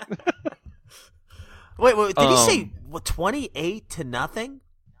 Wait, did he say 28 to nothing?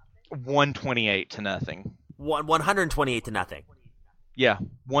 128 to nothing. 128 to nothing. Yeah,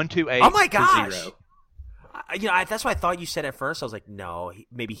 128. Oh my gosh! To 0. That's what I thought you said at first. I was like, no,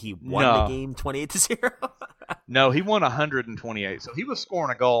 maybe he won No. the game 28 to 0. No, he won 128. So he was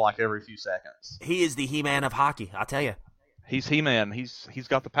scoring a goal like every few seconds. He is the He-Man of hockey. I'll tell you. He's He-Man. He's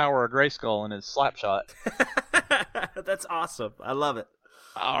got the power of Grayskull in his slap shot. That's awesome. I love it.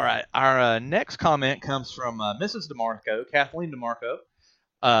 All right. Our next comment comes from Mrs. DeMarco, Kathleen DeMarco.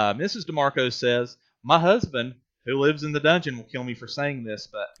 Mrs. DeMarco says, "My husband, who lives in the dungeon, will kill me for saying this,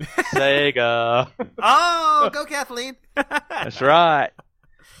 but Sega." Oh, go Kathleen. That's right.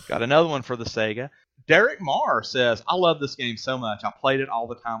 Got another one for the Sega. Derek Marr says, "I love this game so much. I played it all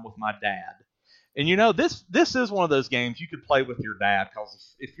the time with my dad." And this is one of those games you could play with your dad,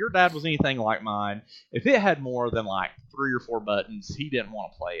 because if your dad was anything like mine, if it had more than like 3 or 4 buttons, he didn't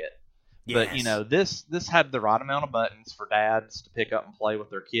want to play it. Yes. But this had the right amount of buttons for dads to pick up and play with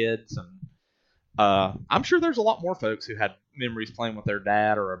their kids, and I'm sure there's a lot more folks who had memories playing with their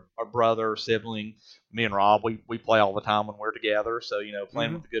dad or a brother or sibling. Me and Rob, we play all the time when we're together, so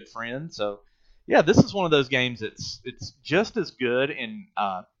playing with a good friend. So yeah, this is one of those games. It's just as good in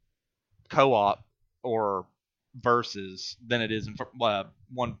co-op or versus than it is in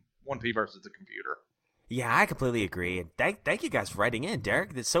 1P versus the computer. Yeah, I completely agree. And thank you guys for writing in,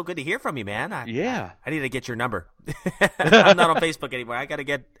 Derek. It's so good to hear from you, man. I need to get your number. I'm not on Facebook anymore. I gotta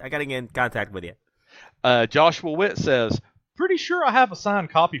get in contact with you. Joshua Witt says, "Pretty sure I have a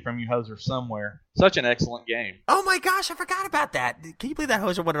signed copy from you, Hoser, somewhere. Such an excellent game." Oh my gosh, I forgot about that. Can you believe that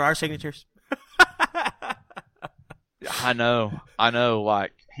Hoser wanted our signatures? I know.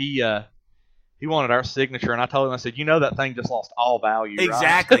 Like he wanted our signature, and I told him, I said, that thing just lost all value.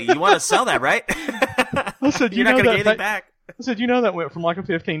 Exactly. Right? You want to sell that, right? I said, you're not going to get anything back. I said, that went from like a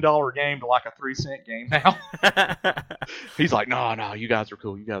 $15 game to like a 3-cent game now. He's like, no, you guys are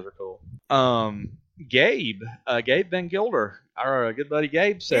cool. Gabe Van Gilder, our good buddy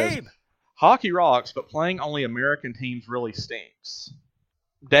Gabe says, "Hockey rocks, but playing only American teams really stinks."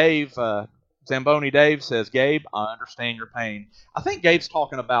 Dave, Zamboni Dave says, "Gabe, I understand your pain." I think Gabe's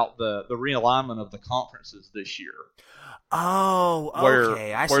talking about the realignment of the conferences this year. Oh,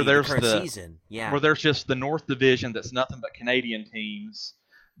 okay. I see. Where there's the current season. Yeah. Where there's just the North Division that's nothing but Canadian teams.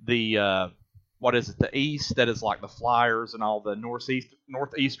 The the East, that is like the Flyers and all the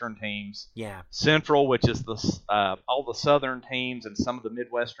Northeastern teams. Yeah. Central, which is all the Southern teams and some of the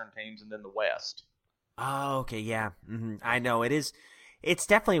Midwestern teams, and then the West. Oh, okay. Yeah. Mm-hmm. I know it is. It's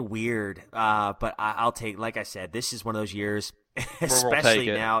definitely weird, but I'll take. Like I said, this is one of those years, especially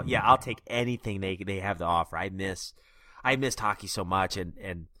now. Yeah, I'll take anything they have to offer. I missed hockey so much,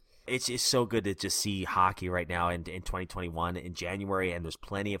 and it's just so good to just see hockey right now in 2021 in January, and there's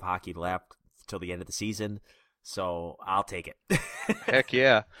plenty of hockey left till the end of the season, so I'll take it. Heck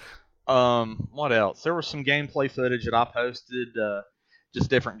yeah. What else? There was some gameplay footage that I posted, just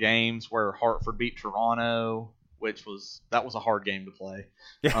different games where Hartford beat Toronto, that was a hard game to play.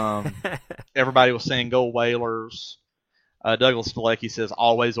 Everybody was saying go Whalers. Douglas Stalecki says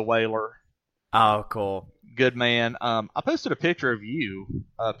always a Whaler. Oh, cool. Good man. I posted a picture of you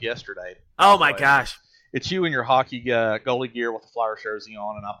up yesterday. Oh my gosh. It's you in your hockey goalie gear with the Flyers jersey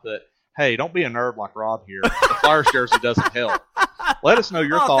on, and I put, "Hey, don't be a nerd like Rob here. The Flyers jersey doesn't help. Let us know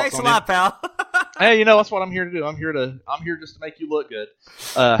your thoughts on it." Thanks a lot, pal. Hey, that's what I'm here to do. I'm here just to make you look good.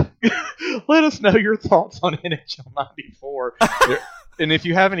 Let us know your thoughts on NHL 94. And if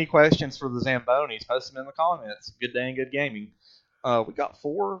you have any questions for the Zambonis, post them in the comments. Good day and good gaming. We got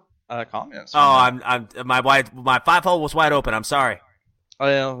 4 comments. Oh, my 5-hole was wide open. I'm sorry.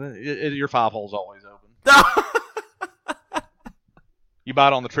 Well, your 5-hole's always open. You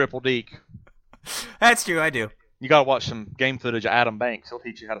bite on the triple deke. That's true. I do. You got to watch some game footage of Adam Banks. He'll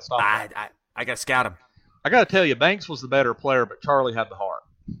teach you how to stop it. I got to scout him. I got to tell you, Banks was the better player, but Charlie had the heart.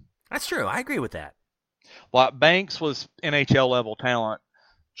 That's true. I agree with that. Like, Banks was NHL level talent.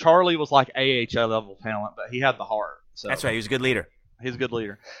 Charlie was like AHL level talent, but he had the heart. So that's right. He was a good leader. He's a good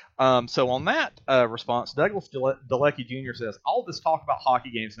leader. So on that response, Douglas Dalecki Jr. says, "All this talk about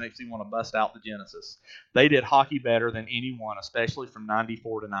hockey games makes me want to bust out the Genesis. They did hockey better than anyone, especially from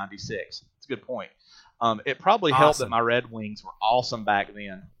 94 to 96. It's a good point. It probably helped that my Red Wings were awesome back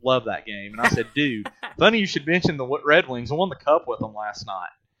then. Love that game." And I said, "Dude, funny you should mention the Red Wings. I won the cup with them last night."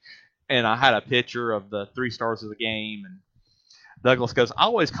 And I had a picture of the 3 stars of the game, and Douglas goes, "I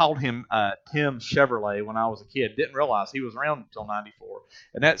always called him Tim Chevrolet when I was a kid. Didn't realize he was around until 94.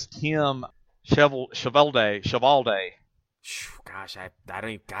 And that's Tim Chevalde. Gosh, I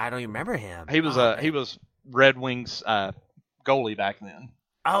don't even remember him. He was Red Wings goalie back then.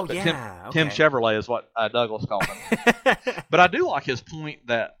 Oh, But yeah. Tim okay. Chevrolet is what Douglas called him. But I do like his point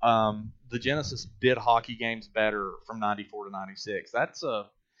that the Genesis did hockey games better from 94 to 96.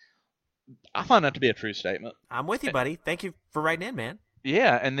 I find that to be a true statement. I'm with you, buddy. Thank you for writing in, man.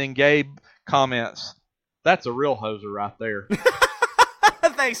 Yeah, and then Gabe comments, that's a real hoser right there.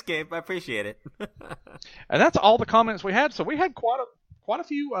 Thanks, Gabe. I appreciate it. And that's all the comments we had. So we had quite a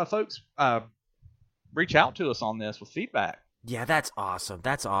few folks reach out to us on this with feedback. Yeah, that's awesome.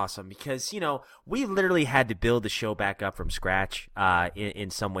 That's awesome because, we literally had to build the show back up from scratch in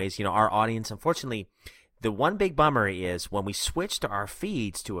some ways. Our audience, unfortunately, the one big bummer is when we switched our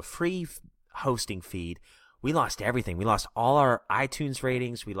feeds to a free hosting feed, we lost everything. We lost all our iTunes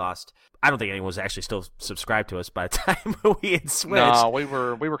ratings. I don't think anyone was actually still subscribed to us by the time we had switched. No, we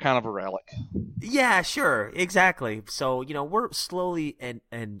were kind of a relic. Yeah, sure. Exactly. So, we're slowly and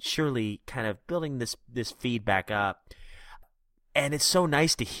surely kind of building this feed back up. And it's so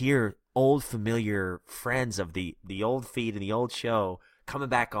nice to hear old familiar friends of the old feed and the old show coming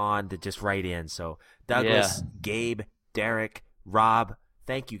back on to just write in. So Douglas, Gabe, Derek, Rob,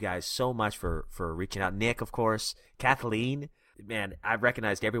 thank you guys so much for reaching out. Nick, of course, Kathleen. Man, I've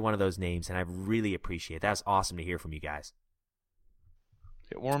recognized every one of those names, and I really appreciate it. That's awesome to hear from you guys.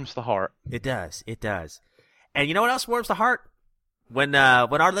 It warms the heart. It does. It does. And you know what else warms the heart? When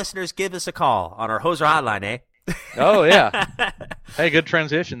our listeners give us a call on our Hoser hotline, eh? Oh, yeah. Hey, good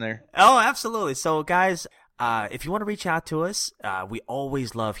transition there. Oh, absolutely. So, guys, if you want to reach out to us, we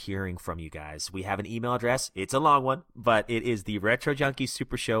always love hearing from you guys. We have an email address. It's a long one, but it is the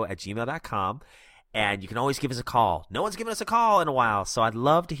retrojunkiessupershow@gmail.com. And you can always give us a call. No one's given us a call in a while, so I'd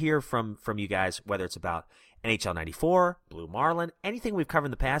love to hear from you guys, whether it's about NHL 94, Blue Marlin, anything we've covered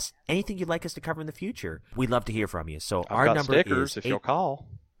in the past, anything you'd like us to cover in the future. We'd love to hear from you. So I've our got number stickers is if you'll call.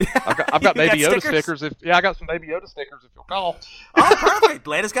 I've got You Baby got Yoda stickers? stickers. I got some Baby Yoda stickers if you'll call. Oh, perfect.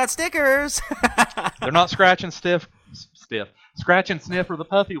 Lena's got stickers. They're not scratch and sniff, or the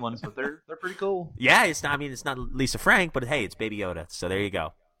puffy ones, but they're pretty cool. Yeah, it's not Lisa Frank, but hey, it's Baby Yoda. So there you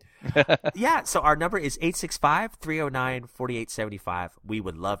go. Yeah, so our number is 865-309-4875. We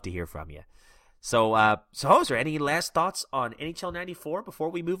would love to hear from you. So Hoser, any last thoughts on NHL 94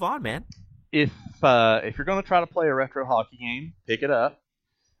 before we move on, man? If you're going to try to play a retro hockey game, pick it up.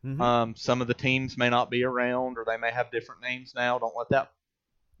 Mm-hmm. Some of the teams may not be around, or they may have different names now. Don't let that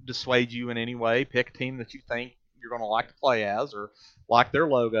dissuade you in any way. Pick a team that you think you're going to like to play as, or like their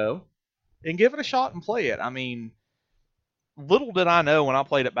logo, and give it a shot and play it. I mean, little did I know when I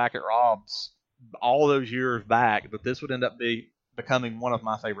played it back at Rob's all those years back that this would end up becoming one of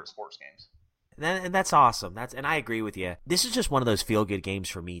my favorite sports games. And that's awesome. And I agree with you. This is just one of those feel-good games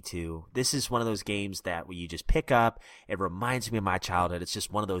for me, too. This is one of those games that you just pick up. It reminds me of my childhood. It's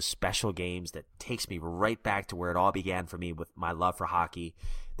just one of those special games that takes me right back to where it all began for me with my love for hockey.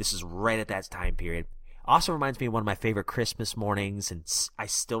 This is right at that time period. Also reminds me of one of my favorite Christmas mornings, and I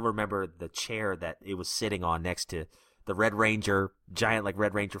still remember the chair that it was sitting on next to the Red Ranger, giant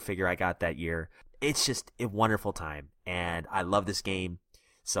Red Ranger figure I got that year. It's just a wonderful time, and I love this game.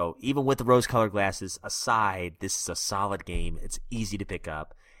 So even with the rose-colored glasses aside, this is a solid game. It's easy to pick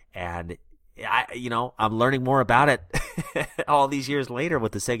up, and I'm learning more about it all these years later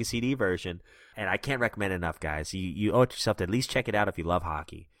with the Sega CD version, and I can't recommend it enough, guys. You owe it yourself to at least check it out if you love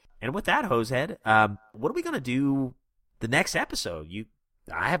hockey. And with that, Hosehead, what are we gonna do the next episode?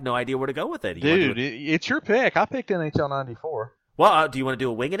 I have no idea where to go with it. Dude, it's your pick. I picked NHL 94. Well, do you want to do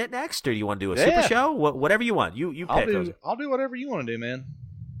a Winging It next, or do you want to do a Super Show? Whatever you want. You pick. I'll do whatever you want to do, man.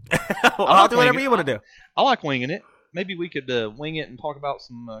 I'll do whatever you want to do. I like winging it. Maybe we could wing it and talk about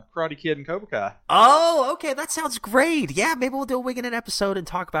some Karate Kid and Cobra Kai. Oh, okay. That sounds great. Yeah, maybe we'll do a Winging It episode and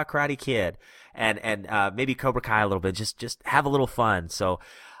talk about Karate Kid and maybe Cobra Kai a little bit. Just have a little fun. So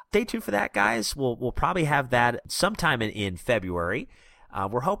stay tuned for that, guys. We'll probably have that sometime in February.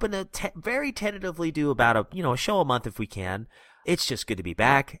 We're hoping to very tentatively do about a show a month if we can. It's just good to be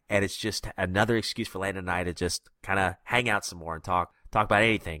back, and it's just another excuse for Landon and I to just kind of hang out some more and talk about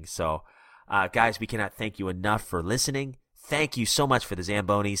anything. So, guys, we cannot thank you enough for listening. Thank you so much for the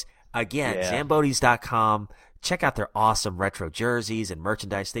Zambonis. Again, Zambonis.com. Check out their awesome retro jerseys and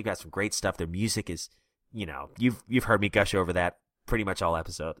merchandise. They've got some great stuff. Their music is, you've heard me gush over that pretty much all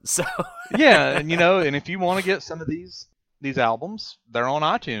episode. So yeah, and if you want to get some of these albums, they're on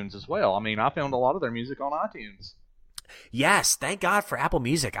iTunes as well. I mean, I found a lot of their music on iTunes. Yes, thank God for Apple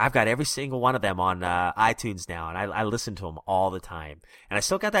Music. I've got every single one of them on iTunes now, and I listen to them all the time. And I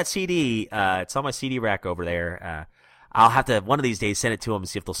still got that CD. It's on my CD rack over there. I'll have to, one of these days, send it to them and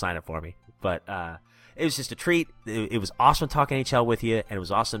see if they'll sign it for me. But it was just a treat. It was awesome talking NHL with you, and it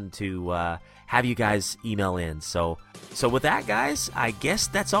was awesome to have you guys email in. So with that, guys, I guess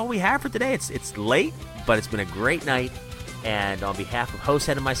that's all we have for today. It's late, but it's been a great night. And on behalf of host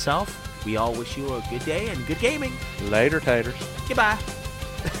Ed and myself, we all wish you a good day and good gaming. Later, taters. Goodbye.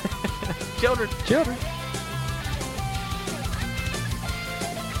 Children.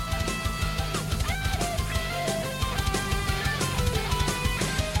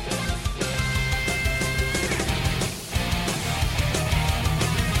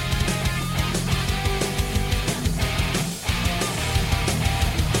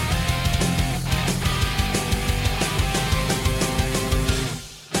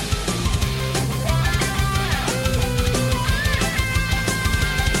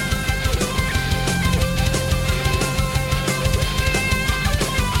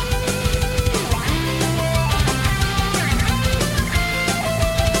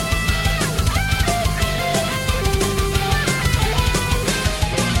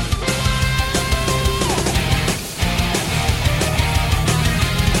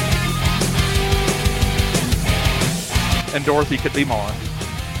 And Dorothy could be Mara.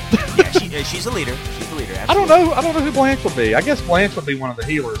 Yeah, she's a leader. She's a leader. Absolutely. I don't know who Blanche would be. I guess Blanche would be one of the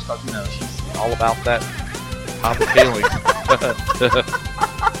healers because she's all about that type of healing.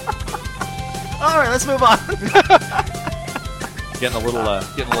 All right, let's move on. getting a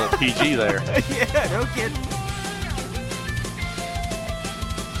little PG there. Yeah, no kidding.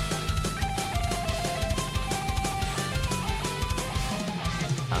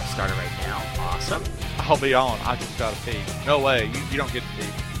 I'll start it right now. Awesome. I'll be on. I just gotta pee. No way. You don't get to pee.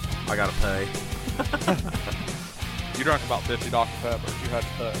 I gotta pay. You drank about 50 Dr. Peppers. You had to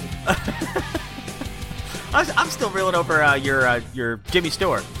pay. I'm still reeling over your Jimmy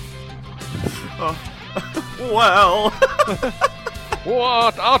Stewart. Well.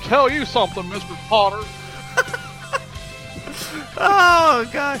 What? I'll tell you something, Mr. Potter. Oh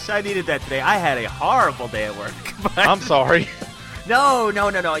gosh, I needed that today. I had a horrible day at work. I'm sorry. No. You know,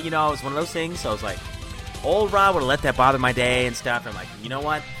 it was one of those things. So I was like, old Rob would have let that bother my day and stuff. I'm like, you know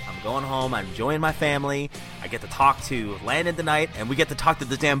what? I'm going home. I'm enjoying my family. I get to talk to Landon tonight, and we get to talk to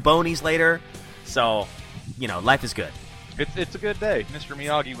the Zambonis later. So, life is good. It's a good day. Mr.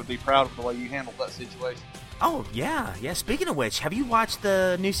 Miyagi would be proud of the way you handled that situation. Oh, yeah. Speaking of which, have you watched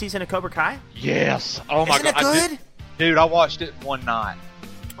the new season of Cobra Kai? Yes. Oh, my God. God. Isn't it good? Dude, I watched it in one night.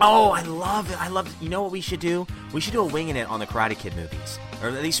 Oh, I love it. You know what we should do? We should do a winging it on the Karate Kid movies. Or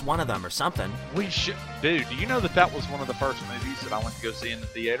at least one of them or something. We should. Dude, do you know that was one of the first movies that I went to go see in the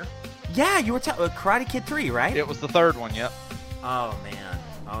theater? Yeah, you were Karate Kid 3, right? It was the third one, yep. Oh,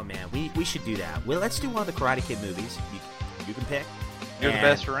 man. We should do that. Well, let's do one of the Karate Kid movies. You can pick. You're the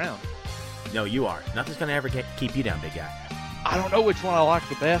best around. No, you are. Nothing's going to ever keep you down, big guy. I don't know which one I like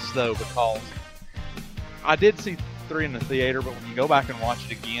the best, though, because I did see 3 in the theater, but when you go back and watch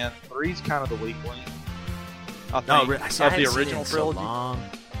it again, 3's kind of the weak link. I think, of the original trilogy. So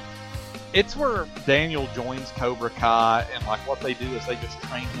it's where Daniel joins Cobra Kai, and like what they do is they just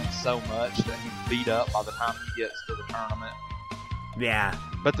train him so much that he's beat up by the time he gets to the tournament. Yeah.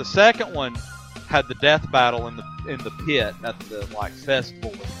 But the second one had the death battle in the pit at the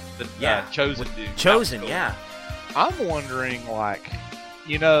festival with the Chosen dude. Chosen, yeah. I'm wondering,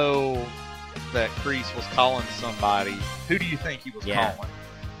 that Kreese was calling somebody. Who do you think he was calling?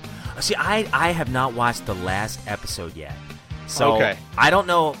 See, I have not watched the last episode yet. So okay. I don't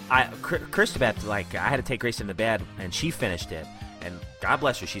know. Christabeth, I had to take Grayson to bed, and she finished it. And God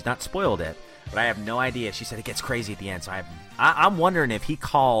bless her, she's not spoiled it. But I have no idea. She said it gets crazy at the end. So I'm wondering if he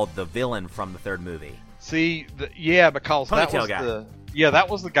called the villain from the third movie. See, because Ponytail that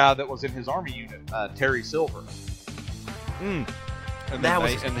was the guy that was in his army unit, Terry Silver. And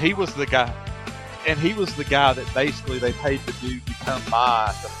he was the guy. And he was the guy that basically they paid the dude to come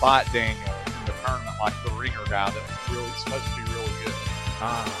by to fight Daniel in the tournament, the ringer guy that was really supposed to be really good.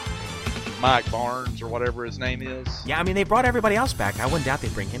 Mike Barnes or whatever his name is. Yeah, I mean they brought everybody else back. I wouldn't doubt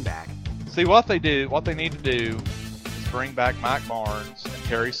they'd bring him back. See what they need to do is bring back Mike Barnes and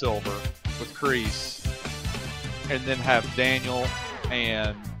Terry Silver with Kreese, and then have Daniel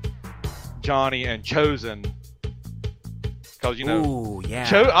and Johnny and Chosen. Because, Ooh, yeah.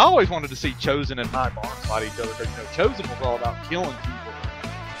 I always wanted to see Chosen and Mike Barnes fight each other. Because, Chosen was all about killing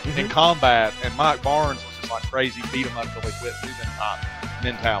people in combat, and Mike Barnes was just crazy, beat him up till they quit moving type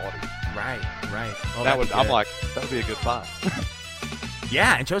mentality. Right. Oh, that would be a good fight.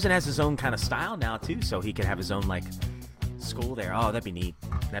 Yeah, and Chosen has his own kind of style now, too, so he could have his own, school there. Oh, that'd be neat.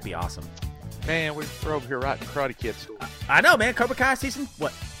 That'd be awesome. Man, we're over here right in Karate Kid school. I know, man. Cobra Kai season,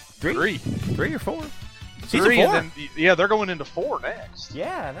 what, 3? 3. 3 or 4? Season 3, 4? and then they're going into 4 next.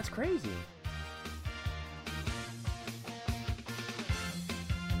 Yeah, that's crazy.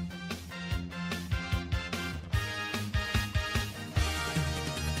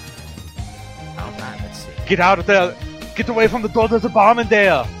 All right, let's see. Get out of there! Get away from the door. There's a bomb in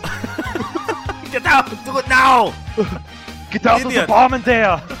there. Get out! Do it now! Get out! There's a bomb in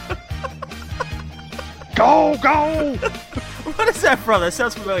there. Go! What is that from? That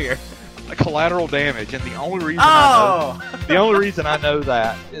sounds familiar. Collateral Damage, and the only reason I know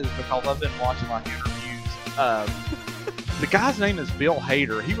that is because I've been watching like interviews. The guy's name is Bill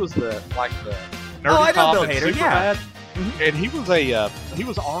Hader. He was the nerdy I know cop Bill in Hader, yeah. Superbad. And he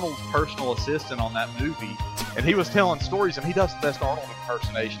was Arnold's personal assistant on that movie, and he was telling stories, and he does the best Arnold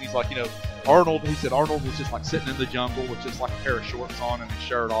impersonation. He's like, Arnold. He said Arnold was just like sitting in the jungle with just like a pair of shorts on and his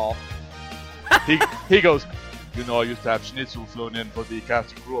shirt off. He goes, I used to have schnitzel flown in for the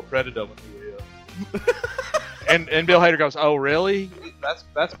cast and crew Predator when we were here. and Bill Hader goes, oh really?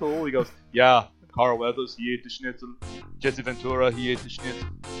 That's cool. He goes, yeah. Carl Weathers, he ate the schnitzel. Jesse Ventura, he ate the schnitzel.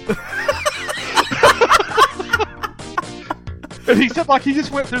 And he said, he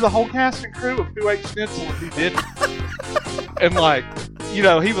just went through the whole cast and crew of who ate schnitzel and who didn't. And,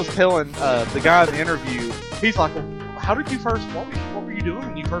 he was telling the guy in the interview, he's like, well, how did you first, what were you doing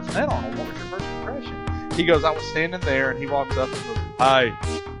when you first met Arnold? What was your first impression? He goes, I was standing there, and he walks up and goes, hi,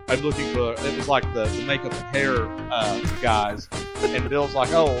 I'm looking for, it was like the makeup and hair guys. And Bill's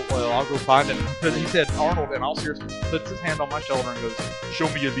like, oh, well, I'll go find him. Because he said, Arnold, in all seriousness, puts his hand on my shoulder and goes, show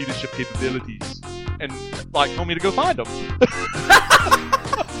me your leadership capabilities. And, told me to go find him.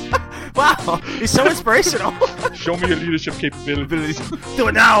 Wow, he's so inspirational. Show me your leadership capabilities. Do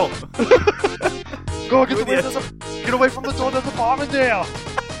it now. Go, get away from the door. There's a bomb in there.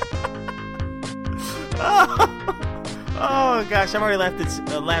 Oh gosh, I've already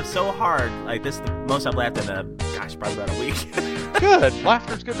laughed so hard. This is the most I've laughed in probably about a week. Good.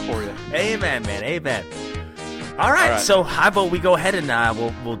 Laughter's good for you. Amen, man. Amen. All right, so I vote we go ahead and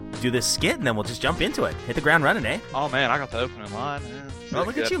we'll do this skit, and then we'll just jump into it. Hit the ground running, eh? Oh, man, I got the opening line. Oh,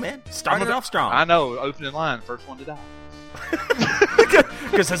 look at you, man. Starting it off strong. I know. Opening line. First one to die.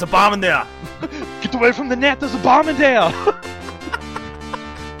 Because there's a bomb in there. Get away from the net. There's a bomb in there.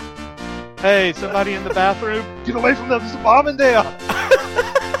 Hey, somebody in the bathroom. Get away from there. There's a bomb in there.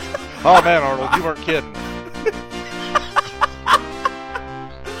 Oh, man, Arnold, you weren't kidding.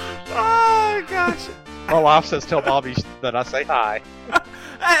 Oh, gosh. My wife says tell Bobby that I say hi.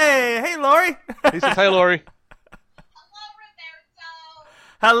 Hey, Lori. He says, hey, Lori.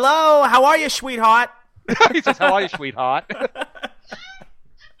 Hello, how are you, sweetheart? He says, how are you, sweetheart?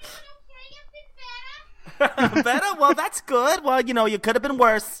 Better? Well, that's good. Well, you could have been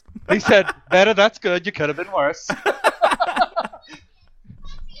worse. He said, better, that's good. You could have been worse.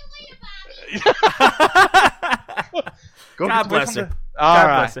 God bless her. All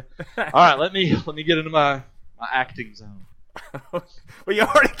right. All right, let me get into my acting zone. Well, you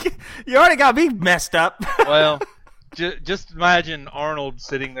already got me messed up. Well, just imagine Arnold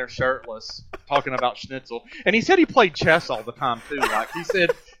sitting there shirtless talking about schnitzel. And he said he played chess all the time, too. He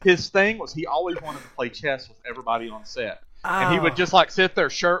said his thing was he always wanted to play chess with everybody on set. Oh. And he would just, sit there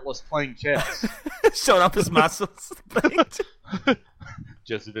shirtless playing chess. Showing up his muscles.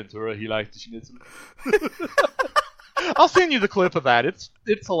 Jesse Ventura, he liked the schnitzel. I'll send you the clip of that. It's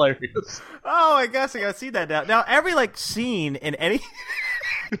hilarious. Oh, I guess I gotta see that now. Now, every, scene in any...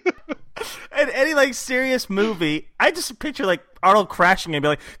 in any serious movie, I just picture Arnold crashing and be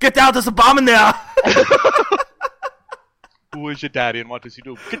like, "Get down! There's a bomb in there." Who is your daddy and what does he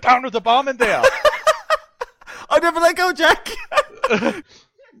do? Get down! There's a bomb in there. I'll never let go, Jack.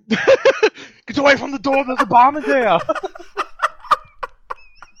 Get away from the door! There's a bomb in there.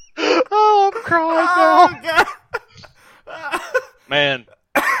 Oh, I'm crying now. God. Man,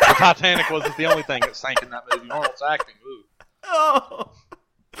 the Titanic wasn't the only thing that sank in that movie. Arnold's acting. Ooh.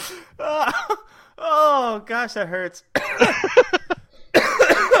 Oh, gosh, that hurts.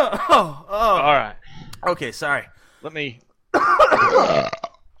 Oh. All right. Okay, sorry. Let me.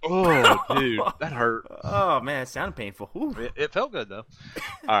 Oh, dude, that hurt. Oh man, it sounded painful. It felt good though.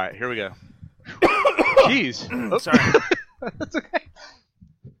 All right, here we go. Jeez. Oh, sorry. That's okay.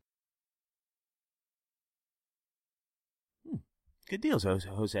 Good deals, Jose.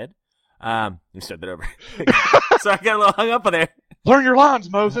 Let me start that over. So I got a little hung up on there. Learn your lines,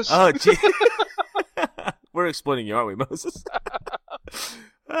 Moses. Oh, gee. We're exploiting you, aren't we, Moses?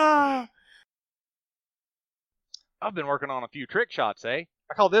 I've been working on a few trick shots, eh?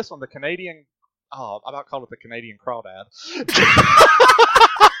 I call this one the Canadian... Oh, I about called it the Canadian crawdad.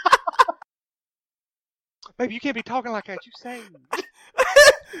 Baby, you can't be talking like that. You say...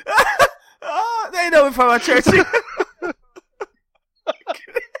 Oh, they know me from my church.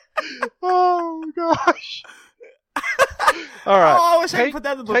 Oh gosh. All right. Oh, I wish I could put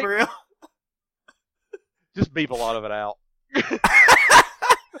that in the blooper reel. Just beep a lot of it out.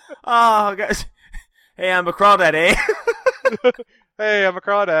 Oh, guys. Hey, I'm a crawdad, eh? Hey, I'm a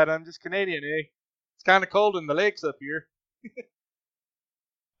crawdad. I'm just Canadian, eh? It's kind of cold in the lakes up here.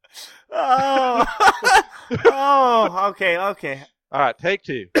 Oh. Oh, okay. All right, take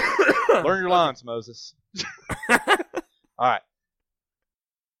 2. Learn your lines, Moses. All right.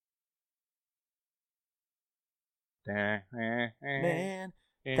 Man,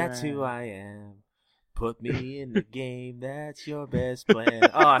 that's who I am. Put me in the game. That's your best plan.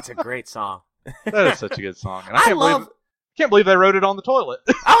 Oh, it's a great song. That is such a good song. And I can't believe they wrote it on the toilet.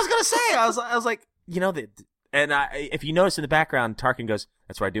 I was gonna say. I was like, if you notice in the background, Tarkin goes,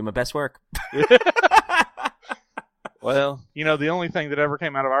 "That's where I do my best work." Well, the only thing that ever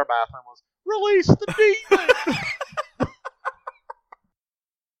came out of our bathroom was release the demon.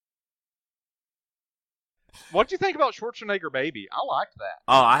 What'd you think about Schwarzenegger Baby? I liked that.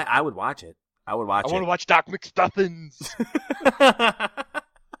 Oh, I would watch it. I would watch it. I want to watch Doc McStuffins.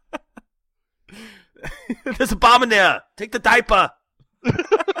 There's a bomb in there. Take the diaper.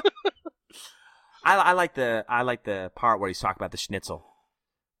 I like the part where he's talking about the schnitzel.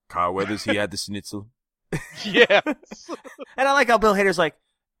 Carl Weathers, he had the schnitzel. Yes. And I like how Bill Hader's like,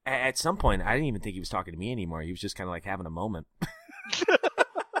 at some point, I didn't even think he was talking to me anymore. He was just kind of like having a moment.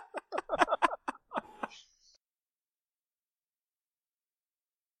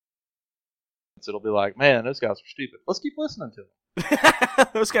 It'll be like, man, those guys are stupid. Let's keep listening to them.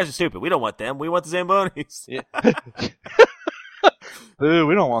 Those guys are stupid. We don't want them. We want the Zambonis. Yeah. Boo,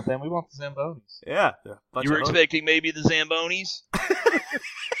 we don't want them. We want the Zambonis. Yeah. You were expecting maybe the Zambonis?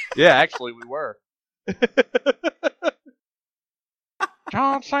 Yeah, actually, we were.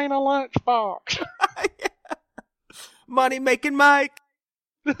 John Cena lunchbox. Yeah. Money making Mike.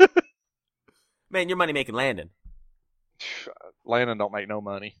 Man, you're money making Landon. Landon don't make no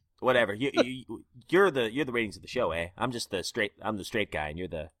money. Whatever. You're the ratings of the show, eh? I'm the straight guy, and you're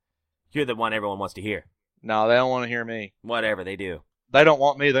the one everyone wants to hear. No, they don't want to hear me. Whatever they do. They don't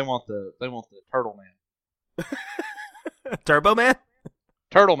want me. They want the Turtle Man. Turbo Man?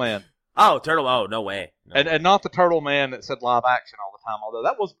 Turtle Man. Oh, Turtle. Oh, no way. No. And not the Turtle Man that said live action all the time. Although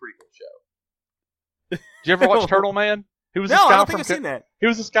that was a pretty cool show. Did you ever watch Turtle Man? He was I don't think I've seen that. He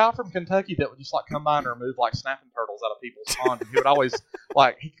was this guy from Kentucky that would just like come by and remove like snapping turtles out of people's ponds. And he would always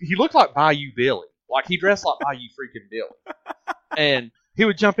like he looked like Bayou Billy. Like he dressed like Bayou freaking Billy. And he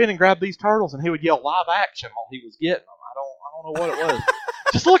would jump in and grab these turtles and he would yell live action while he was getting them. I don't know what it was.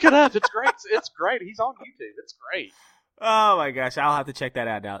 Just look it up. It's great. It's great. He's on YouTube. It's great. Oh my gosh, I'll have to check that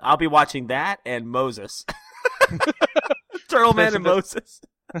out now. I'll be watching that and Moses. Turtle Man and Moses.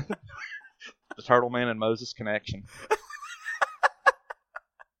 The Turtle Man and Moses connection.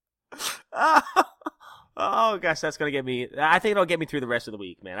 Oh gosh, that's gonna get me. I think it'll get me through the rest of the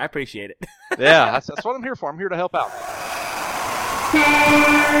week, man. I appreciate it. Yeah, that's what I'm here for. I'm here to help out.